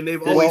now, and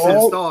they've always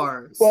been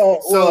stars.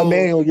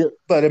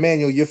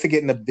 Emmanuel, you're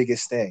forgetting the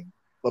biggest thing.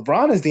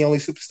 LeBron is the only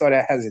superstar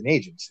that has an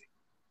agency.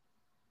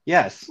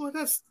 Yes. Well,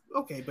 that's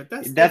okay, but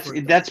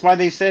that's why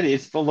they said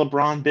it's the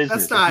LeBron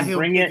business. That's not if you him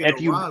bring in,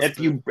 if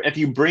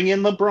you bring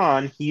in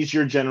LeBron, he's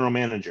your general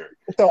manager.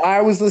 So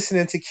I was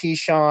listening to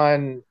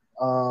Keyshawn,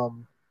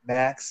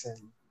 Max, and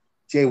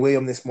Jay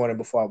William this morning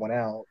before I went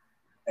out,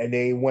 and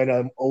they went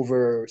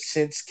over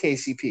since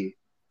KCP,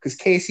 because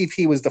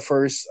KCP was the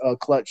first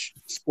clutch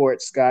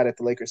sports guy that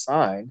the Lakers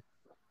signed,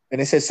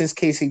 and they said since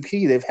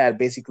KCP they've had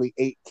basically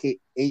eight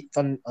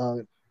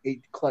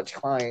clutch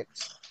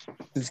clients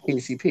since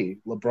KCP.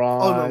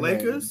 LeBron on the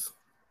Lakers.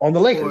 On the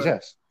Lakers,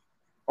 yes.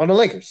 On the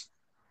Lakers.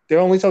 They're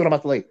only talking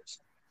about the Lakers.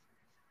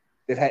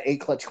 They've had 8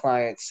 clutch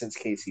clients since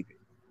KCP.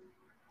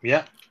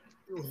 Yeah.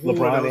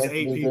 LeBron,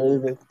 Anthony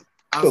Davis.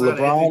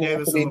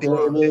 Anthony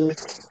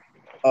Davis.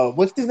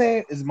 What's his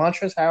name? Is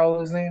Montrezl Harrell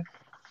his name?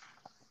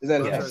 Is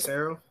that Montrezl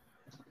Harrell?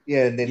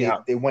 Yeah, and then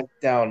they went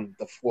down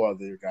the 4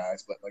 other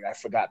guys, but I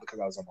forgot because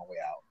I was on my way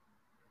out.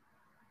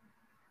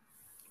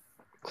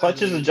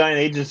 Clutch is a giant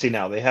agency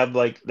now. They have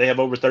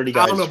over 30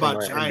 guys. I don't know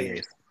about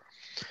giant.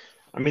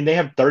 I mean, they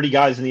have 30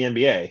 guys in the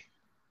NBA.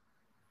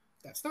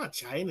 That's not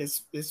giant.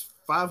 It's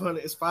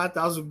 500. It's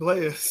 5,000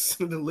 players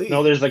in the league.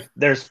 No,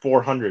 there's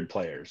 400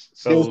 players.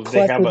 So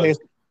they have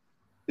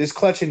there's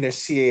Clutch and there's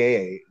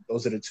CAA.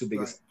 Those are the 2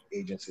 biggest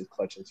agencies,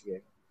 Clutch and CAA.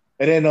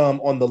 And then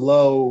on the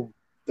low,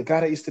 the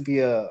guy that used to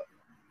be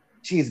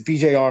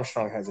BJ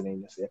Armstrong has an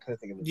agency. I couldn't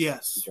think of it.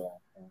 Yes.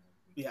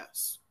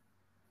 Yes.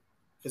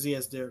 Because he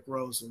has Derrick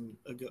Rose and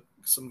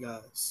some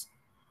guys.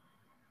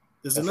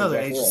 There's another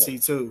agency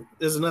too.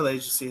 There's another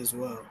agency as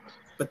well.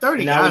 But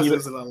 30 guys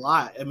isn't a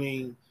lot. I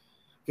mean,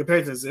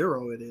 compared to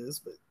 0, it is.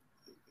 But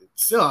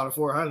still, out of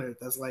 400,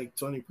 that's like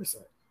 20%.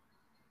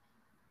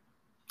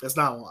 That's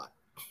not a lot.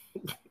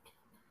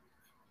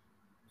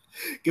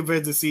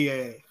 Compared to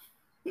CAA.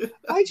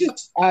 I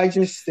just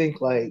think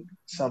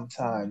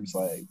sometimes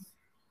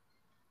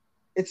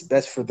it's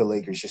best for the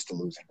Lakers just to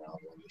lose in round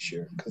 1 this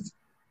year, because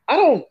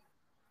the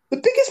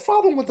biggest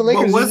problem with the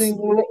Lakers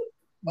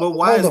but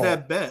why is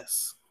that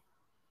best?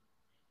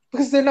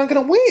 Because they're not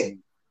going to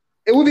win.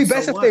 It would be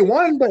best if they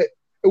won, but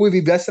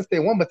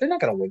they're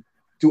not going to win.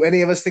 Do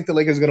any of us think the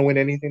Lakers are going to win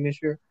anything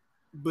this year?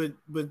 But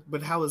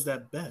how is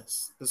that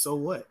best? So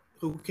what?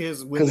 Who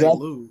cares when they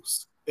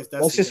lose? If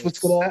that's just what's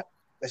going to.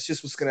 That's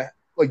just what's going to.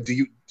 Do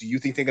you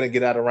think they're going to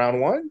get out of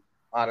round 1?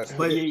 Honestly,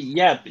 but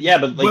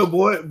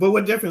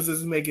what difference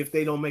does it make if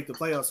they don't make the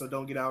playoffs or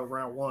don't get out of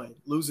round 1?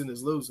 Losing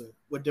is losing.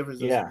 What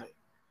difference does it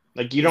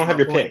make? You don't have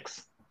your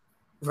picks,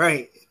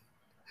 right?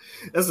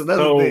 That's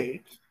another thing.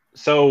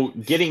 So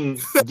getting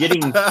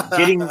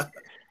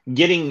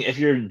if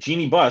you're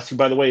Jeannie Buss, who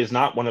by the way is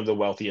not one of the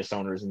wealthiest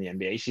owners in the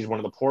NBA, she's one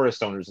of the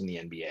poorest owners in the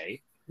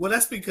NBA. Well,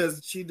 that's because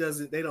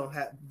they don't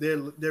have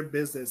their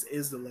business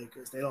is the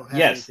Lakers. They don't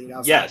have anything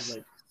outside the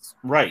Lakers.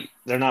 Right.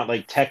 They're not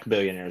like tech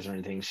billionaires or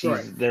anything.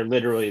 They're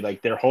literally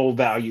their whole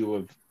value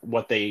of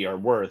what they are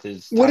worth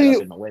is tied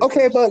up in the Lakers.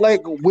 Okay, but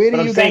where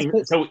do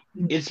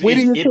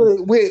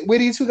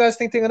you two guys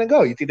think they're gonna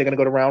go? You think they're gonna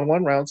go to round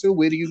 1, round 2?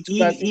 Where do you two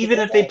guys even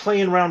if they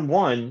play in round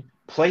 1,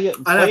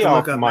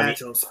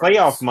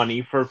 playoff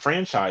money for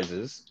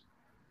franchises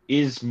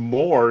is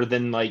more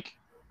than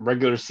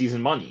regular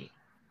season money.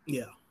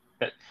 Yeah.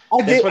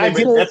 That's why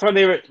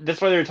they were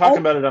talking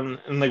about it on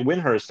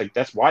Windhurst.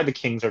 That's why the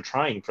Kings are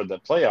trying for the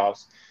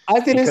playoffs. I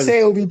didn't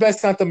say it would be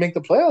best not to make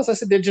the playoffs. I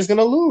said they're just going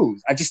to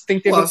lose. I just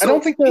think I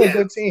don't think they're a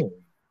good team.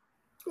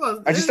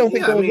 Well, I just don't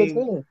think they're a good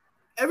team.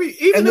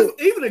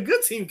 Even a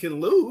good team can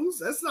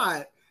lose. It's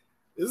not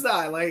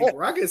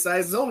rocket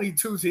science. There's only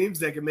 2 teams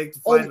that can make the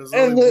finals.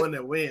 Only one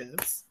that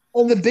wins.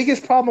 And the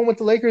biggest problem with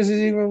the Lakers is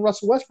even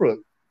Russell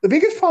Westbrook. The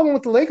biggest problem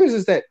with the Lakers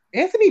is that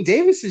Anthony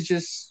Davis is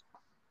just,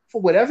 for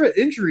whatever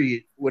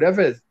injury,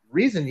 whatever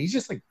reason, he's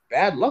just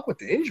bad luck with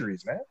the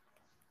injuries, man.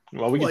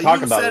 Well, we can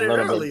talk about it a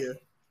little bit.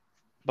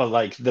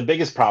 But the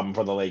biggest problem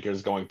for the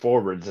Lakers going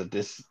forward is that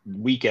this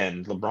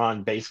weekend,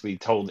 LeBron basically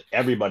told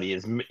everybody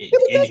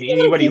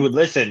anybody who would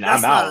listen,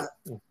 I'm out.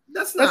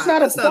 That's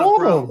not a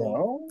problem,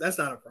 bro. That's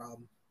not a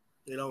problem.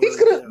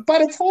 By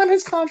the time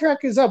his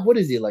contract is up, what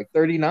is he,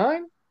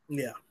 39?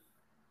 Yeah.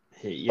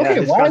 Yeah,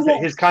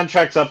 his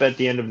contract's up at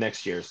the end of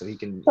next year, so he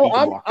can.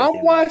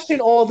 I'm watching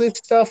all this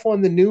stuff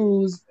on the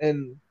news,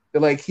 and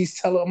they're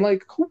I'm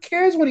like, who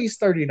cares when he's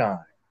 39?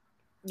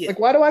 Yeah.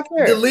 Why do I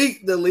care?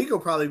 The league will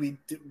probably be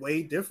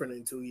way different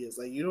in 2 years.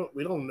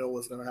 We don't know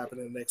what's going to happen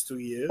in the next 2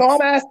 years. So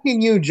I'm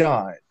asking you,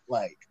 John.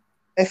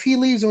 If he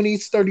leaves when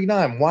he's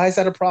 39, why is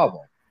that a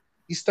problem?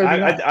 He's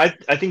 39.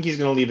 I think he's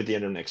going to leave at the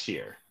end of next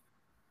year.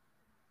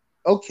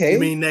 Okay. You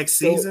mean next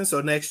season?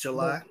 So next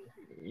July?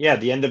 Yeah,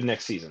 the end of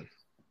next season.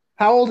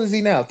 How old is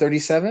he now?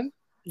 37?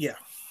 Yeah.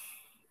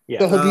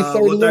 So he'll be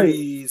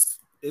 30.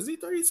 Is he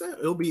 37?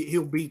 He'll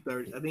be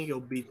 30. I think he'll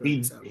be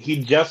 37.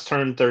 He just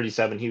turned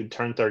 37. He would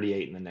turn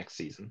 38 in the next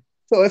season.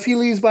 So if he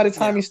leaves by the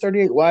time he's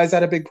 38, why is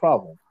that a big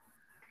problem?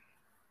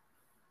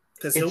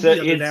 Because he'll be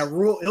under that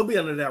rule. He'll be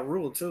under that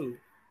rule too.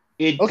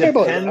 It Okay,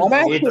 but depends.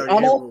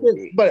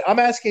 I'm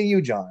asking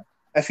you, John.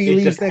 If he It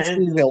leaves next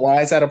depends. season,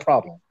 why is that a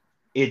problem?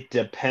 It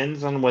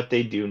depends on what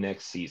they do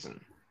next season.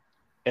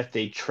 If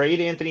they trade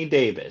Anthony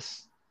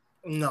Davis,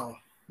 No,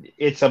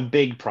 it's a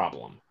big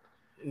problem.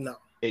 no.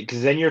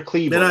 Because then you're They're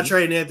Cleveland. not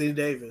trading Anthony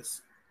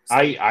Davis. So,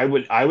 I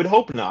would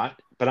hope not,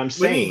 but I'm what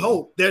do you mean saying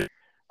hope? They're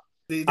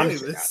Anthony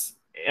Davis.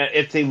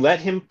 if they let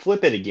him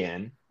flip it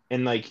again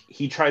and like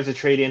he tries to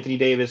trade Anthony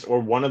Davis or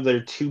one of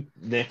their two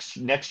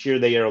next year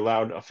they are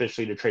allowed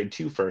officially to trade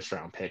 2 first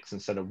round picks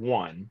instead of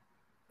 1.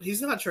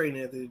 He's not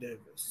trading Anthony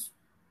Davis.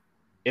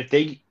 If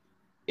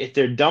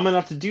they're dumb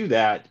enough to do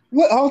that,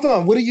 Hold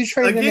on. What are you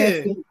trading again?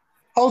 Anthony?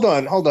 Hold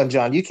on,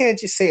 John. You can't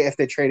just say if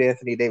they trade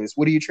Anthony Davis.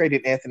 What are you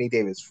trading Anthony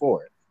Davis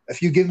for?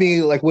 If you give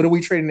me like, what are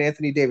we trading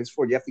Anthony Davis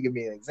for? You have to give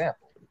me an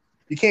example.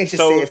 You can't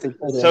just say if they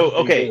trade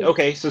Anthony Davis.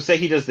 Okay. So say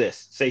he does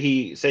this. Say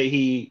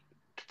he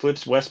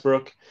flips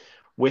Westbrook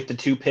with the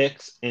 2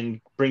 picks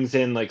and brings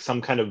in like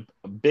some kind of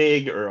a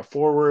big or a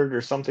forward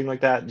or something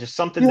like that. Just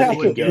something that they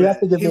can get. You have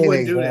to give He me an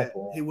wouldn't do that.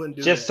 example. He wouldn't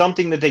do Just that.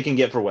 something that they can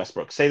get for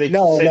Westbrook. Say they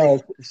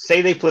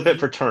flip it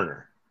for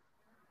Turner.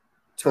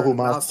 For who,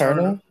 Miles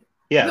Turner?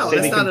 Yeah. No,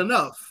 that's not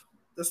enough.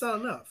 That's not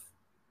enough.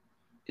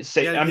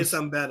 Say You gotta get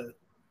something better.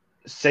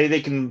 Say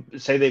they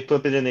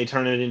flip it and they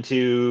turn it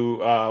into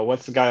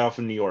what's the guy off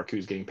in New York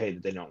who's getting paid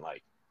that they don't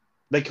like?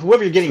 Like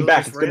whoever you're getting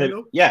back, it's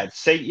Randle?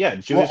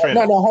 Julius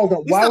Randle. No, hold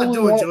on. He's not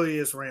doing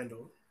Julius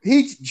Randle.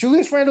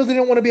 Julius Randle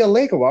didn't want to be a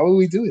Laker. Why would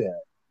we do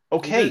that?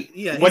 Okay,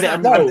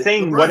 I'm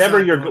saying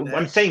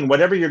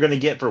whatever you're going to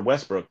get for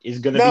Westbrook is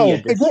going to be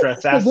a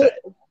distressed asset.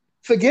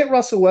 Forget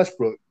Russell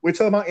Westbrook. We're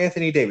talking about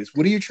Anthony Davis.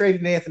 What are you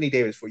trading Anthony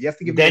Davis for? You have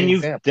to give me an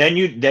example. Then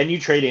you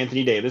trade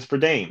Anthony Davis for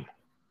Dame,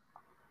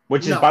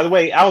 which is, by the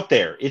way, out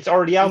there. It's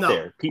already out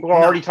there. People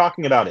are already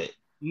talking about it.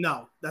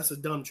 No, that's a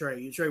dumb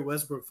trade. You trade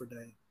Westbrook for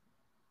Dame.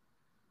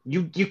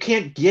 You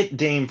can't get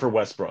Dame for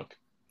Westbrook.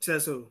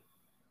 Says who?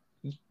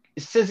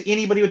 It says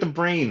anybody with a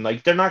brain.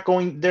 Like they're not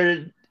going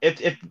there.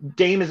 If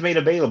Dame is made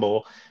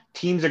available,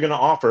 teams are going to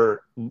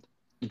offer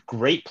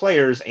great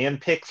players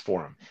and picks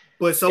for him.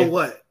 But so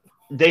what?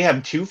 They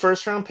have 2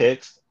 first-round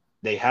picks.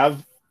 They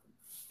have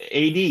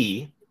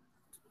AD.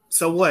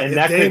 So what?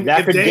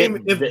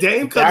 If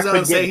Dame comes out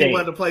and say he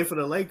wanted to play for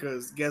the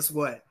Lakers, guess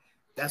what?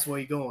 That's where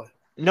he's going.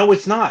 No,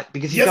 it's not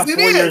because he's got 4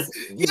 years.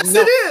 Yes,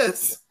 it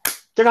is.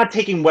 They're not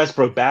taking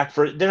Westbrook back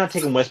for. They're not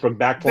taking Westbrook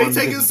back for him.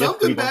 They're taking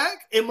something back.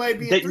 It might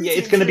be.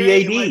 It's going to be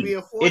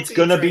AD. It's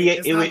going to be.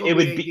 It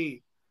would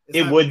be.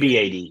 It would be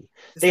AD.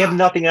 They have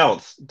nothing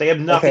else. They have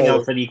nothing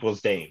else that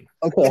equals Dame.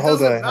 Okay,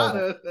 hold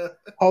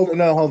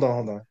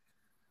on.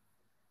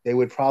 They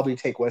would probably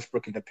take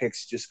Westbrook into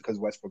picks just because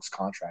Westbrook's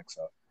contract's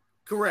up.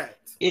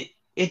 Correct.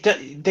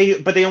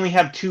 But they only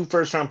have 2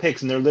 first-round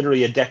picks, and they're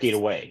literally a decade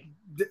away.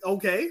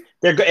 Okay.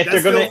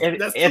 If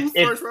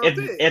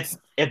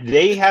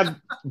they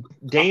have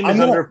Dame is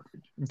under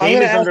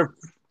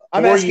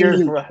 4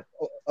 years.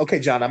 Okay,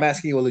 John, I'm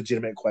asking you a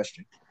legitimate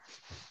question.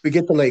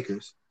 Forget the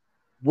Lakers.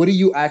 What do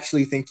you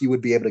actually think you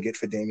would be able to get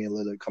for Damian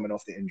Lillard coming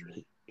off the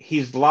injury?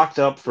 He's locked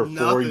up for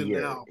 4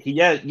 years.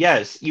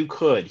 Yes, you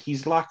could.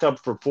 He's locked up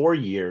for 4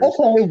 years.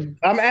 Okay,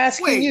 I'm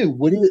asking you.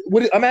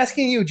 I'm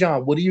asking you,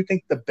 John. What do you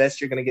think the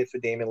best you're going to get for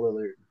Damian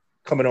Lillard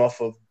coming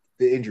off of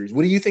the injuries?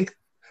 What do you think?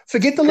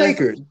 Forget the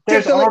Lakers.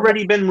 There's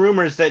already been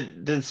rumors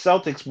that the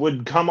Celtics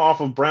would come off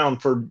of Brown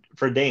for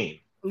Dame.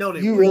 No, do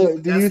you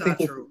think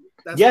that's true?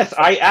 Yes,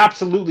 I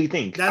absolutely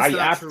think. That's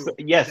not true.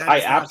 Yes,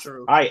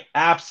 I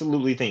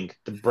absolutely think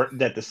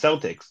that the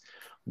Celtics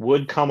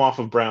would come off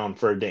of Brown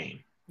for a Dame.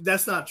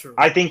 That's not true.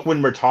 I think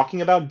when we're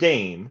talking about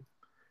Dame,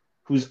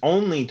 who's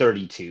only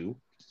 32,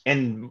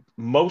 and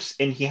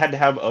he had to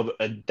have a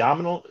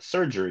abdominal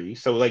surgery,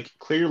 so like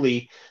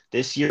clearly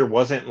this year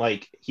wasn't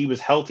like he was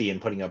healthy and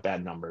putting up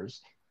bad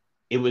numbers.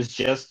 It was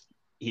just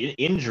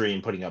injury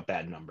and putting up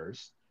bad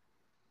numbers.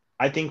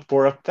 I think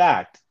for a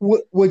fact,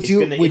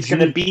 it's going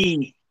to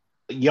be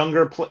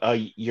younger.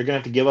 You're going to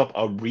have to give up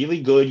a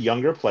really good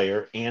younger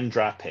player and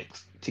draft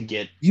picks to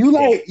get. You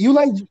like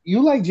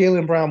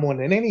Jaylen Brown more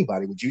than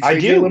anybody. Would you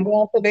trade Jaylen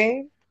Brown for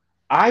Dame?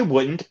 I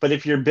wouldn't, but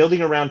if you're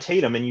building around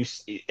Tatum and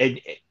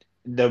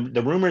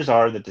the rumors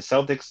are that the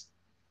Celtics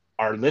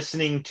are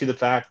listening to the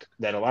fact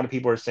that a lot of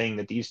people are saying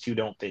that these two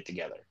don't fit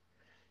together,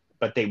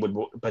 but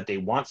they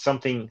want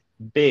something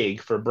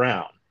big for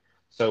Brown.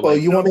 So, well,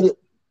 you want me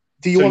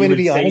to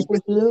be honest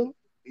with you?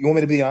 You want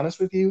me to be honest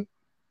with you?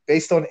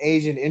 Based on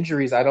age and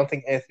injuries, I don't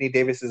think Anthony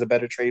Davis is a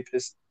better trade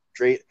piece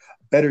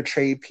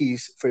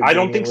for. I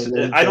don't think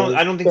so. I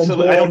don't think so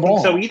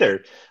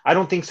either. I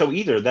don't think so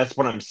either. That's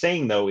what I'm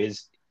saying though.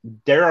 Is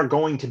there are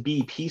going to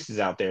be pieces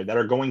out there that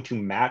are going to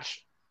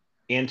match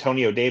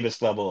Antonio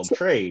Davis level of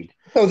trade.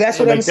 So that's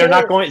what I'm saying. They're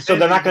not going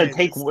to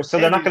take.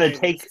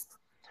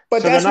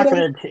 But they're not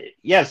going to.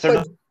 Yes, they're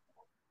not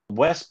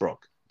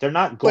Westbrook. They're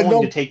not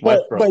going to take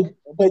Westbrook.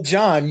 But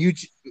John,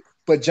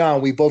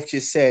 we both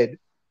just said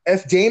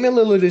if Damian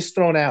Lillard is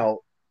thrown out,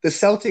 the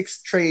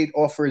Celtics trade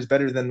offer is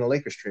better than the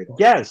Lakers trade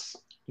offer.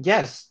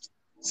 Yes.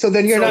 So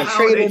then you're not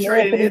trading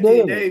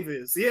Anthony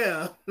Davis.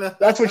 Yeah,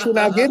 that's what you're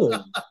not getting.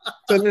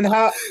 So then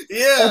how?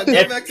 Yeah,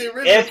 go back to the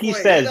original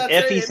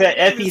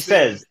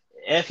point.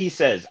 If he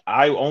says,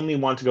 I only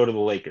want to go to the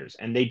Lakers,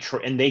 and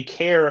they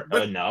care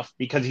enough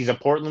because he's a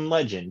Portland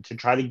legend to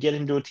try to get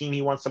him to a team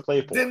he wants to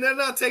play for, then they're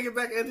not taking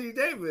back Anthony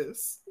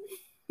Davis.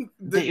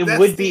 It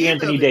would be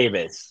Anthony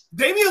Davis.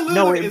 Damian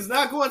Lillard is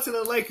not going to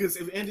the Lakers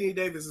if Anthony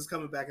Davis is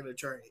coming back in the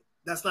trade.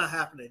 That's not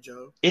happening,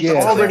 Joe. It's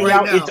already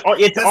out.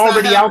 It's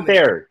already out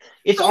there.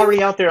 It's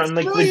already out there on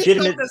like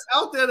legitimate. That's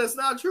out there. That's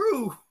not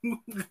true.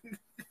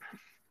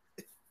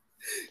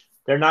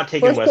 They're not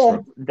taking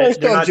Westbrook. They're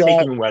not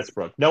taking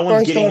Westbrook. No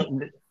one's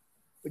getting.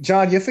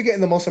 John, you're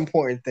forgetting the most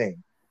important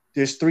thing.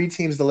 There's 3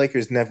 teams the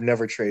Lakers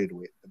never traded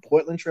with: the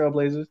Portland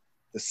Trailblazers,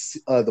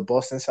 the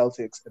Boston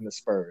Celtics, and the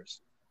Spurs.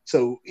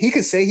 So he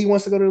could say he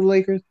wants to go to the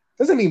Lakers.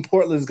 Doesn't mean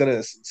Portland's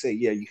gonna say,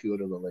 "Yeah, you can go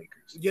to the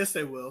Lakers." Yes,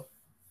 they will.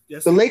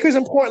 Yes, the Lakers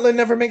and Portland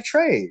never make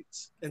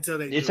trades until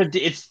they.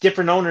 It's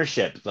different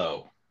ownership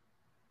though.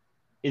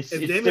 If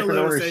Damian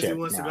Lillard says he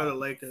wants to go to the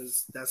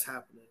Lakers, that's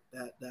happening.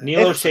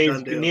 Neil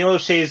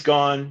O'Shea's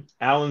gone.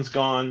 Allen's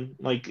gone.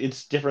 Like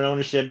it's different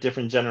ownership,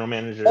 different general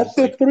managers.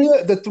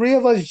 The three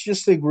of us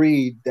just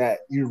agreed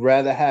that you'd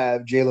rather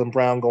have Jaylen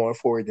Brown going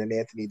forward than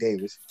Anthony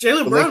Davis.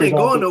 Jaylen Brown ain't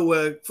going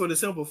nowhere for the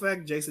simple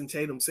fact Jason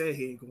Tatum said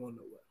he ain't going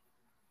nowhere.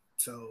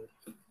 So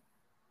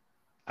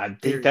I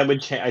think that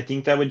would change. I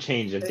think that would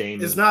change if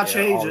Dame. It's not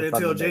changing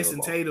until Jason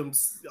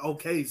Tatum's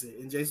okays it,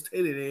 and Jason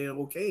Tatum ain't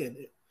okaying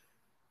it.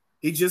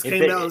 He just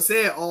came out and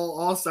said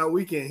All-Star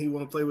weekend he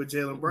want to play with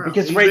Jaylen Brown.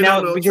 Because right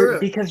now they're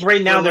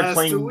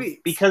playing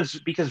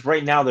because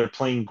right now they're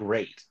playing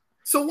great.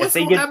 So what's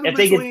going to happen if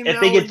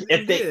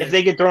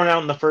they get thrown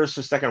out in the first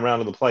or second round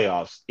of the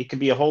playoffs? It could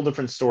be a whole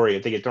different story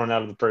if they get thrown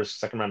out of the first or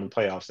second round of the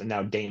playoffs and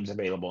now Dame's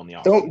available in the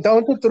offseason.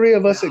 Don't the 3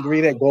 of us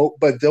agree that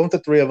don't the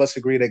 3 of us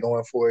agree that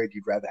going forward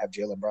you'd rather have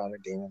Jaylen Brown or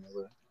Damian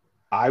Lillard?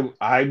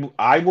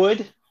 I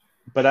would.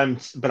 But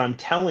I'm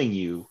telling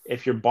you,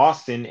 if you're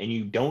Boston and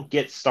you don't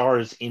get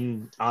stars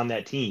on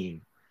that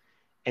team,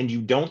 and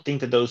you don't think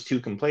that those two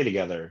can play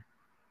together,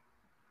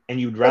 and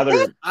you'd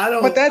rather I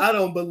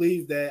don't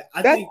believe that.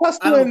 I don't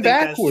think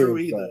that's true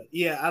either.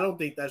 Yeah, I don't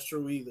think that's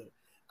true either.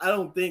 I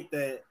don't think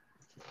that.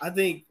 I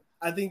think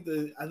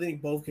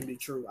both can be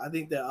true. I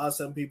think there are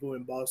some people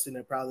in Boston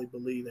that probably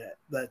believe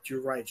that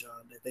you're right,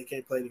 John, that they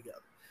can't play together.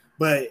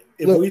 But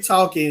if we're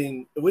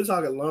talking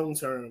long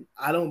term,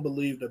 I don't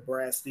believe that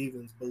Brad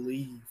Stevens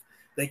believe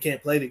they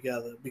can't play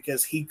together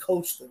because he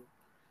coached them.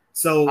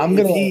 So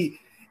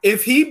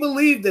if he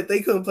believed that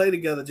they couldn't play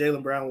together,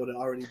 Jaylen Brown would have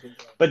already been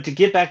gone. But to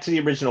get back to the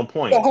original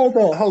point, hold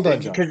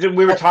on, John. Because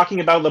we were talking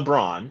about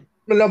LeBron.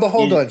 No, but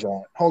hold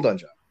on,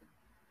 John.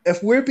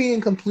 If we're being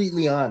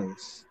completely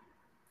honest,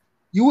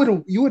 you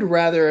would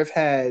rather have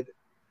had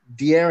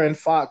De'Aaron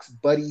Fox,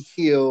 Buddy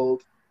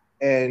Hield,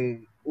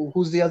 and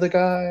who's the other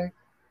guy?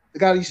 The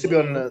guy that used to be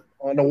on the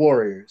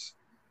Warriors.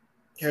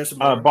 Harrison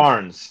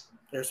Barnes.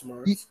 Harrison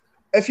Barnes.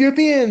 If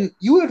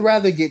you would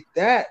rather get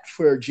that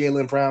for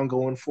Jaylen Brown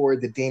going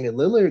forward than Damian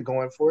Lillard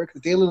going forward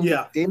because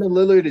Damian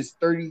Lillard is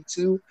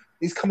 32.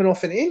 He's coming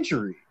off an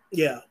injury.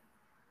 Yeah.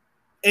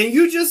 And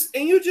you just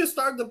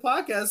started the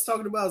podcast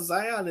talking about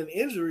Zion and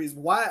injuries.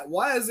 Why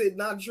is it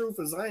not true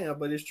for Zion,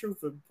 but it's true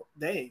for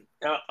Dame?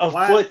 A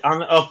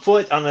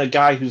foot on a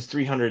guy who's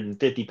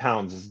 350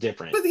 pounds is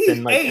different. But he's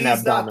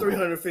not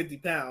 350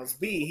 pounds.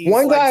 B, he's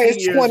one guy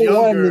is 21.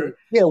 Younger.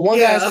 Yeah, one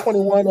guy's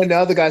 21 and the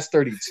other guy's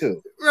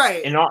 32.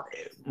 Right. And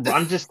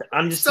I'm just so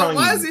telling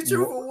you. Why is it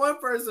true for one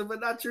person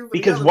but not true for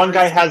because the other one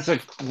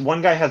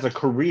person? guy has a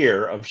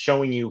career of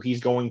showing you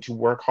he's going to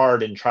work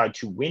hard and try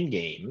to win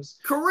games.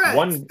 Correct.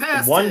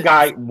 One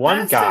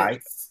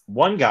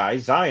guy,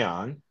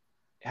 Zion,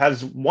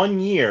 has 1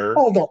 year.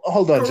 Hold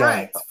on,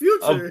 correct. John.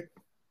 Future.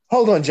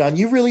 Hold on, John.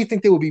 You really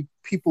think there would be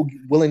people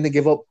willing to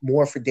give up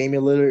more for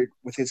Damian Lillard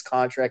with his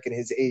contract and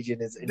his age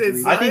and his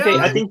injuries? I think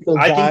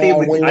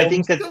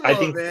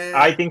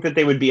that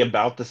they would be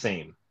about the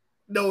same.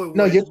 No, it wouldn't.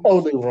 No, you're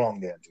totally wrong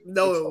there, dude.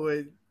 No, it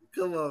wouldn't.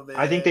 Come on, man.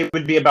 I think they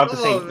would be about the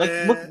same.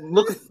 Man.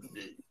 Look.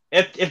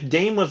 If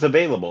Dame was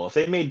available, if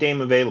they made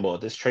Dame available at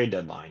this trade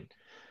deadline,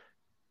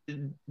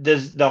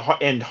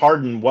 and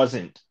Harden was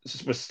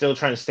still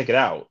trying to stick it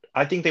out,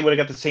 I think they would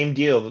have got the same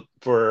deal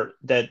for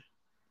that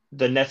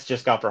the Nets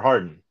just got for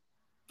Harden.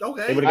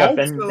 Okay. They would have got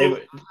Ben. They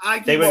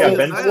would have got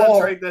Ben.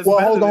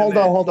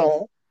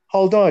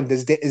 Hold on.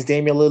 Is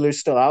Damian Lillard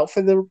still out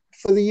for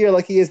the year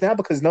like he is now?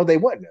 Because no, they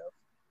wouldn't have.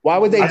 Why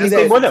would they do that?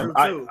 They would have.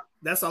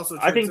 That's also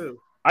true too.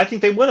 I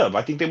think they would have.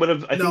 I think they would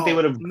have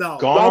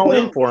gone all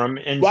in for him.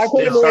 And why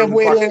couldn't they have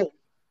waited?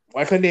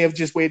 Why couldn't they have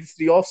just waited to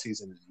the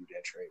offseason to do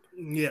that trade?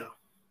 Yeah.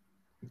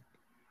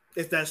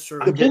 If that's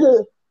true.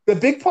 The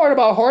big part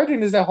about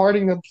Harden is that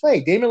Harden can play.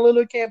 Damian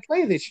Lillard can't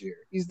play this year.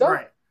 He's done.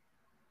 Right.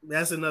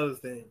 That's another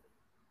thing.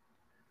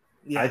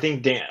 Yeah. I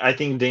think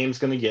Dame's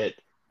going to get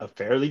a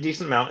fairly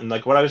decent amount. And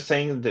like what I was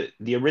saying,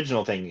 the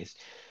original thing is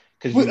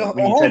because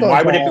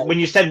when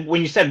you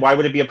said why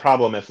would it be a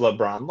problem if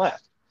LeBron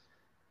left?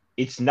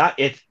 It's not.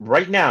 If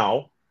right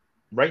now,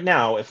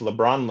 if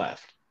LeBron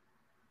left,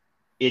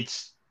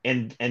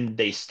 and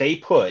they stay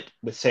put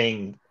with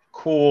saying,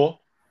 cool,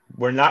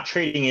 we're not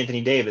trading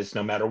Anthony Davis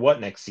no matter what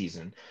next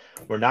season.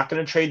 We're not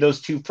going to trade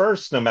those 2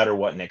 firsts no matter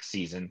what next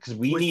season because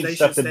we need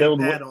stuff to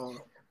build.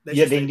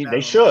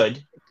 They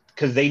should,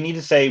 because they need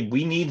to say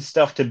we need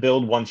stuff to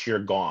build once you're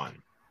gone.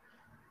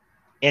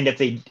 And if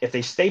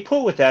they stay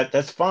put with that,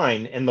 that's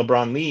fine. And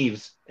LeBron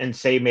leaves and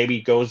say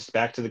maybe goes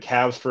back to the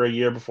Cavs for a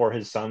year before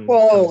his son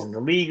comes in the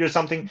league or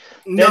something.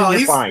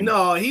 He's fine.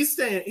 No, he's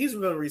staying. He's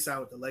going to resign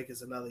with the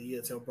Lakers another year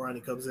until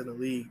Bronny comes in the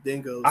league.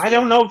 Then goes. I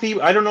don't know if he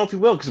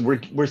will, because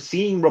we're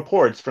seeing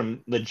reports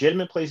from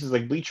legitimate places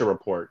like Bleacher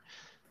Report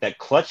that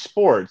Clutch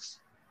Sports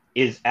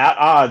is at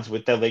odds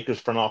with the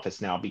Lakers front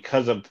office now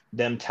because of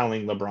them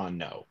telling LeBron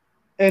no.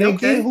 And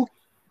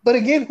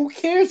again, who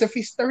cares if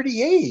he's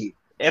 38?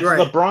 If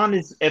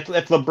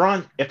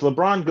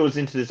LeBron goes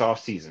into this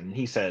offseason,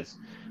 he says,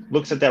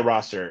 looks at that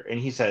roster and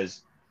he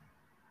says,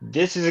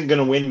 this isn't going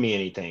to win me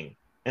anything.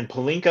 And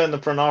Pelinka in the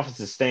front office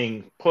is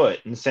staying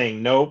put and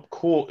saying, nope,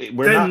 cool.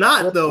 We're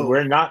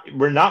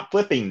not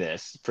flipping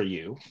this for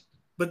you.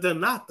 But they're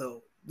not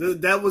though.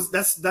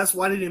 That's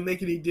why they didn't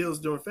make any deals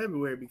during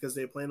February, because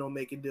they plan on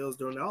making deals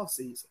during the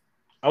offseason.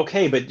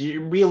 Okay, but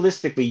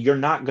realistically, you're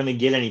not going to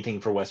get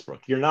anything for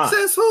Westbrook. You're not.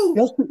 Says who?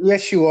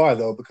 Yes, you are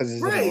though, because it's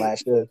in the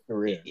last year of his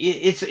career.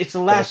 It's the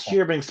last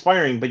year of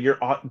expiring, but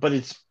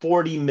it's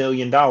 $40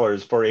 million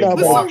for a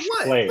washed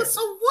player. But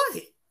so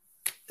what?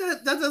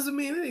 That doesn't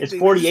mean anything. It's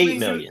 $48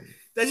 million.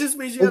 That just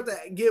means you have to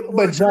get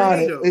more. But John,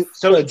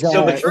 it's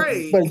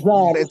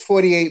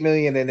 $48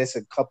 million, and it's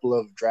a couple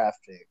of draft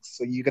picks.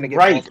 So you're gonna get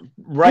right.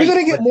 You're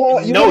gonna get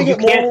more.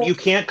 You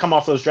can't come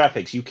off those draft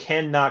picks. You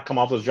cannot come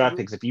off those draft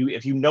picks if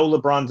you know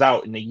LeBron's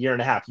out in a year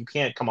and a half. You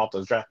can't come off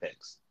those draft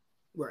picks.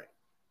 Right.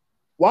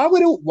 Why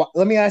would it?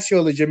 Let me ask you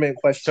a legitimate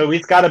question. So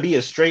it's got to be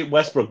a straight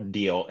Westbrook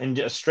deal, and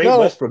a straight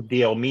Westbrook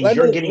deal means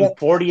you're getting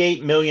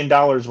 $48 million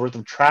worth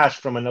of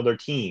trash from another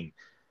team.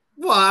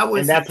 Well, I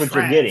would. And that's what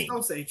you're getting.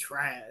 Don't say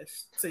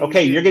trash.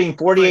 Okay, you're getting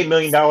 $48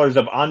 million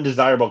of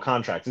undesirable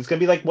contracts. It's gonna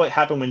be like what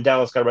happened when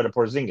Dallas got rid of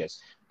Porzingis.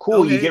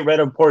 Cool, okay. You get rid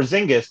of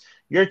Porzingis.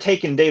 You're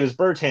taking Davis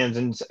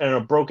Bertans and a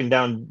broken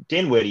down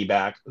Dinwiddie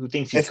back who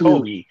thinks he's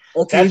Kobe.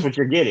 That's what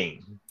you're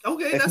getting.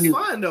 Okay, that's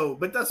fine though.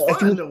 But that's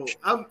fine though.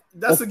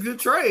 That's a good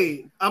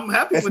trade. I'm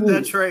happy with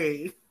that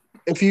trade.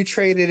 If you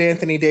traded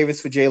Anthony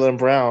Davis for Jaylen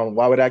Brown,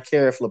 why would I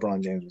care if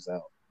LeBron James was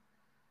out?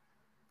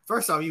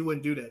 First off, you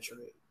wouldn't do that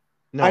trade.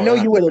 No, I know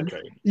you would.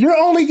 You're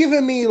only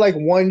giving me like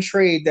one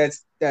trade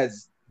that's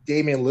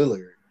Damian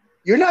Lillard.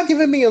 You're not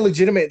giving me a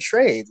legitimate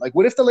trade. Like,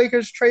 what if the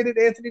Lakers traded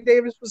Anthony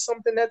Davis for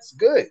something that's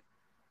good?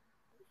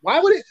 Why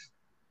would it?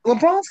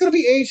 LeBron's going to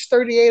be age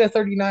 38 or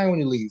 39 when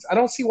he leaves. I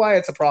don't see why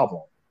it's a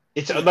problem.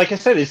 It's like I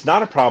said, it's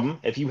not a problem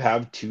if you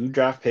have 2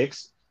 draft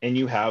picks and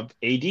you have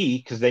AD,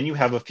 because then you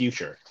have a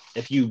future.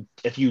 If you,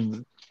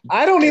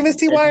 I don't even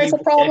see why it's a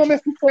problem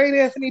if you trade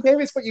Anthony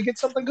Davis, but you get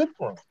something good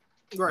for him.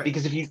 Right.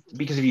 Because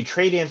if you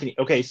trade Anthony,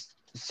 okay,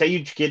 say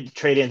you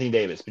trade Anthony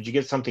Davis, but you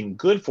get something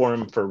good for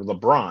him for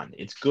LeBron.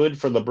 It's good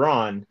for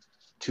LeBron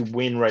to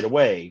win right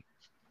away,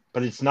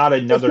 but it's not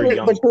another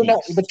young piece.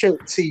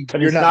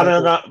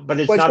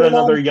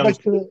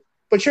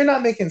 But you're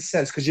not making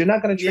sense, because you're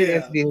not going to trade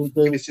Anthony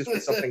Davis just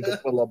for something good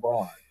for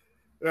LeBron.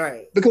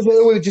 Right. Because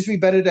it would just be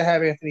better to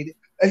have Anthony.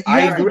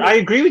 I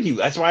agree with you.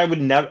 That's why I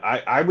would never.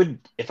 I would,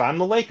 if I'm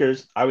the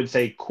Lakers, I would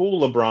say,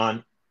 cool,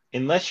 LeBron.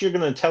 Unless you're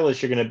going to tell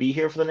us you're going to be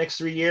here for the next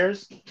 3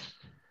 years,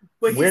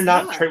 but he's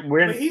not going to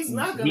be. He's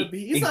not going to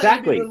be in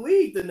the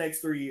league the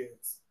next 3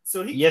 years.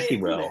 So he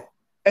will.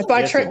 If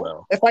I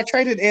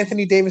traded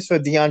Anthony Davis for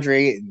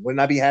DeAndre Ayton, wouldn't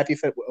I be happy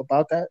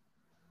about that?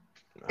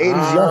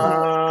 Ayton's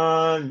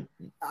younger.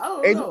 I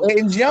don't know.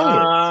 Ayton's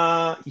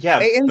younger.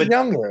 Ayton's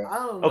younger.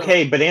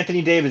 Okay, but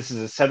Anthony Davis is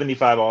a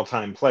 75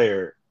 all-time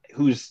player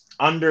who's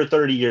under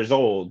 30 years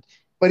old.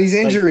 But he's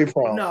injury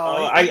prone. No,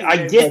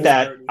 I get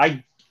that.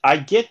 I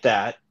get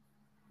that.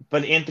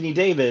 But Anthony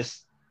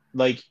Davis,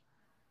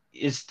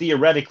 is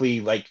theoretically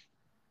a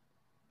piece.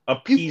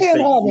 But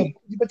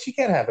you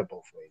can't have it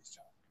both ways,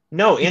 John.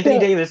 No, Anthony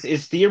Davis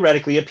is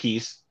theoretically a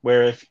piece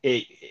where if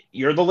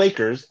you're the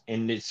Lakers,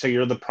 and so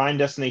you're the prime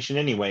destination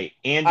anyway,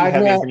 and you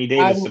have Anthony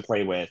Davis to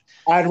play with,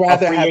 I'd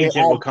rather have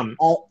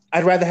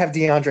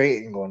DeAndre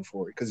Ayton going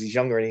forward, because he's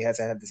younger and he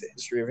hasn't had this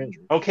history of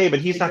injury. Okay, but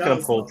he's not going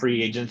to pull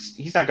free agents.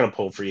 He's not going to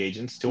pull free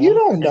agents to him. You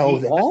don't know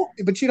that,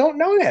 but you don't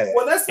know that.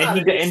 Well, that's not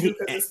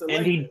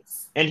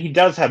and he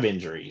does have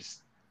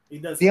injuries. He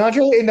does.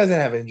 DeAndre Ayton doesn't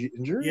have injuries.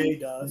 Yeah, he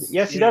does.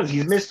 Yes, he does.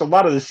 He's missed a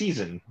lot of the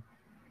season.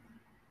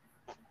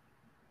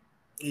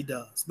 He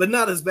does, but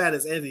not as bad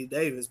as Anthony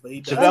Davis. But he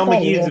does.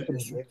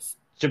 JaVale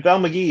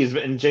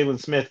McGee and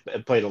Jalen Smith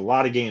have played a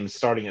lot of games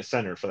starting at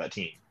center for that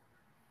team.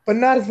 But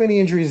not as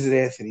many injuries as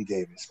Anthony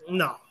Davis.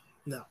 No.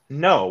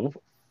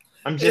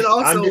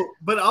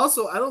 But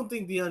also, I don't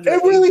think DeAndre.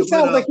 It really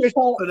sounds like you're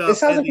trying to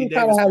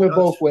have it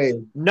both ways.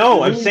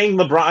 No, I'm saying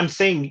LeBron. I'm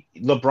saying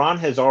LeBron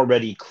has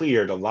already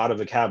cleared a lot of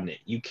the cabinet.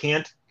 You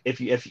can't if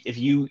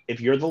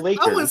you're the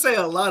Lakers. I wouldn't say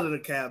a lot of the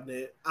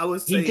cabinet. I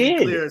would say he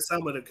cleared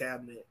some of the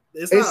cabinet.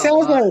 It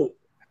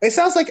It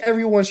sounds like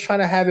everyone's trying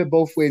to have it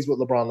both ways with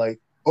LeBron. Like,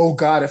 oh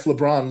God, if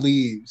LeBron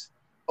leaves,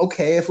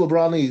 okay, if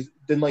LeBron leaves,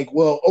 then like,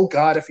 well, oh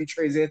God, if he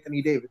trades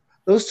Anthony Davis,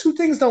 those two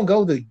things don't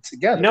go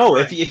together. No,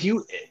 Right.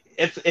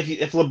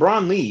 if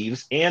LeBron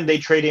leaves and they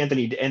trade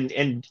Anthony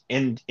and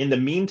in the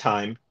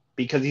meantime,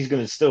 because he's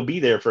going to still be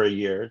there for a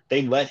year,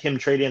 they let him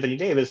trade Anthony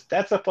Davis.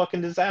 That's a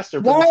fucking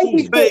disaster for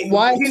the team.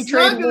 Why is he He's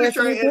not trading going to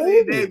trade Anthony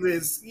Anthony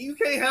Davis? Davis. You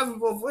can't have it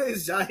both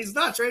ways, John. He's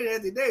not trading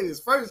Anthony Davis.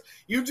 First,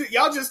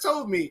 y'all just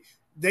told me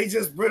they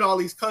just bring all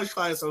these clutch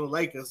clients on the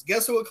Lakers.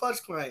 Guess who a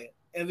clutch client?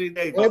 Anthony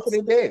Davis.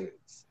 Anthony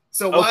Davis.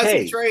 So why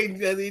is he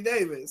trading Anthony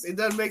Davis? It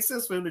doesn't make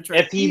sense for him to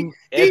trade. He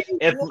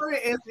wanted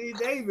Anthony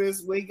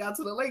Davis when he got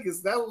to the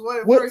Lakers. That was one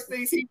of the first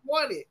things he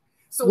wanted.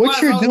 So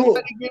what you're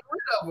doing? Get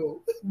rid of him?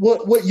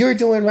 What you're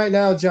doing right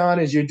now, John,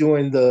 is you're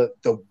doing the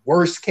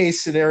worst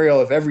case scenario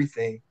of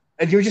everything,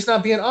 and you're just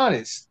not being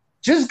honest.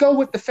 Just go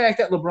with the fact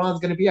that LeBron's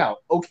going to be out.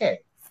 Okay.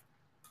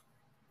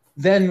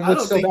 Then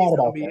what's so bad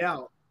about that?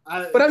 Out.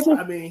 But I'm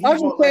just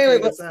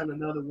saying, like, sign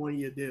another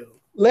 1-year deal.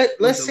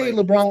 Let's say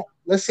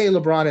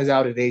LeBron is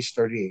out at age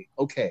 38.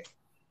 Okay.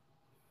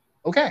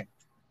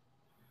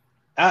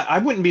 I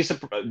wouldn't be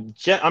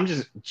surprised. I'm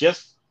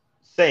just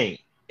saying,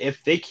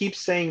 if they keep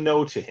saying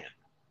no to him,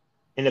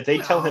 and if they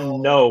tell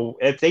him no,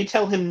 if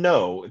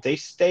they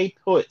stay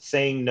put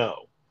saying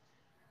no,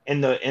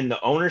 and the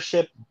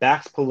ownership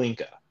backs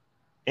Pelinka,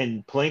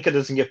 and Pelinka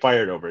doesn't get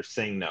fired over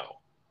saying no,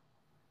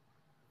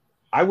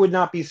 I would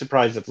not be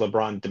surprised if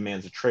LeBron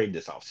demands a trade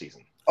this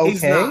offseason.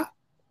 Okay.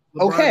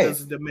 Okay.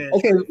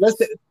 Let's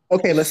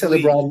say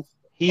LeBron.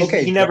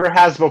 He never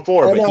has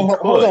before, but he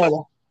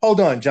could. Hold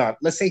on, John.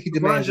 Let's say he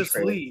demands a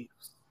trade.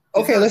 Leaves.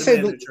 Okay, let's say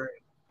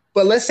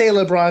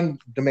LeBron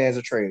demands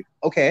a trade.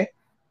 Okay,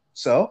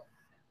 so,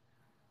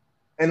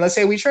 and let's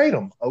say we trade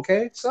him.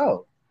 Okay,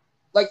 so,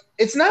 like,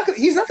 he's not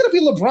going to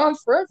be LeBron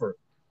forever.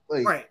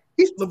 Like, right.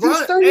 He's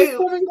 37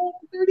 going on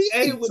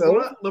 38.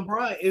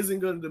 LeBron isn't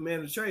going to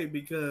demand a trade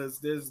because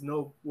there's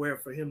nowhere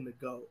for him to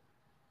go.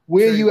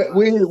 Where are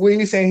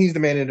you saying he's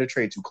demanding a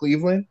trade to?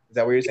 Cleveland? Is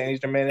that where you're saying he's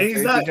demanding a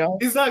trade to, John?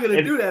 He's not going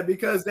to do that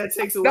because that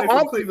takes away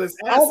from Cleveland's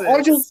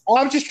assets.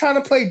 I'm just trying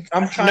to play.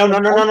 No. I'm trying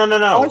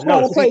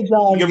to play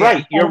John. You're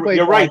right.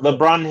 You're right.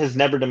 LeBron has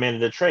never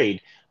demanded a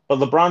trade, but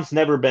LeBron's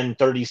never been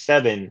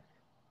 37,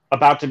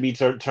 about to be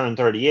turn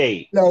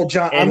 38. No,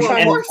 John.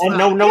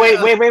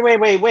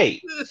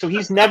 Wait. So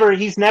he's never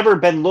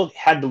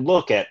had to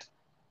look at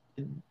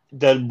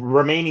the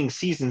remaining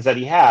seasons that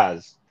he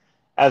has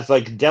as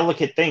like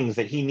delicate things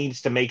that he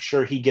needs to make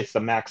sure he gets the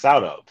max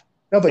out of.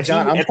 No, but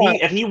John,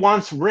 if he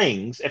wants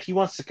rings, if he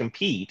wants to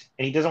compete,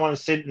 and he doesn't want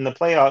to sit in the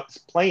playoffs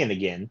playing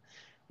again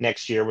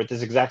next year with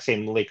this exact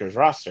same Lakers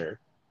roster,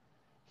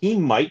 he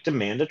might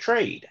demand a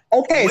trade.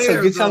 Okay, so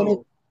you're telling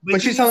me,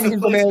 but you're telling me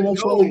he's demanding a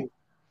trade.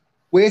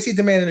 Where is he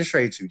demanding a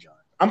trade to, John?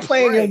 I'm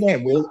playing your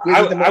game.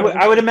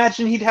 I would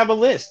imagine he'd have a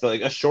list, like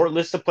a short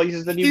list of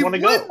places that he'd want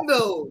to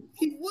go.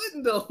 He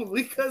wouldn't though,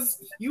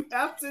 because you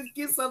have to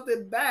get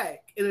something back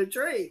in a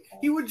trade.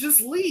 He would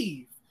just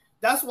leave.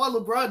 That's why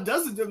LeBron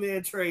doesn't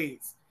demand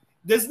trades.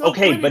 There's no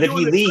but if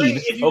he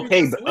leaves,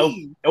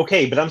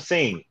 but I'm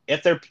saying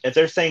if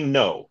they're saying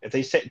no, if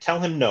they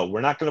tell him no,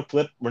 we're not going to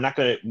flip. We're not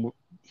going to.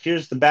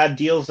 Here's the bad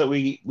deals that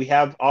we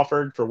have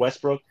offered for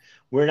Westbrook.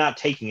 We're not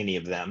taking any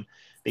of them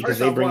because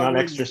they bring on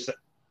extra.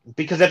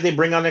 Because if they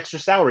bring on extra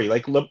salary,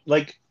 like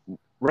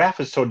Raph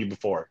has told you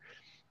before,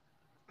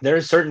 there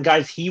are certain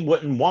guys he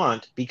wouldn't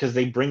want because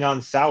they bring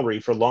on salary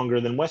for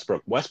longer than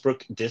Westbrook.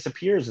 Westbrook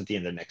disappears at the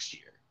end of next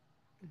year.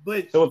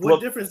 But so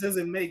what difference does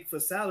it make for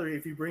salary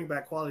if you bring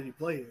back quality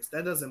players?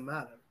 That doesn't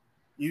matter.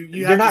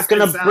 You're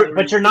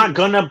not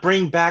gonna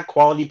bring back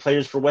quality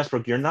players for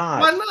Westbrook. You're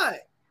not. Why not?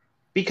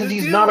 Because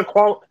he's not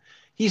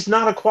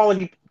a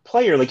quality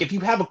player. Like if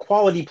you have a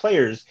quality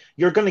players,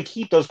 you're going to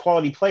keep those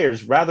quality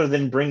players rather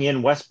than bring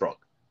in Westbrook.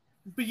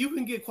 But you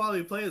can get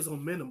quality players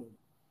on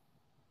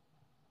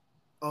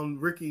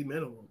rookie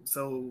minimum.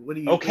 So what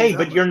do you? Okay,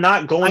 but you're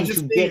not going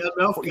to get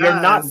enough guys you're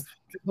not to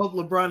help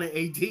LeBron and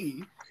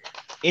AD.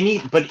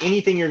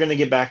 Anything you're going to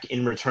get back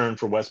in return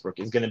for Westbrook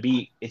is going to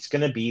be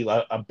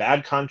a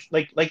bad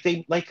contract.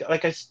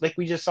 Like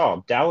we just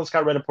saw, Dallas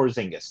got rid of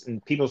Porzingis,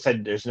 and people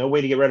said there's no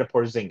way to get rid of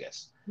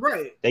Porzingis.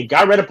 Right. They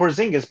got rid of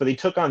Porzingis, but they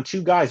took on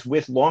two guys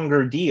with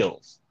longer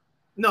deals.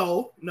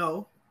 No.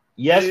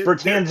 Yes,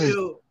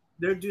 Bertans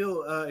their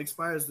deal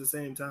expires the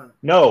same time.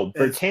 No,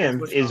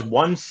 Bertans is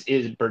one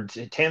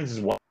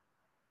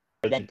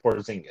than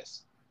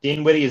Porzingis.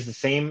 Dinwiddie is the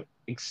same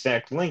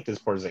exact length as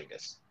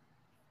Porzingis.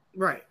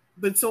 Right.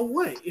 But so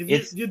what?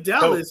 If you're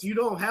Dallas, you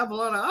don't have a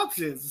lot of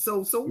options.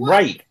 So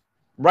what?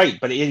 Right.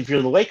 But if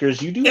you're the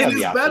Lakers, you do have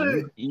the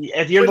option.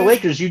 If you're the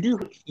Lakers,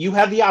 you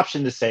have the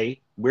option to say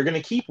we're going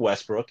to keep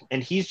Westbrook,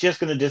 and he's just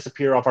going to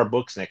disappear off our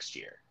books next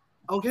year.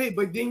 Okay,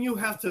 but then you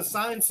have to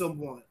sign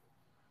someone.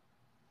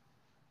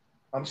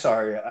 I'm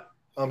sorry.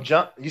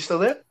 John, you still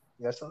there?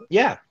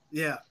 Yeah.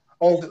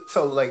 Oh,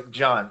 so like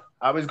John,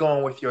 I was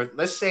going with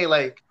let's say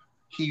like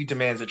he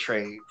demands a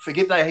trade.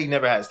 Forget that he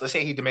never has. Let's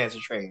say he demands a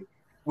trade.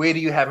 Where do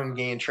you have him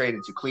getting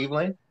traded to?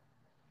 Cleveland?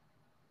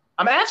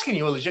 I'm asking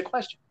you a legit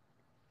question.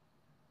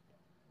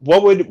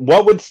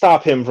 What would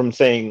stop him from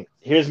saying,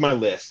 "Here's my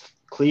list: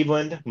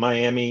 Cleveland,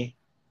 Miami,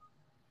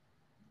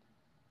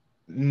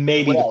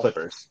 maybe What the else?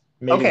 Clippers,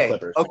 maybe the Okay.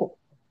 Clippers." Okay.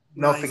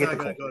 No, No, he's forget not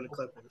the gonna go Clippers. to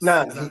Clippers.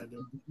 No, He's not gonna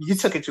do it. you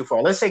took it too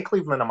far. Let's say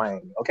Cleveland or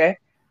Miami. Okay.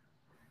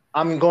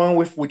 I'm going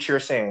with what you're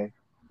saying.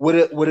 What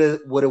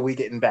are we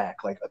getting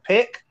back? Like a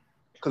pick?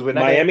 Because we're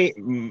not Miami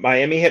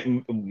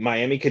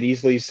could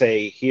easily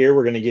say, "Here,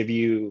 we're going to give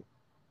you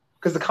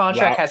because the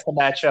contract has to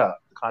match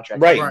up. The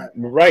contract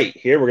right.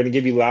 Here, we're going to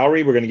give you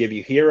Lowry. We're going to give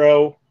you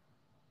Hero.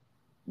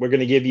 We're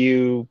going to give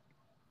you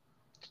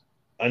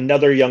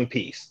another young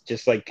piece,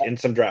 just like in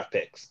some draft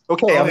picks."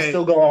 Okay, I'm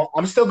still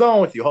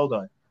going with you. Hold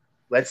on.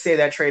 Let's say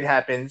that trade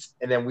happens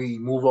and then we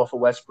move off of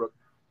Westbrook.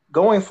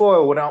 Going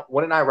forward,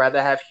 wouldn't I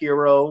rather have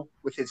Hero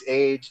with his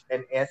age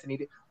and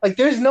Anthony? Like,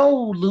 there's no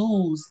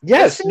lose.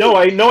 Yes,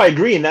 I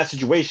agree in that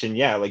situation.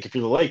 Yeah, like if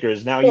you're the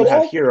Lakers, now you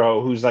have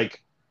Hero, who's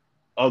like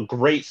a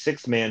great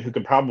sixth man who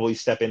could probably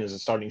step in as a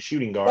starting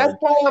shooting guard. That's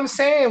why I'm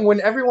saying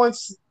when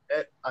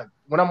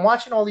I'm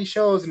watching all these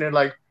shows and they're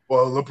like,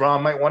 "Well,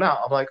 LeBron might want out,"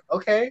 I'm like,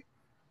 okay.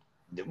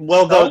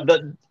 Well,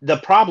 the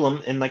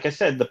problem, and like I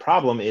said, the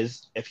problem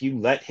is if you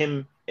let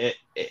him. But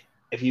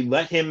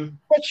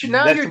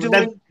now you're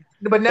doing.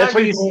 But now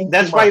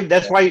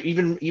that's why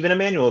even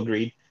Emmanuel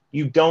agreed.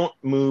 You don't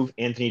move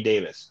Anthony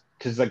Davis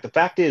because like the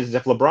fact is,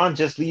 if LeBron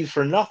just leaves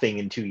for nothing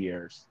in 2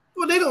 years,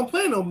 well, they don't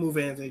plan on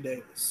moving Anthony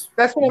Davis.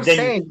 That's what I'm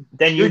saying.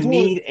 Then you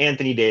need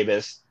Anthony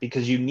Davis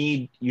because you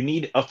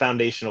need a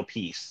foundational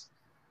piece.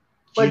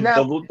 But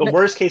the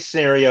worst case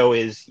scenario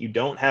is you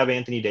don't have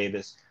Anthony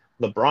Davis.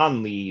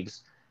 LeBron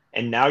leaves,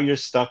 and now you're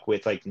stuck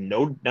with like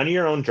none of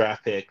your own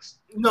draft picks.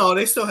 No,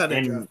 they still have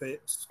their draft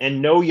picks,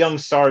 and no young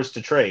stars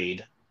to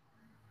trade.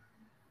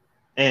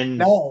 And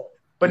now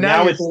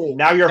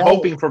you're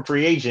hoping for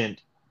free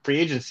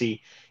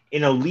agency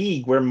in a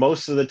league where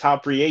most of the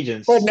top free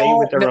agents stay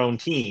with their own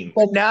team.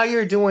 But now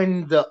you're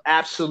doing the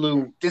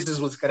absolute. This is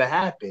what's going to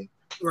happen.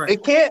 Right.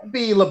 It can't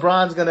be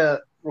LeBron's going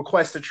to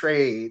request a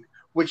trade,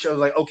 which I was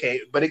like,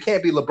 okay, but it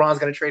can't be LeBron's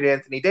going to trade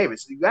Anthony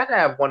Davis. You got to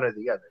have one or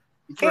the other.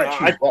 You can't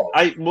choose both.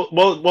 I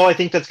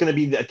think that's going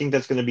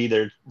to be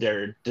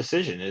their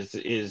decision is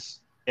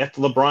if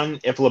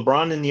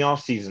LeBron in the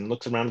offseason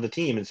looks around at the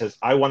team and says,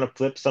 I want to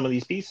flip some of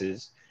these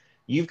pieces,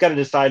 you've got to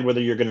decide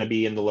whether you're going to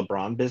be in the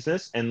LeBron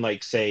business and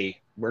like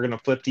say we're going to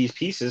flip these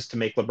pieces to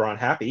make LeBron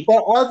happy.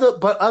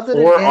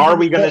 Are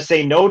we going to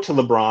say no to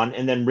LeBron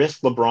and then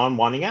risk LeBron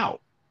wanting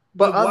out?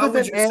 But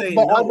other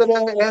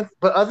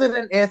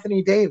than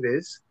Anthony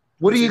Davis,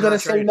 what are you going to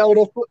say no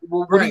to?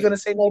 What are you going to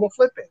say no to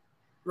flipping?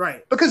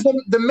 Right. Because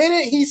the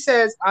minute he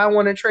says I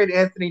want to trade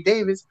Anthony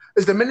Davis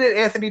is the minute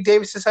Anthony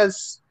Davis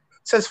says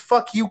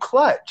fuck you,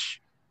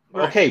 clutch.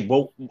 Right.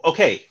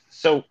 Okay.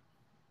 So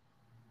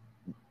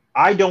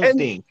I don't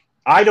think,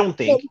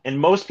 and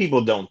most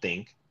people don't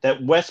think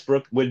that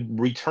Westbrook would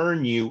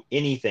return you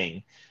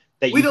anything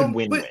that you could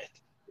win with.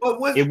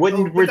 It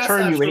wouldn't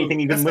return you anything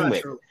you can win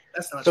with.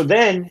 So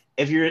then,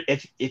 if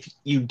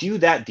you do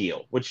that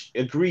deal, which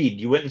agreed,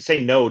 you wouldn't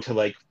say no to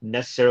like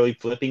necessarily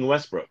flipping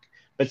Westbrook,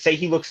 but say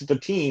he looks at the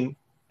team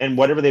and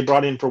whatever they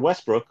brought in for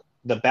Westbrook,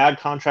 the bad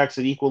contracts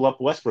that equal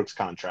up Westbrook's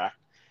contract.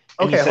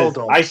 And he says, hold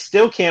on. I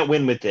still can't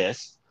win with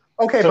this.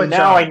 Okay, so but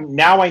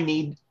now I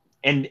need,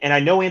 and I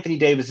know Anthony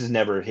Davis is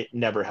never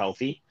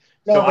healthy.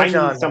 No, so I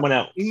need someone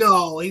else.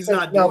 No, he's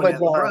not doing that.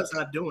 LeBron's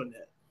not doing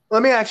that.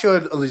 Let me ask you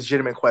a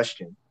legitimate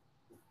question.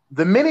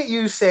 The minute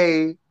you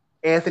say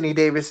Anthony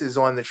Davis is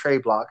on the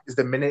trade block is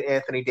the minute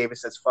Anthony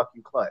Davis says "fuck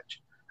you,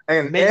 clutch."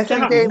 And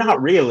Anthony Davis,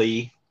 not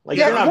really. Like,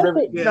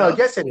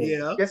 yes, it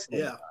is.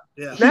 Yeah.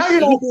 Now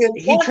you're not being.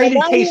 He traded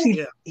KCP.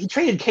 Yeah. He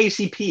traded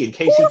KCP, and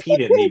KCP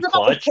didn't need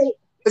clutch.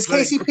 Is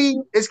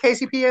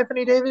KCP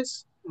Anthony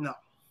Davis? No.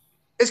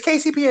 Is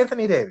KCP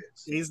Anthony Davis?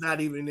 He's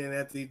not even in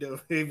Anthony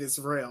Davis'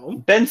 realm.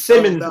 Ben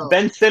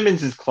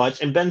Simmons is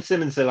clutch, and Ben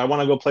Simmons said, "I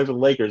want to go play for the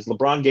Lakers."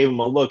 LeBron gave him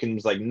a look and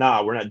was like,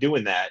 "Nah, we're not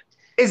doing that."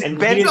 He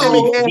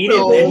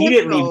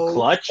didn't need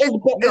clutch.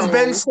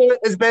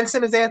 Is Ben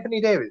Simmons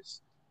Anthony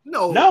Davis?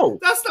 No,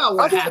 that's not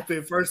what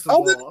happened. First of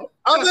all,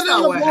 that's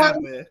not what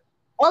happened.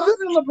 Other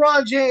than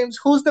LeBron James,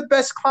 who's the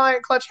best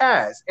client Clutch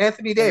has?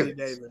 Anthony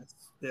Davis.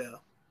 Yeah.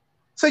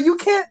 So you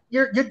can't.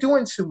 You're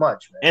doing too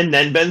much, man. And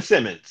then Ben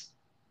Simmons.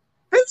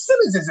 Ben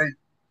Simmons isn't.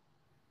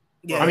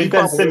 Yeah, I mean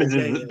Ben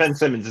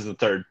Simmons is the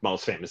third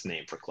most famous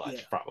name for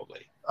Clutch,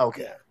 probably.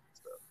 Okay. Yeah.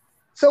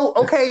 So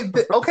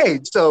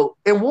So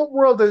in what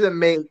world does it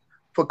make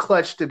for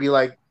Clutch to be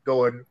like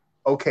going?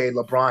 Okay,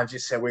 LeBron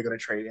just said we're going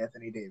to trade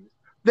Anthony Davis.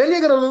 Then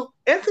you're going to lose.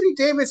 Anthony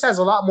Davis has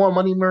a lot more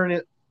money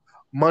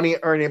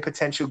earning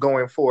potential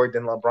going forward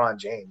than LeBron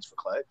James for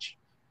Clutch.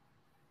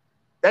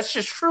 That's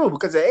just true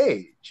because of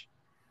age.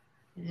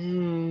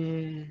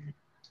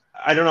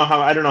 I don't know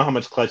how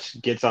much Clutch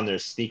gets on their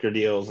sneaker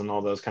deals and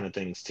all those kind of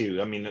things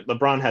too. I mean,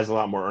 LeBron has a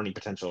lot more earning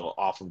potential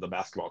off of the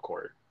basketball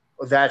court.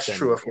 Well, that's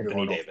true of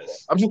Anthony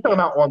Davis. I'm just talking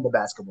about on the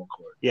basketball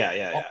court.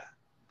 Yeah.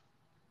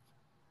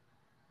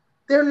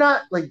 they're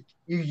not like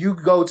you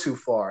go too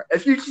far.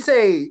 If you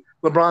say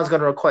LeBron's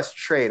going to request a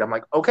trade, I'm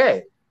like,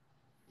 okay.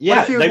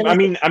 Yeah,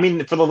 I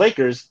mean, for the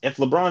Lakers, if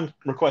LeBron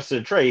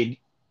requested a trade,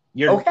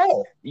 you're okay.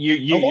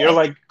 You're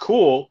like,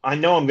 cool. I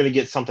know I'm going to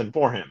get something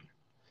for him.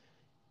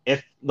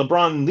 If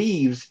LeBron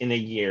leaves in a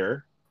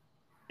year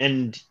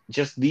and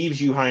just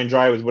leaves you high and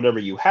dry with whatever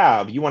you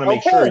have, you want to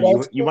make sure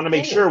you want to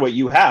make sure what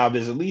you have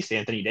is at least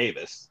Anthony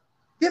Davis.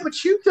 Yeah, but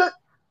you're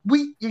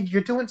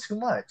doing too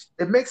much.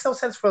 It makes no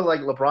sense for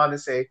like LeBron to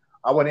say,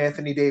 I want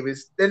Anthony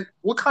Davis. Then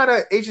what kind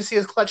of agency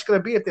is Clutch going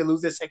to be if they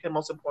lose their second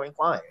most important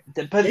client?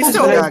 But they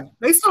still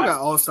got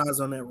all-stars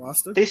on that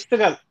roster. They still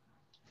got,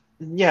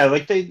 yeah,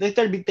 like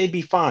they'd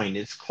be fine.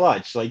 It's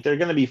Clutch. Like they're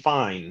going to be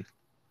fine.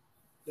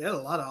 They had a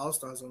lot of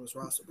all-stars on this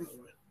roster, by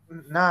the way.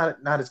 Not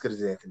as good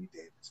as Anthony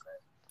Davis, man.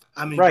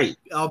 I mean, right.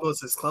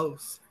 Almost as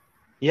close.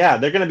 Yeah,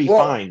 they're going to be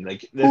fine.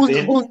 Like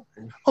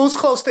who's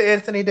close to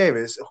Anthony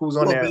Davis? Who's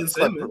on there? Ben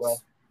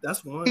Simmons.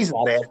 That's one. He's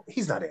not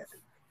Anthony.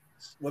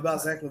 What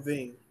about Zach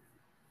LaVine?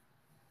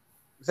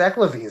 Zach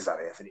LaVine is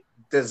not Anthony.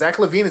 Zach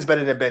LaVine is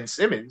better than Ben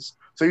Simmons.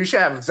 So you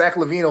should have Zach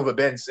LaVine over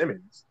Ben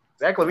Simmons.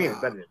 Zach LaVine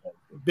is better than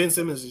Ben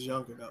Simmons is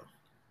younger though.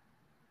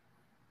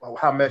 Well,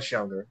 how much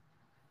younger?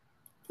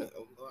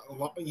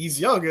 He's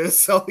younger,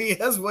 so he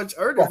has much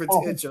earning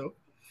potential.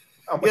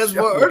 He has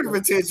more earning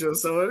potential,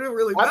 so it didn't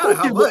really matter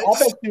how much.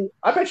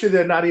 I bet you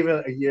they're not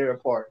even a year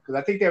apart because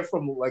I think they're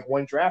from like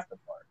one draft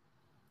apart.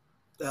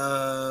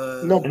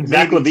 And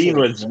Zach LaVine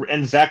was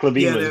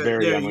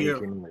very young when he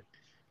came in.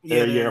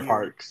 They're a year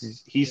apart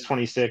because he's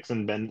 26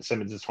 and Ben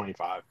Simmons is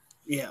 25.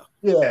 Yeah.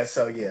 Yeah.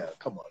 So yeah,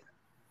 come on.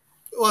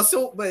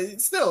 Well,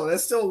 but still,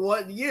 that's still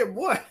 1 year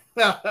more.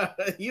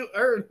 You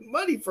earn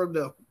money from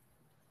them.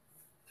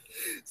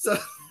 So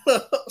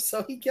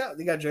he got.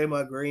 They got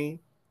Draymond Green.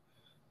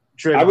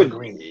 Draymond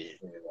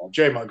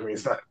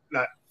Green's not.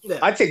 Yeah.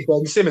 I take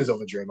Ben Simmons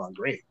over Draymond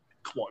Green.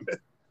 Come on, man.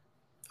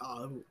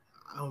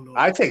 I don't know.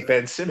 I take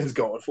Ben Simmons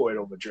going for it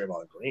over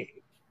Draymond Green.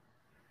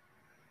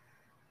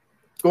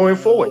 Going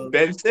forward,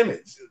 Ben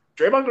Simmons.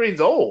 Draymond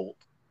Green's old.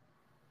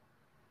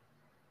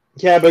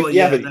 Yeah, but like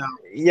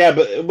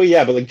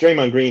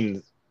Draymond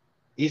Green,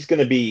 he's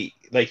gonna be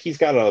like he's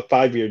got a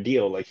 5-year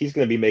deal. Like he's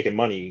gonna be making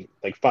money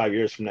like 5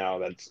 years from now.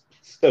 That's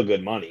still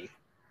good money.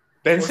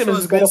 Ben Simmons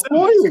has got a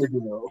 4-year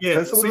deal.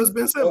 Yeah, so is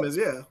Ben Simmons.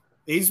 Yeah,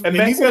 he's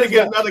gonna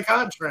get another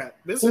contract.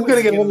 He's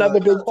gonna get another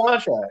big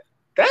contract.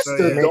 That's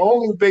the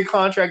only big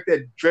contract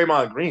that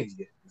Draymond Green's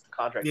getting. Is the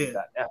contract he's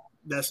got now.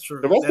 That's true.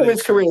 The rest of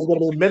his career is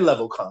going to be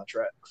mid-level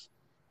contracts.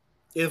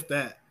 If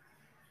that.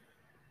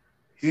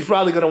 He's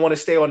probably going to want to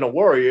stay on the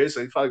Warriors,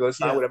 so he's probably going to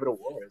sign whatever the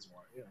Warriors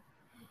want. Yeah.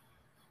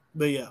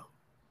 But yeah.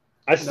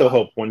 I still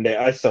hope one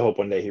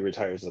day he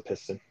retires as a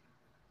Piston.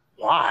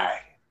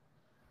 Why?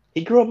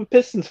 He grew up a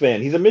Pistons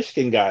fan. He's a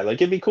Michigan guy. Like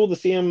it'd be cool to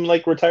see him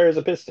like retire as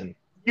a Piston.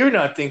 You're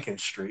not thinking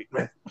straight,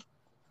 man.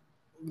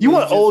 You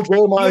want old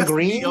Draymond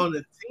Green? He has to be on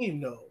the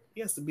team, though.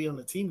 He has to be on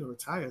the team to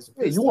retire as a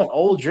Piston. Yeah, you want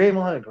old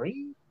Draymond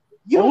Green?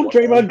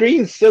 Draymond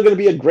Green's still going to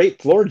be a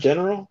great floor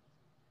general.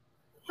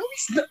 No,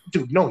 he's not.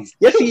 Dude, no, he's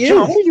yes, he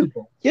is.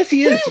 Yes,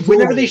 he is.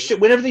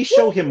 Whenever they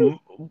show him,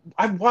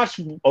 I've watched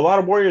a lot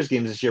of Warriors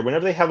games this year.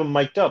 Whenever they have him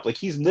mic'd up, like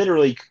he's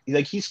literally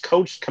like he's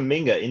coached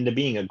Kuminga into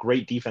being a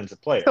great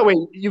defensive player. So wait,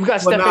 you've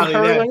got Stephen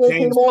Curry on your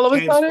team all of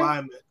a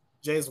sudden.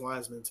 James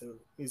Wiseman too.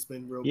 He's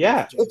been real.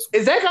 Yeah,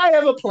 is that guy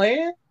ever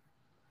playing?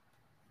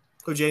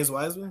 Who, James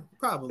Wiseman?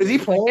 Probably. Is he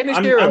playing this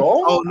year at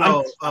all? Oh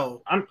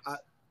no.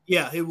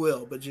 Yeah, he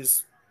will, but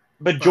just.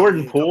 But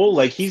Jordan Poole,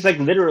 like he's like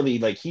literally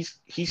like he's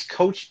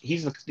coach.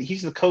 He's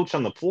the coach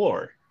on the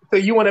floor. So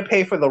you want to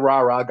pay for the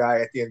rah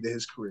guy at the end of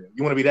his career?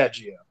 You want to be that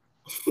GM?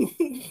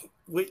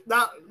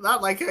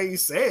 Not like how you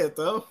say it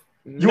though.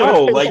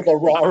 No, like the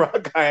rah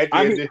guy. At the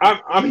end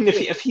I mean,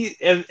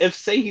 if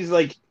say he's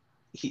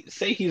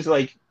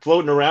like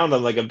floating around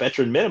on like a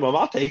veteran minimum,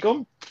 I'll take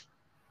him.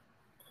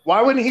 Why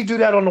wouldn't he do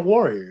that on the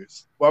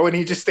Warriors? Why wouldn't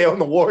he just stay on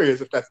the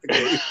Warriors if that's the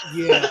case?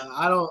 Yeah,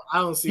 I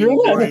don't see the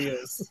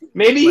Warriors.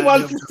 Maybe he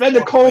wants to spend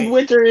a cold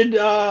winter in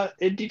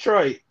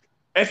Detroit.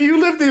 If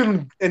you lived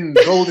in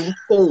Golden State,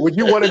 would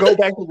you want to go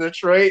back to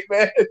Detroit,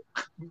 man?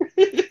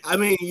 I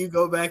mean, you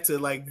go back to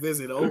like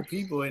visit old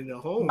people in the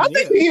home. I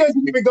think he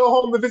doesn't even go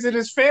home to visit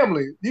his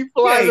family. He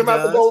flies him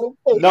out to Golden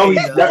State.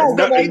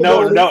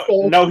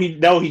 No, he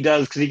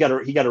does because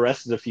he got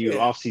arrested a few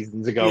off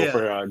seasons ago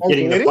for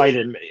getting a fight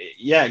in.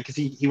 Yeah, because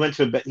he went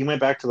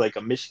back to like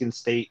a Michigan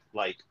State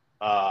like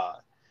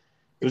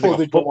it was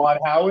like Juwan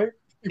Howard.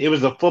 It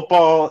was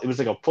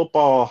like a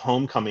football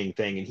homecoming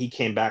thing, and he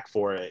came back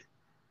for it.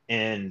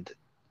 And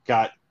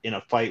got in a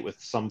fight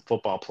with some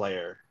football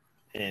player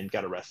and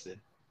got arrested.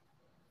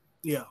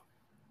 Yeah.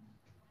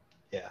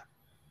 Yeah.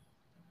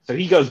 So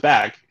he goes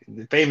back.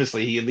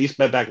 Famously, he at least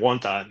went back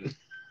one time.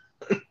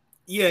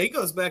 Yeah, he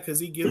goes back because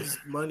he gives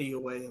money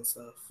away and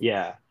stuff.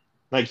 Yeah.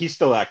 Like, he's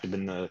still active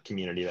in the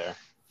community there.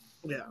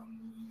 Yeah.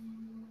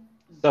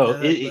 So,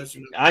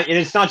 and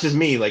it's not just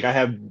me. Like, I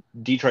have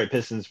Detroit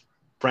Pistons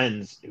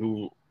friends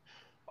who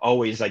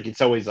always, like,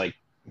 it's always, like,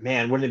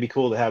 Man, wouldn't it be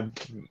cool to have?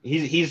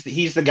 He's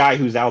the guy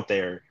who's out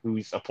there,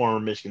 who's a former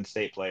Michigan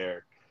State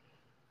player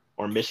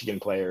or Michigan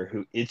player.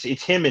 Who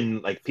it's him,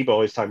 and like people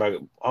always talk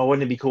about. Oh,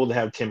 wouldn't it be cool to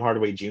have Tim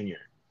Hardaway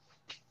Jr.?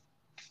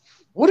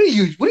 What are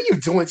you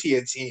doing to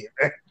your team,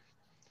 man?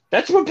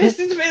 That's what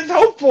Pistons fans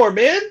hope for,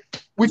 man.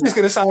 We're just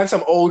gonna sign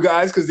some old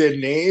guys because their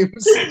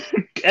names.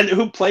 And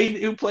who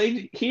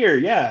played here?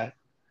 Yeah,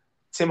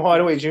 Tim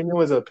Hardaway Jr.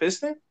 was a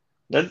Piston.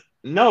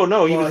 No,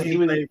 Well,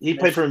 he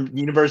played for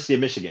University of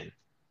Michigan.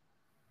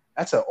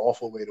 That's an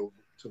awful way to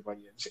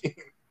run your team.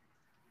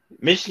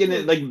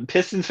 Michigan, like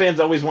Pistons fans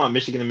always want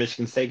Michigan and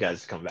Michigan State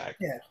guys to come back.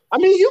 Yeah. I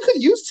mean, you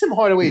could use Tim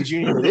Hardaway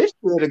Jr. this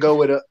year to go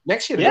with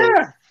next year.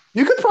 Yeah.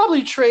 You could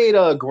probably trade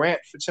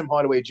Grant for Tim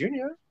Hardaway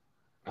Jr.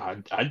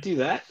 I'd do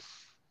that.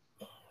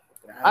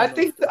 I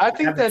think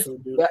Dallas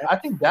would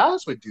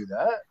do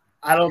that.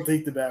 I don't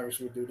think the Mavericks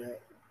would do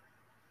that.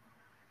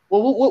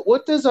 Well,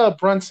 what does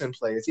Brunson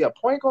play? Is he a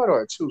point guard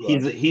or a two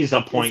guard? He's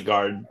a point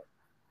guard.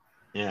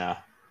 Yeah.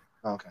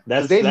 Okay.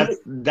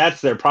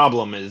 That's their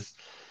problem is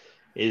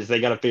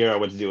they got to figure out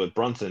what to do with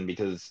Brunson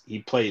because he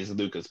plays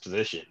Luka's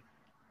position.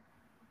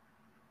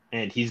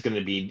 And he's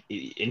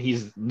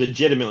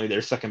legitimately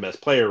their second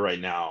best player right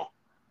now.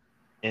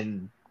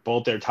 And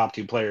both their top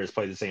two players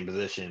play the same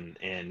position,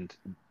 and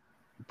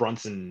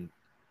Brunson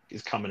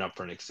is coming up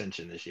for an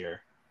extension this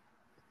year.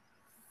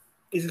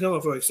 Is he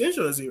coming for an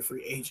extension or is he a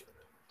free agent?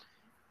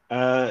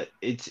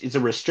 It's a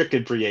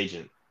restricted free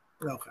agent.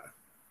 Okay.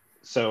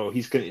 So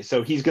he's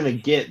gonna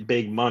get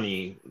big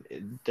money.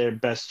 Their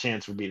best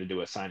chance would be to do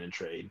a sign and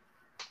trade.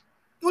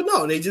 Well,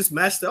 no, they just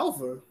matched the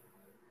offer.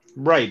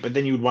 Right, but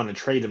then you would want to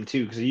trade them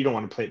too because you don't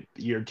want to play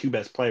your two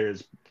best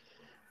players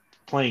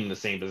playing the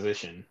same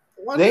position.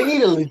 They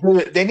need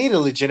a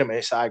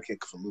legitimate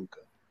sidekick for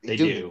Luka. They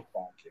do.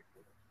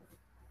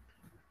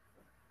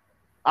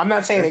 I'm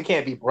not saying they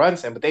can't be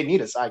Brunson, but they need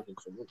a sidekick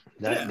for Luka.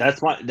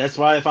 That's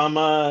why if I'm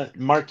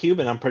Mark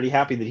Cuban, I'm pretty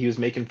happy that he was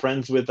making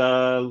friends with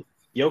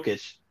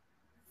Jokic.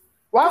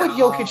 Why would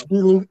Jokic be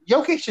Luka?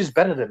 Jokic is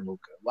better than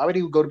Luka. Why would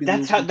he go to be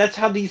Luka? That's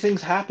how these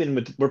things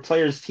happen where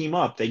players team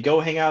up. They go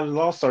hang out at an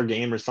All-Star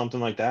game or something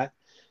like that.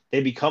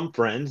 They become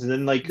friends, and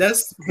then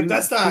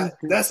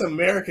that's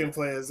American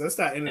players. That's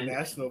not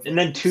international players. And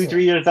then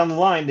 2-3 years down the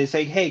line, they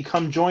say, "Hey,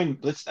 come join.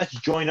 Let's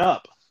join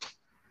up."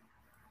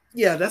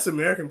 Yeah, that's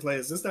American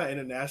players. That's not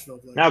international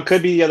players. Now it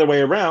could be the other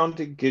way around.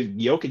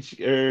 Jokic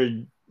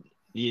or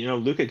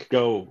Luka could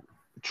go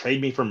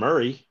trade me for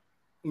Murray.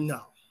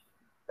 No,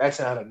 that's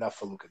not enough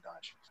for Luka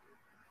Doncic.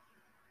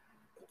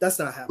 That's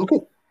not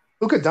happening.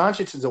 Luka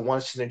Doncic is a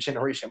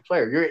once-in-a-generation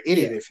player. You're an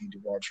idiot if you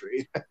do that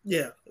trade.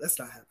 Yeah, that's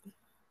not happening.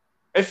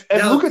 If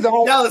Luka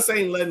Doncic, Dallas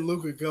ain't letting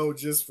Luka go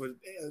just for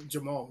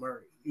Jamal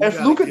Murray.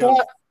 If Luka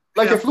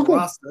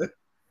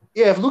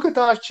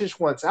Doncic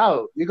wants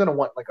out, you're gonna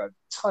want like a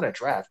ton of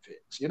draft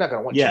picks. You're not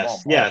gonna want Jamal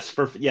Murray.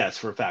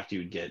 For a fact you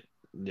would get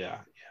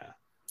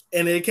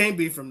and it can't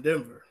be from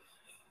Denver.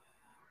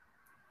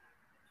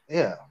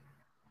 Yeah.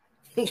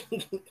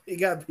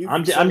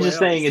 I'm just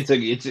saying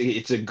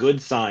it's a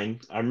good sign.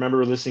 I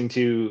remember listening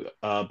to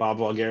Bob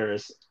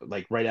Voulgaris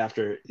like right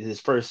after his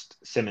first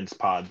Simmons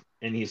pod,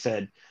 and he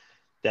said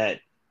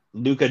that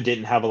Luka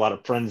didn't have a lot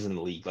of friends in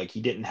the league. Like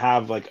he didn't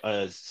have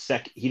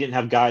he didn't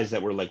have guys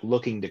that were like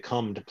looking to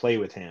come to play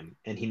with him,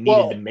 and he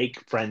needed to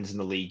make friends in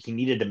the league. He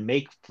needed to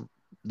make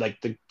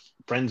like the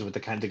friends with the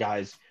kinds of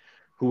guys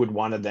who would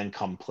want to then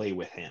come play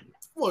with him.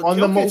 Well,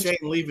 Jokic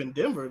ain't leaving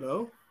Denver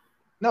though.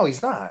 No,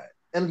 he's not.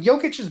 And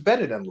Jokic is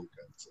better than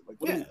Luka. So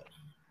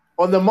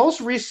on the most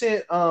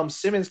recent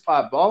Simmons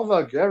pod, Bob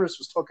Voulgaris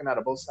was talking out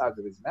of both sides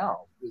of his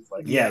mouth. He was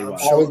like,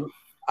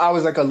 I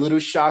was like a little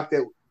shocked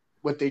at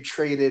what they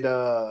traded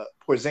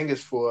Porzingis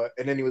for,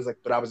 and then he was like,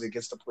 but I was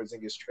against the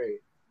Porzingis trade.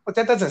 But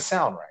that doesn't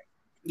sound right.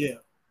 Yeah.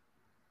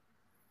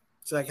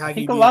 It's like how I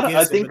think a lot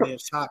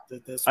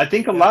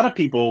of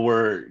people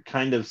were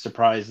kind of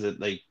surprised that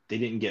like they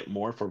didn't get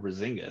more for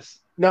Porzingis.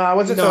 No, I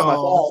wasn't talking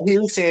about that. He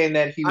was saying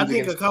that he was. I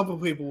think a couple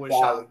people were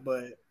shocked,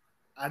 but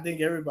I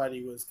think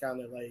everybody was kind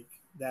of like,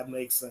 that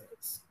makes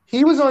sense.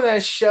 He was on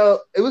that show.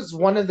 It was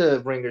one of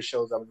the Ringer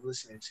shows I was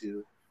listening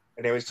to,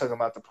 and they was talking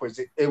about the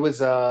Porzingis. It was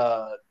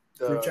the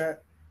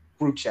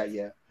group chat,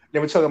 yeah. They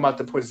were talking about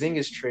the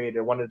Porzingis trade,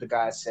 and one of the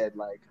guys said,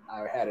 like,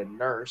 I had a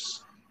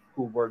nurse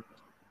who worked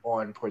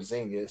on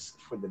Porzingis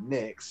for the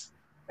Knicks,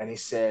 and he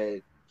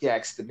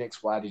asked the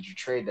Knicks, why did you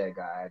trade that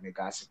guy? And the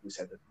guy simply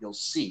said, you'll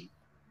see.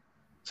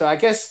 So I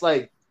guess,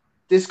 like,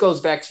 this goes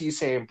back to you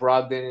saying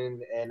Brogdon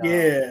and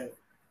Brogdon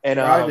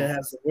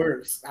has the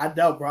worst. I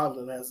doubt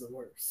Brogdon has the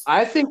worst.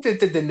 I think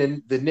that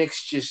the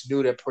Knicks just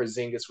knew that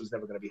Porzingis was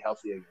never going to be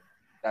healthy again.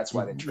 That's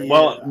why they traded.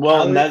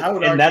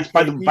 That's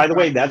by the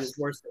way, that's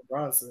worse than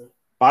Bronson.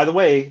 By the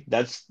way,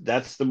 that's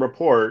the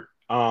report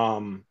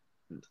of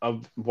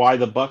why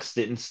the Bucks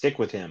didn't stick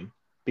with him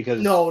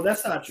because no,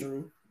 that's not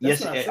true.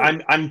 That's not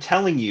true. I'm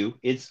telling you,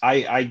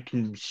 I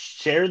can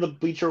share the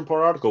Bleacher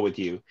Report article with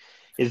you.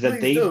 Is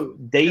that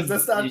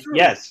that's not true.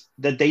 Yes,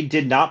 that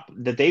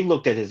they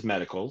looked at his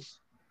medicals,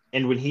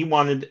 and when he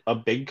wanted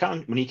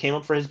when he came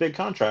up for his big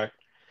contract,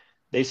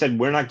 They said,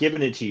 we're not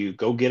giving it to you.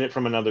 Go get it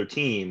from another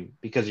team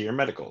because of your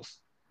medicals.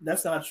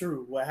 That's not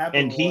true. What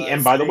happened And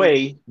was by the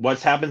way,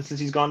 what's happened since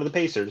he's gone to the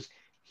Pacers?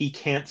 He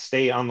can't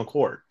stay on the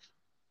court.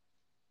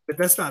 but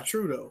that's not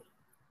true though.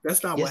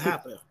 That's not what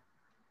happened.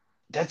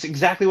 That's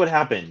exactly what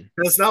happened.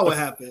 That's not what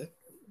happened.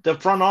 The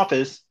front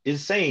office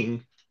is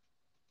saying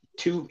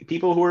to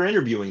people who are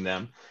interviewing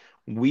them,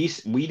 we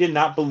did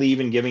not believe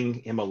in giving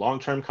him a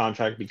long-term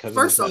contract because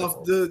first of his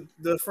off,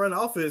 the front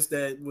office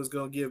that was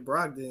going to give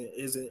Brogdon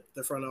isn't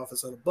the front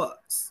office of the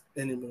Bucks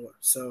anymore.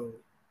 So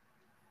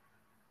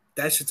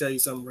that should tell you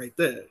something right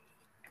there.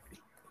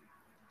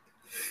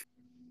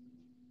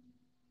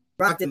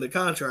 Brogdon, the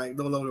contract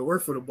no longer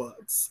work for the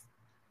Bucks.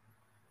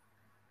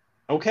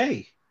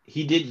 Okay,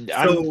 he did.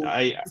 So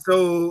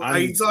are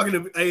you talking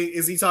to?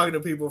 Is he talking to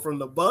people from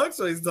the Bucks,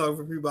 or is he talking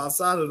to people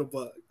outside of the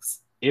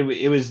Bucks?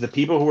 It was the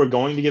people who were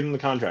going to give him the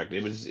contract.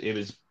 It was.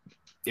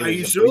 Are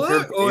you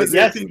sure? Or is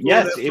yes, it people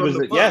yes, that it from was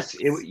the yes,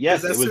 Bucks?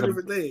 yes, that's it was two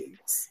different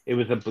things. It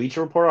was a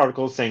Bleacher Report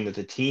article saying that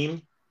the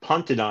team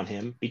punted on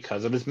him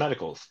because of his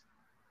medicals.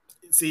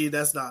 See,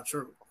 that's not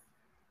true.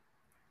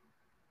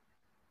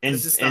 And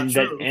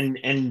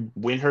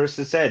Windhurst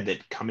has said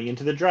that coming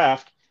into the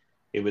draft,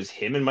 it was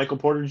him and Michael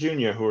Porter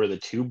Jr. who are the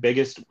two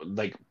biggest,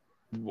 like,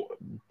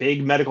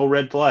 big medical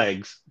red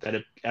flags that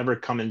have ever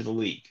come into the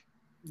league.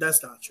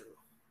 That's not true.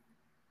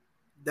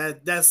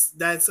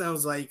 That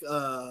sounds like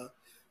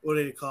what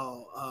do they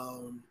call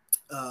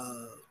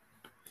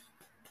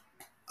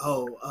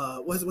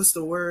what's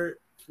the word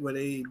where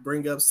they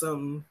bring up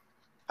something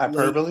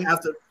hyperbole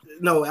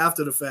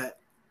after the fact.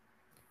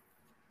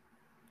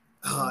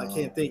 I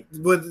can't think,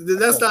 but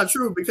that's not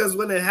true because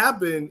when it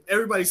happened,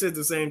 everybody said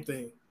the same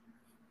thing.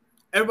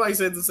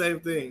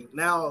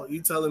 Now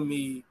you telling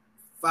me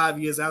 5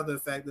 years after the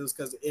fact it was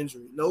because of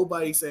injury.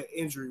 Nobody said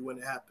injury when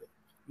it happened.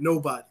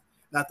 Nobody.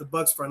 Not the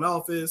Bucks front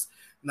office,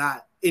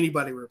 not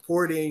anybody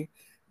reporting,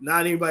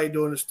 not anybody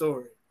doing the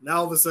story. Now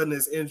all of a sudden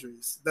there's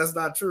injuries. That's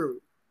not true.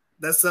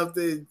 That's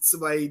something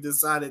somebody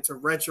decided to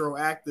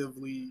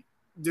retroactively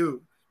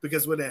do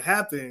because when it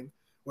happened,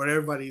 what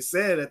everybody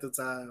said at the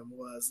time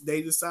was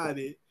they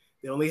decided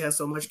they only had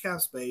so much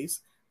cap space.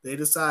 They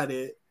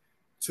decided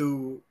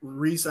to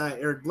re-sign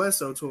Eric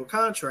Bledsoe to a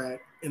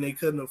contract, and they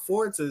couldn't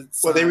afford to.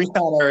 Well, they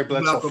re-signed Eric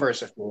Bledsoe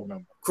first, if you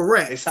remember.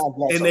 Correct. They signed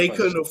Bledsoe and they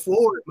first. couldn't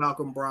afford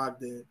Malcolm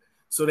Brogdon,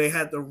 so they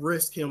had to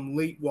risk him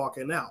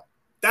walking out.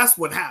 That's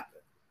what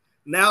happened.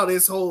 Now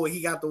this whole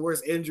he got the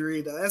worst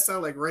injury, that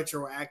sounds like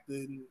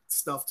retroactive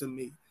stuff to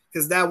me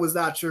because that was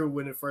not true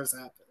when it first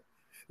happened.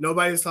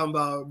 Nobody was talking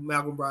about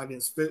Malcolm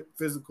Brogdon's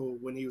physical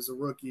when he was a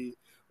rookie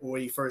or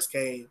when he first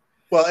came.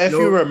 Well, if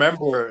you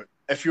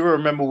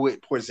remember with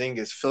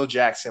Porzingis, Phil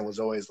Jackson was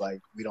always like,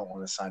 "We don't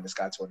want to sign this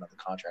guy to another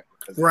contract."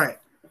 Because right.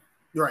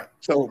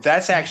 So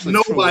that's actually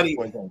nobody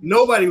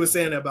was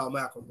saying that about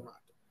Malcolm Brogdon.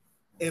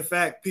 In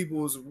fact, people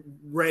was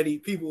ready.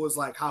 People was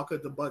like, "How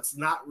could the Bucks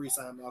not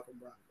re-sign Malcolm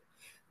Brogdon?"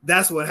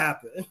 That's what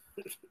happened.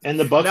 And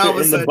the Bucks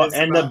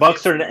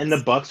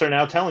are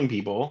now telling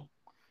people.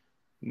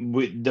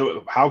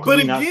 How could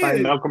we not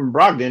sign Malcolm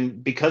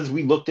Brogdon? Because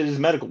we looked at his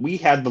medical. We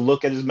had to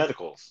look at his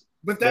medicals.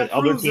 But that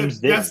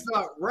proves that's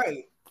not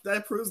right.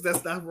 That proves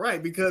that's not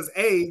right because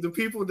the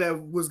people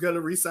that was going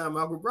to re-sign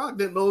Malcolm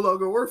Brogdon no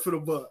longer work for the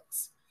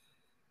Bucks.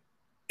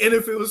 And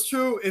if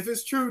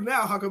it's true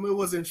now, how come it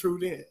wasn't true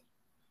then?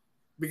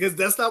 Because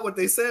that's not what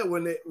they said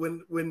when they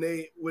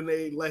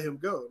let him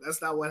go.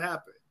 That's not what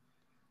happened.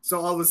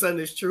 So all of a sudden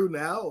it's true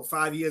now,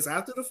 5 years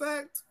after the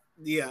fact.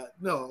 Yeah,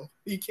 no,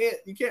 you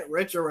can't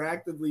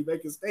retroactively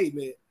make a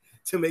statement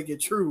to make it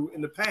true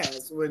in the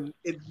past when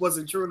it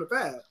wasn't true in the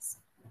past.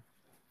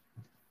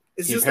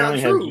 It's just not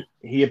true.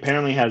 He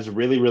apparently has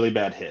really, really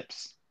bad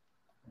hips.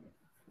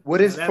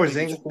 What is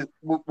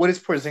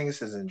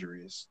Porzingis'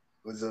 injuries?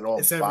 Was it all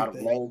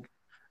bottom leg?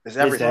 It's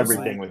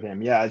everything with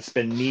him. Yeah, it's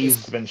been knees,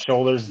 it's been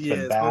shoulders, it's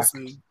been back.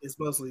 It's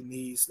mostly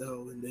knees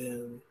though, and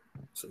then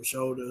some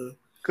shoulder.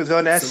 Because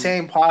on that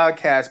same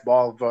podcast,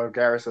 Ball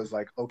Vargas was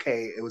like,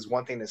 okay, it was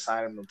one thing to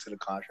sign him to the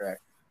contract.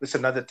 It's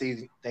another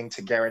thing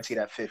to guarantee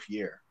that 5th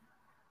year.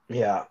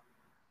 Yeah.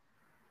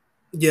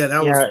 Yeah,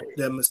 that was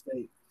that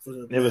mistake.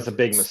 It was a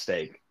big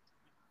mistake.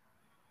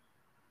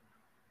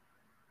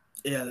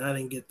 Yeah, I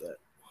didn't get that.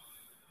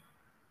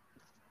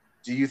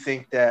 Do you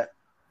think that...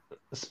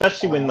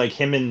 Especially when, like,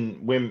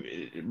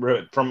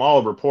 from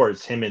all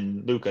reports, him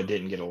and Luka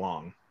didn't get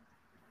along.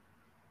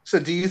 So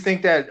do you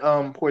think that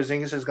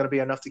Porzingis is going to be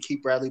enough to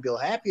keep Bradley Beal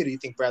happy, or do you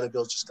think Bradley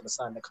Beal is just going to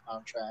sign the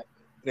contract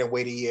and then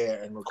wait a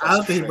year and request I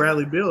don't think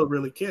Bradley Beal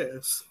really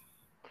cares.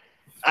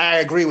 I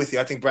agree with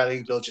you. I think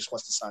Bradley Beal just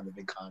wants to sign the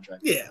big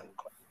contract. Yeah.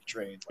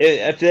 Trade.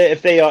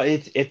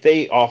 If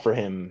they offer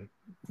him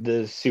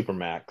the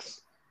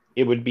Supermax,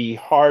 it would be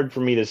hard for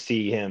me to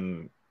see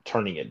him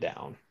turning it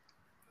down.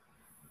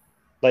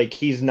 Like,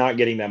 he's not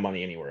getting that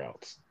money anywhere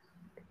else.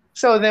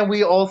 So then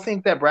we all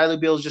think that Bradley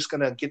Beal is just going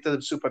to get to the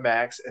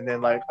Supermax and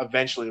then, like,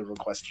 eventually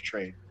request a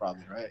trade,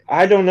 probably, right?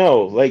 I don't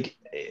know. Like,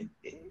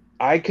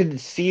 I could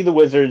see the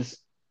Wizards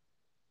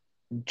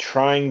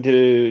trying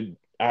to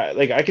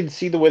I could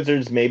see the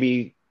Wizards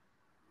maybe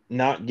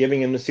not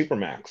giving him the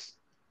supermax.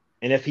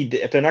 And if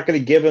they're not going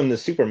to give him the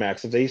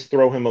supermax, if they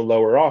throw him a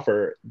lower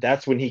offer,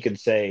 that's when he could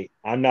say,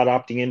 "I'm not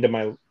opting into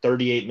my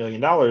 $38 million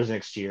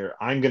next year.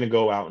 I'm going to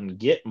go out and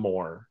get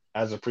more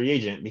as a free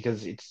agent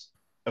because it's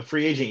a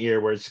free agent year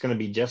where it's going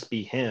to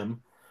be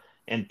him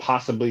and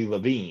possibly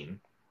Levine."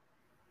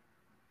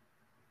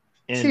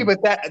 And See,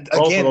 but that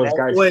both again, of those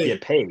guys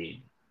get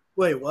paid.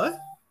 Wait, what?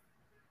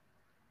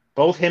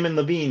 Both him and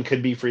Levine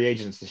could be free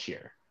agents this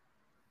year.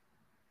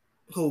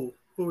 Who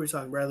are we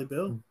talking? Bradley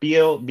Beal?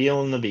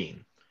 Beal and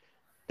Levine.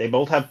 They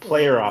both have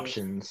player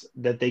options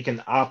that they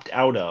can opt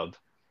out of,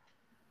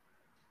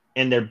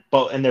 and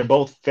they're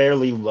both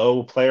fairly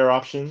low player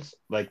options.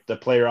 Like the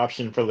player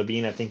option for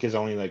Levine, I think, is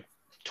only like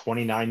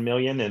 $29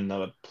 million, and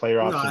the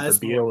player option for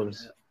Beal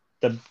is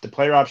the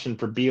player option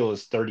for Beal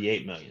is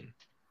 $38 million.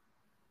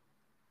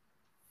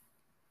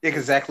 Yeah,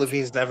 because Zach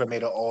LaVine's never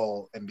made an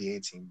All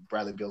NBA team.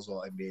 Bradley Beal's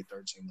All NBA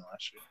third team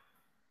last year.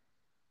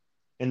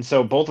 And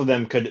so both of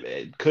them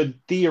could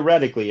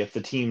theoretically, if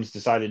the teams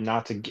decided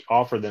not to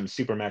offer them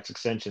supermax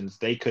extensions,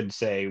 they could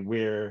say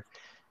Levine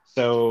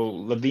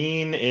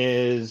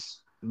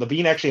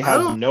actually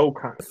has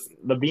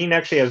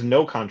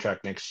no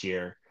contract next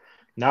year,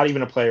 not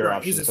even a player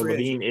option. So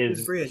Levine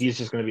he's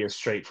just going to be a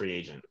straight free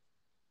agent.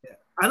 Yeah,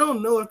 I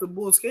don't know if the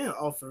Bulls can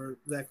offer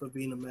Zach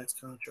LaVine a max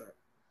contract.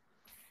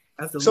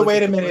 So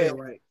wait a minute.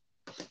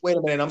 Wait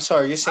a minute. I'm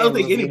sorry. You're saying I don't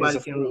think anybody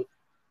can.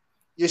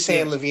 You're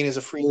saying Levine is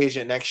a free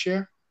agent next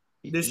year?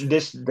 At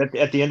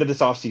the end of this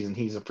offseason,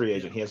 he's a free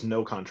agent. He has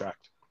no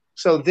contract.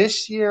 So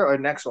this year or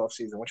next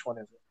offseason? Which one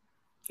is it?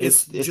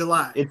 It's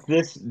July. It's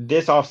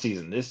this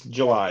offseason, this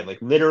July.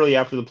 Like literally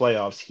after the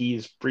playoffs,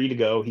 he's free to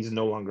go. He's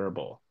no longer a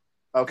Bull.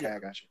 Okay, I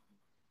got you.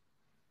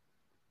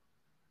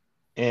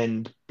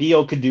 And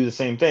Beal could do the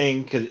same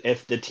thing because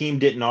if the team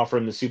didn't offer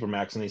him the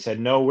supermax and they said,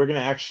 "No, we're going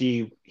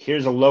to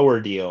here's a lower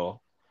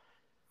deal.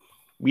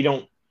 We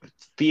don't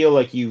feel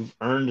like you've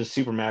earned a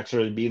supermax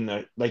or be in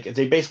the like." If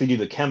they basically do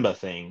the Kemba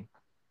thing,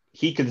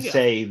 he could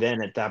say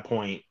then at that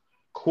point,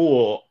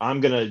 "Cool, I'm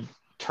going to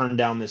turn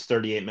down this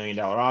 $38 million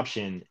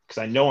option because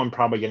I know I'm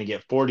probably going to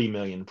get $40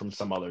 million from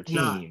some other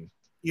team."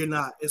 You're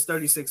not. It's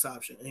 36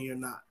 option, and you're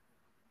not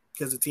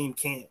because the team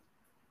can't.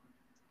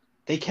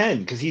 They can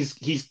because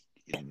They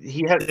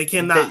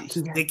cannot.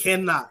 They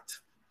cannot.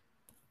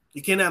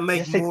 You cannot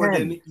make more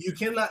than you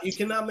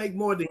cannot make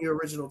more than your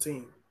original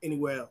team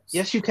anywhere else.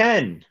 Yes, you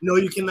can. No,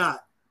 you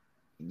cannot.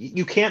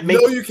 You can't make.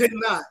 No, you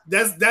cannot.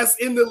 That's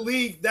in the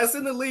league. That's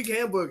in the league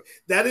handbook.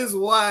 That is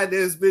why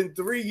there's been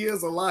 3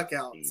 years of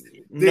lockouts.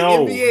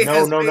 No. Your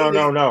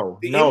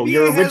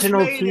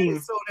original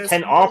team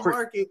can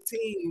offer.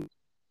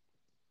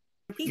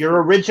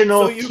 Your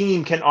original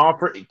team can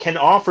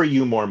offer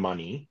you more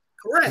money.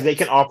 Correct. They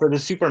can offer the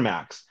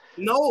supermax.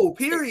 No,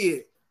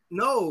 period.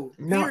 No.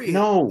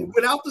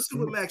 Without the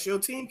supermax, your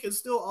team can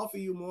still offer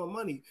you more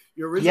money.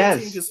 Your original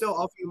team can still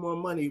offer you more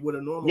money with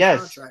a normal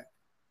contract.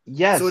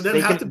 Yes. So it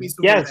doesn't have to be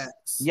supermax.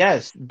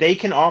 Yes. They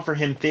can offer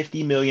him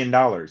 $50 million.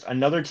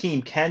 Another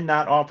team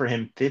cannot offer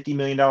him $50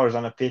 million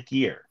on a fifth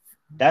year.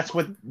 That's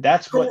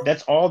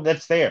all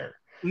that's there.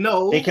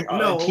 No.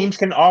 Teams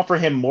can offer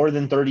him more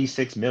than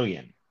 $36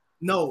 million.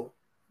 No.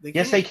 They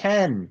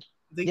can.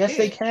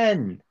 They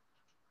can.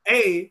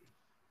 A,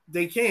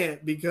 they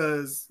can't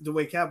because the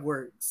way cap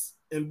works,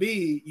 and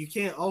B, you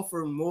can't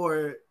offer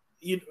more.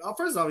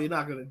 First of all, you're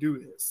not going to do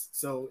this,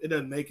 so it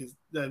doesn't make it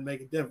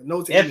different.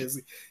 No team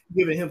is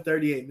giving him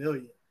 $38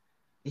 million.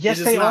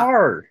 Yes, they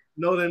are.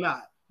 No, they're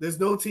not. There's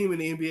no team in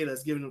the NBA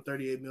that's giving him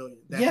 $38 million.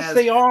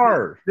 They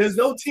are. There's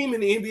no team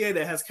in the NBA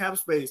that has cap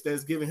space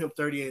that's giving him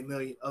 $38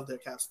 million of their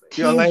cap space.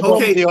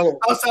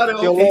 Outside of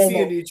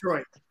OKC and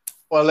Detroit.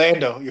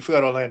 Orlando, you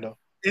forgot Orlando.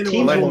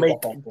 Teams will make.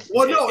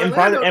 Well, no.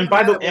 And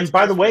by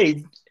the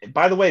way,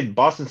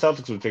 Boston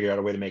Celtics would figure out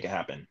a way to make it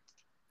happen.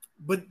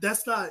 But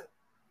that's not.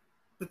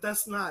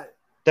 That's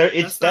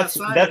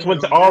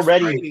what's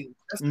already.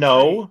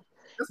 No.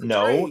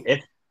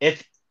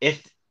 If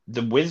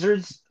the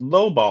Wizards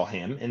lowball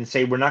him and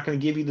say we're not going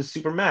to give you the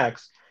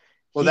supermax.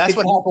 Well, that's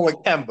what happened with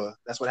Kemba.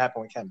 That's what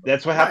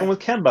happened with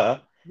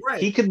Kemba.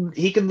 Right. He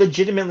could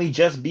legitimately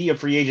just be a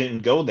free agent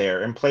and go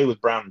there and play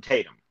with Brown and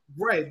Tatum.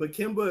 Right, but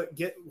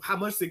how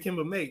much did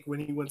Kemba make when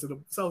he went to the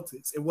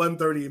Celtics? It wasn't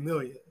 $38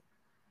 million.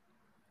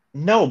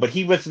 No, but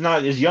he was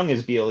not as young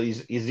as Beal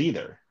is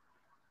either.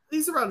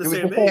 He's around the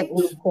same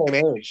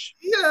age.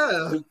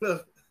 Yeah.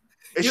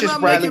 It's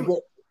just Bradley.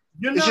 Bradley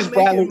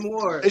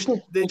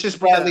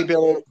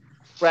Beal.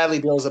 Bradley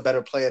Beal is a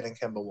better player than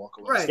Kemba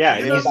Walker. Right. Yeah,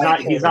 and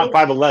he's not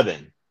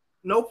 5'11".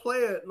 No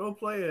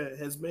player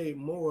has made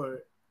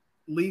more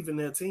leaving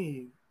their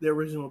team, their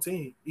original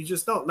team. You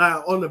just don't.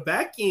 Now on the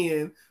back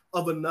end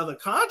of another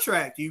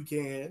contract, you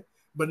can,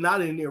 but not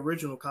in the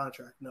original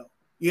contract. No,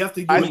 you have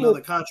to do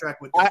another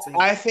contract with that team.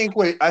 I think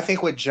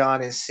what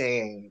John is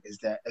saying is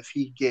that if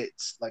he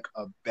gets like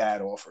a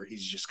bad offer,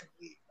 he's just going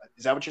to leave.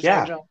 Is that what you're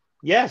saying, John?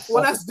 Yes.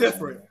 Well, that's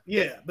different.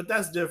 Yeah, but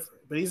that's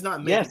different. But he's not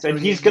making. Yes, and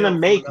he's going to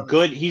make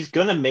good. He's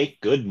going to make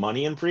good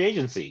money in free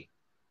agency.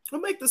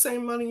 He'll make the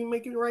same money you're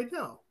making right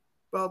now.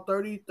 about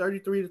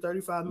 33 to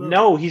 35 million.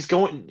 No, he's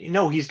going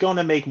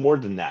to make more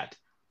than that.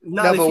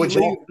 Not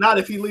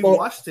if he leave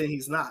Washington,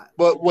 he's not.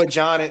 But what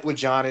John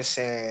is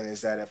saying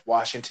is that if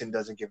Washington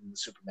doesn't give him the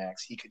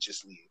supermax, he could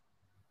just leave.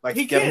 Like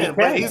he can,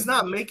 but he's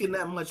not making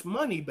that much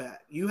money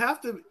back. You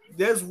have to.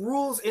 There's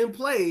rules in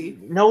play.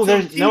 No,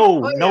 there's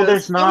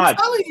not. I'm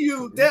telling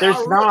you,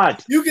 there's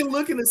not. You can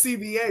look in the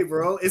CBA,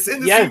 bro. It's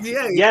in the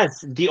CBA.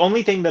 Yes, the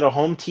only thing that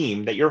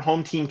your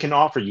home team can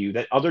offer you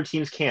that other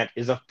teams can't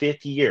is a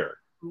 5th year.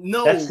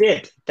 No, that's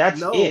it.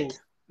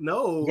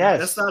 No, yes,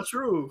 that's not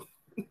true.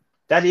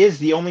 That is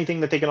the only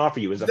thing that they can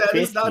offer you is a 5th year.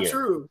 That is not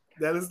true.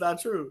 That is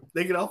not true.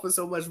 They can offer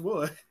so much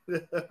more.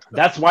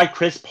 That's why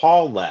Chris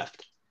Paul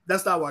left.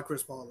 That's not why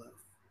Chris Paul left.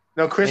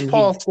 No, Chris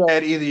Paul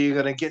said either you're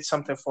gonna get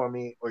something for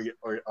me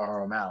or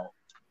I'm out.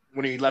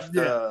 When he left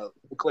the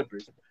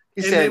Clippers,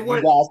 he said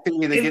you guys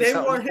can either get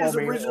something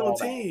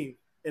for me.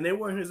 And they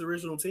weren't his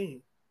original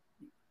team.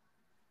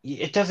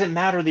 It doesn't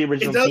matter the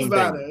original team. It does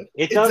matter. Thing.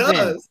 It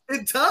doesn't.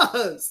 It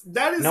does.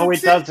 That is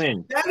it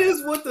doesn't. That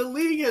is what the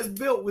league has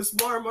built with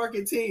smart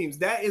market teams.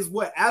 That is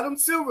what Adam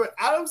Silver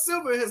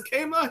has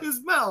came out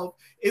his mouth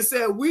and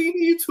said we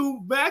need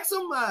to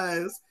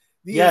maximize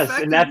the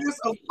effectiveness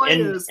of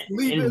players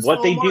and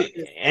what they do,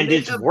 and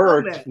it's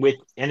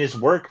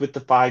worked with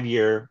the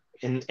 5-year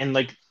and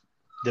like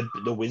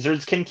the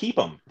Wizards can keep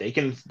him. They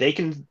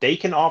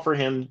can offer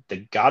him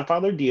the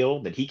Godfather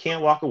deal that he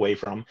can't walk away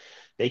from.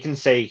 They can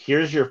say,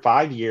 here's your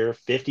 5-year,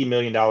 $50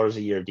 million a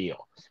year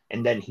deal,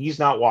 and then he's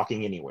not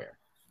walking anywhere.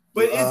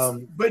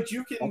 But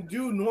you can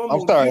do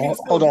normal. I'm sorry. You can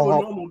still do a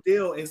normal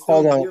deal and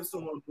still give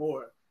someone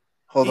more.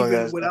 Hold on,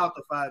 guys. Without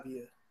the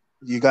 5-year.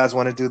 You guys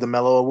want to do the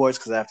Mellow Awards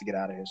because I have to get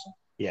out of here soon.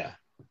 Yeah.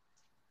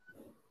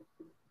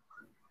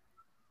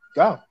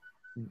 Go.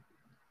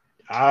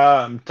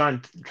 I'm trying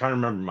to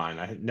remember mine.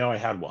 I know I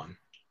had one.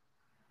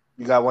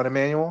 You got one,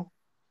 Emmanuel?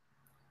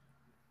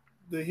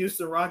 The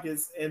Houston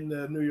Rockets and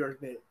the New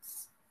York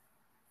Knicks.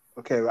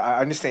 Okay,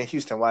 I understand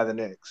Houston. Why the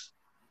Knicks?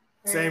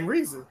 Same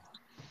reason.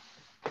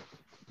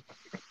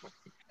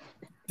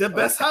 The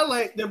best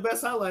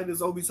highlight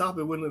is Obi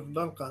Toppin winning the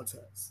dunk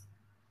contest.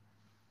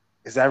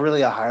 Is that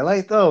really a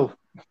highlight, though?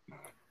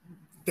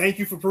 Thank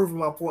you for proving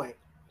my point.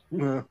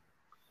 Because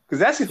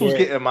that's who's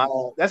getting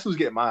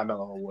my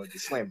Mellow Award, the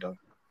slam dunk.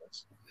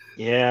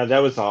 Yeah, that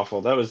was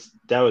awful. That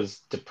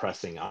was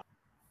depressing.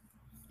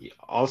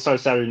 All-Star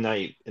Saturday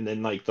night, and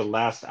then like the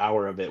last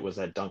hour of it was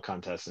that dunk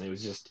contest, and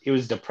it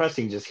was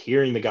depressing just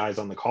hearing the guys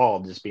on the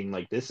call just being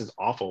like, "This is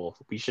awful.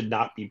 We should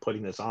not be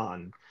putting this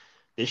on.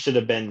 This should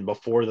have been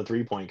before the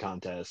 3-point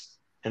contest."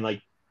 And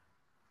like,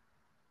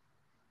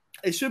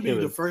 it should be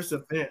the first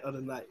event of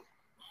the night.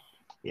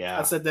 Yeah,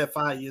 I said that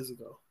 5 years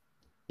ago.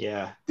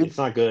 Yeah, it's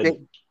not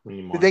good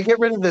anymore. Did they get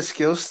rid of the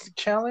skills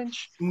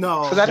challenge?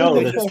 No, because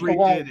they just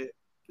redid it.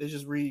 They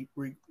just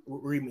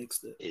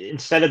remixed it.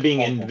 Instead of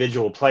being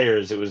individual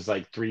players, it was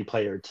like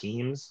 3-player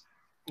teams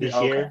this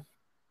year.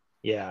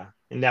 Yeah,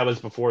 and that was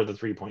before the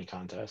 3-point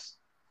contest.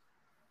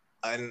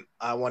 And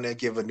I want to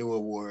give a new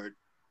award.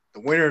 The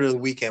winner of the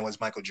weekend was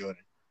Michael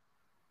Jordan.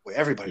 Where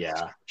everybody was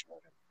Michael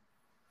Jordan.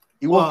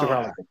 He walked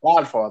around like the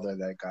godfather of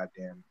that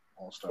goddamn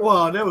All-Star.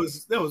 Well, there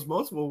was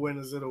multiple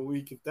winners in a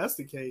week, if that's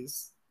the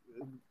case.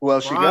 Who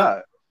else you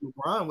got?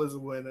 LeBron was a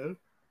winner,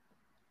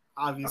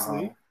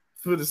 obviously.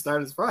 For the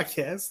start of this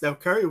broadcast,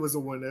 Steph Curry was a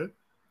winner.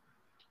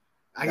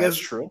 I guess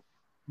true.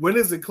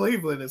 Winners in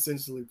Cleveland,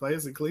 essentially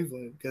players in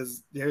Cleveland,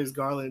 because Darius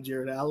Garland and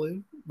Jared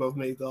Allen both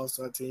made the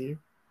All-Star team.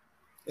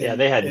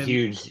 They had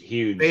huge.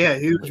 They had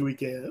huge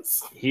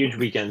weekends. Huge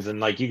weekends, and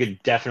like you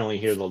could definitely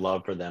hear the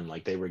love for them.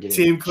 Like they were getting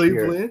Team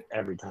Cleveland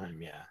every time.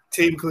 Yeah,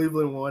 Team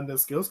Cleveland won the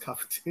skills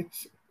competition.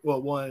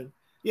 Well, won.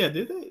 Yeah,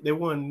 did they? They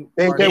won.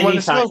 They won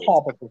the skills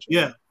competition.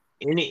 Yeah.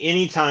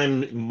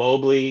 Anytime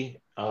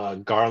Mobley,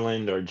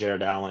 Garland, or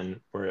Jared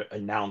Allen were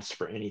announced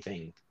for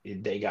anything,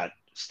 they got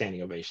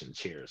standing ovation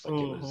cheers. Like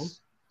it was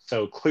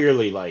so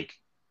clearly like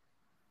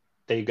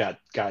they got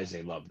guys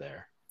they love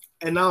there.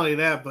 And not only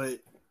that, but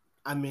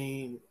I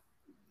mean,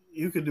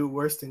 you could do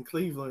worse than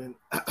Cleveland,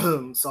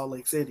 Salt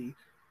Lake City.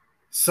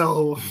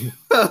 So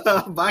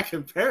by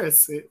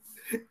comparison,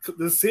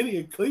 the city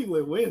of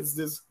Cleveland wins.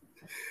 This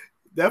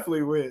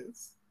definitely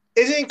wins.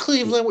 Isn't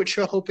Cleveland what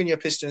you're hoping your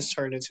Pistons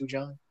turn into,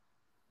 John?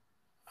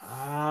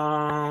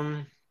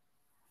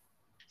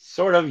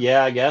 Sort of,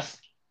 yeah, I guess.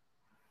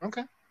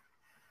 Okay.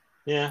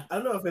 Yeah. I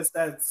don't know if it's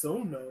that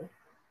soon though.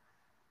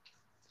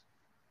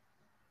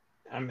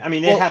 I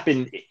mean,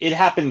 it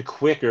happened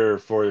quicker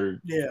for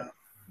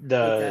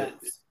the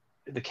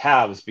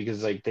Cavs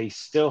because like they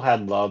still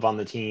had Love on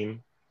the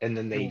team, and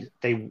then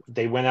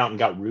they went out and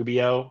got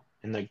Rubio,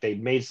 and like they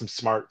made some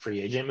smart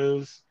free agent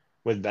moves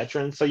with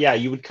veterans. So yeah,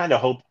 you would kind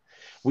of hope.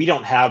 We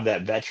don't have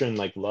that veteran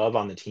like Love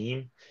on the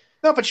team.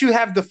 No, but you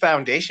have the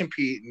foundation,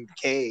 Pete and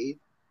Cade.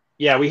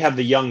 Yeah, we have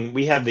the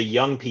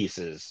young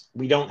pieces.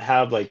 We don't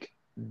have like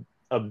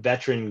a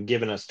veteran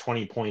giving us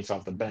 20 points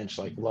off the bench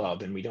like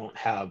Love, and we don't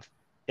have.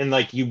 And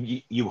like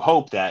you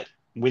hope that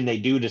when they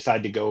do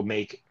decide to go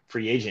make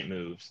free agent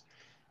moves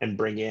and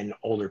bring in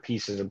older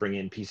pieces or bring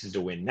in pieces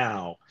to win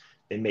now,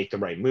 they make the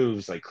right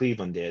moves like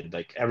Cleveland did.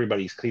 Like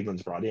everybody's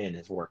Cleveland's brought in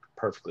has worked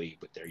perfectly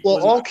with their.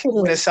 Well, all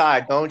kidding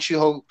aside, don't you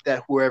hope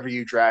that whoever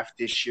you draft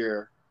this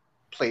year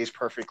plays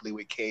perfectly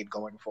with Cade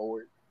going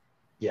forward?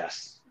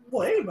 Yes.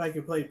 Well, anybody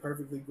can play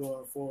perfectly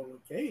going forward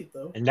with Cade,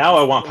 though. And now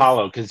I want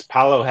Paolo because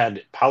Paolo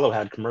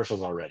had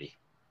commercials already.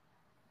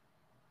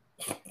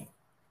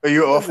 Are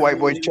you off white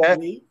boy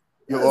chat?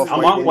 You're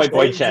off white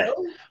boy chat.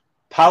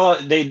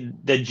 Paolo, the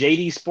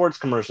JD Sports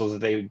commercials that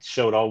they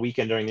showed all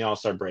weekend during the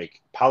All-Star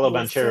break. Paolo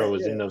Banchero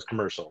was in those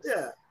commercials.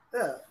 Yeah.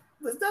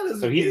 But that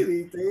doesn't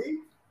mean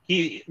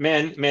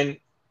anything.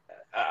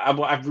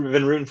 I've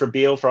been rooting for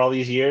Beal for all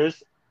these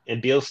years,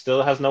 and Beal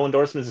still has no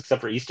endorsements except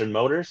for Eastern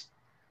Motors.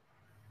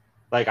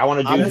 Like, I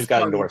want a dude who's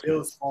got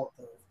endorsements.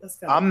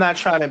 I'm not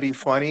trying to be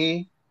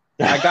funny.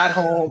 I got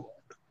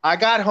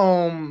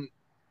home.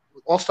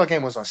 All-Star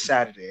game was on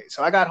Saturday,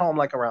 so I got home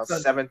like around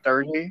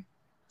 7:30.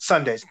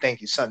 Sundays,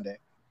 thank you, Sunday.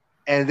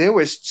 And there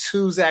was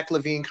 2 Zach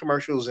LaVine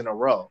commercials in a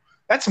row.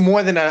 That's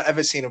more than I've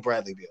ever seen of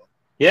Bradley Beal.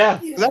 Yeah.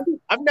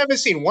 I've never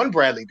seen one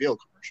Bradley Beal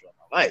commercial in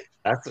my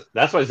life.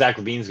 That's why Zach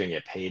LaVine's going to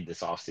get paid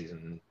this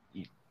offseason.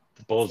 The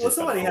Bulls just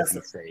somebody has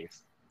to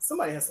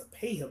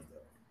pay him,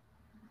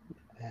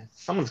 though.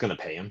 Someone's going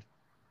to pay him.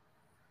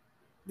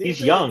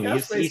 He's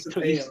young.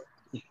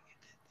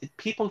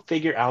 People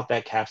figure out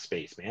that cap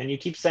space, man. You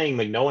keep saying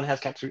like no one has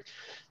cap space.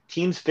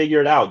 Teams figure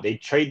it out. They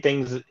trade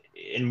things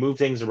and move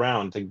things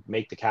around to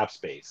make the cap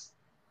space.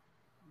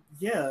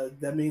 Yeah,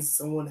 that means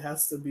someone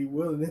has to be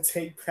willing to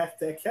take back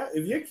that cap.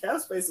 If your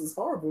cap space is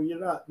horrible, you're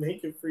not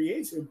making free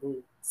agent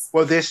moves.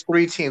 Well, there's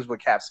 3 teams with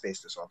cap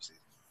space this offseason.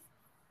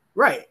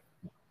 Right.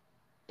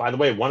 By the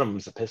way, one of them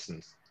is the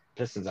Pistons.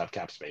 Pistons have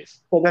cap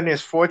space. Well, then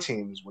there's 4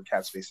 teams with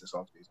cap space this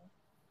offseason.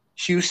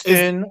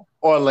 Houston,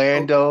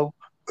 Orlando,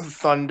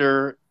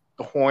 Thunder,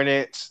 the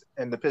Hornets,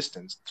 and the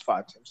Pistons. It's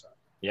 5 teams.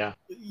 Yeah.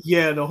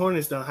 Yeah, the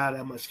Hornets don't have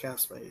that much cap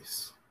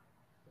space.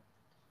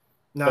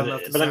 Not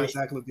enough to sign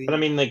Zach LaVine. But I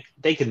mean, like,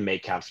 they can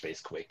make cap space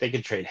quick. They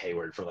could trade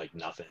Hayward for like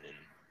nothing.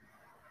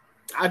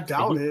 I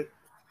doubt it.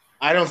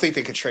 I don't think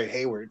they could trade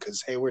Hayward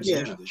because Hayward's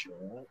injured this year,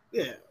 right?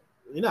 Yeah.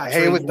 You're not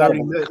Hayward.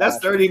 That's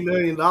 $30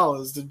 million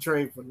to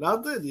trade for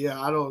nothing. Yeah,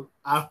 I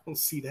don't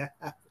see that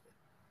happening.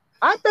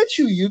 I bet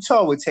you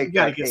Utah would take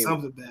back Hayward.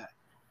 Something back.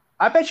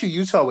 I bet you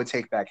Utah would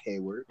take back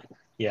Hayward.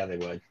 Yeah, they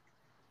would.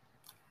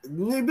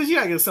 But you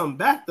gotta get something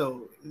back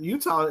though.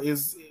 Utah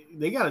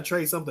they gotta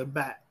trade something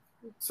back.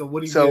 So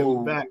what do you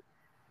get back?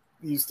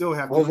 You still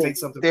have to take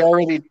something back.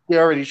 They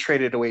already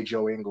traded away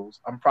Joe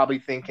Ingles. I'm probably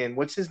thinking,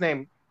 what's his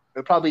name?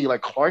 They're probably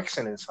like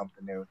Clarkson and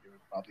something. They would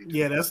probably do.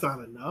 Yeah, that's not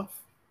enough.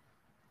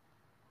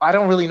 I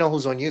don't really know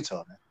who's on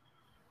Utah, man.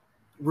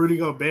 Rudy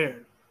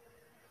Gobert.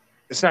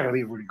 It's not gonna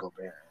be Rudy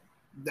Gobert.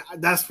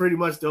 That's pretty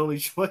much the only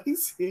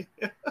choice here.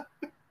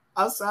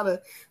 Outside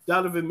of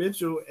Donovan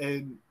Mitchell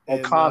and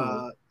Mike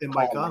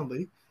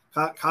Conley.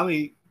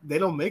 Conley, they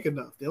don't make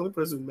enough. The only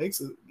person who makes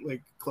it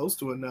like close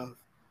to enough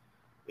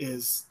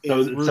is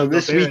so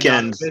this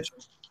weekend.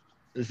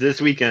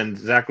 This weekend,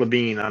 Zach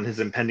LaVine on his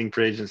impending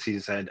free agency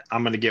said,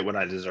 "I'm going to get what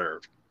I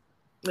deserve."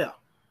 Yeah.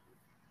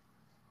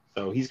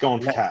 So he's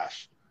going for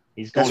cash.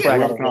 He's going for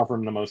whoever can offer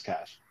him the most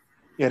cash.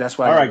 Yeah, that's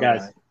why. All right,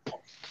 guys.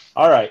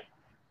 All right.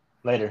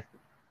 Later.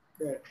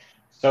 Yeah.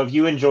 So if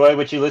you enjoy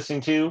what you're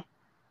listening to,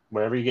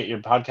 wherever you get your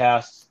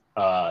podcasts,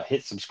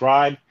 hit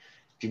subscribe.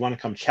 If you want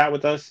to come chat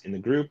with us in the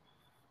group,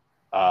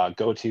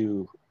 go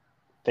to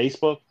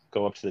Facebook,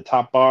 go up to the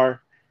top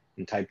bar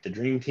and type the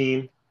Dream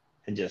Team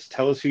and just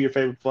tell us who your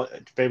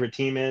favorite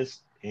team is,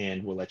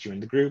 and we'll let you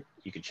in the group.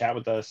 You can chat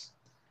with us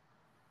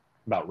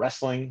about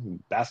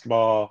wrestling,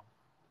 basketball,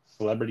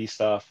 celebrity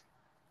stuff.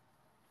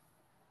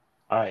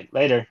 All right,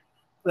 later.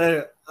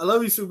 Later. I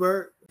love you,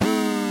 Super.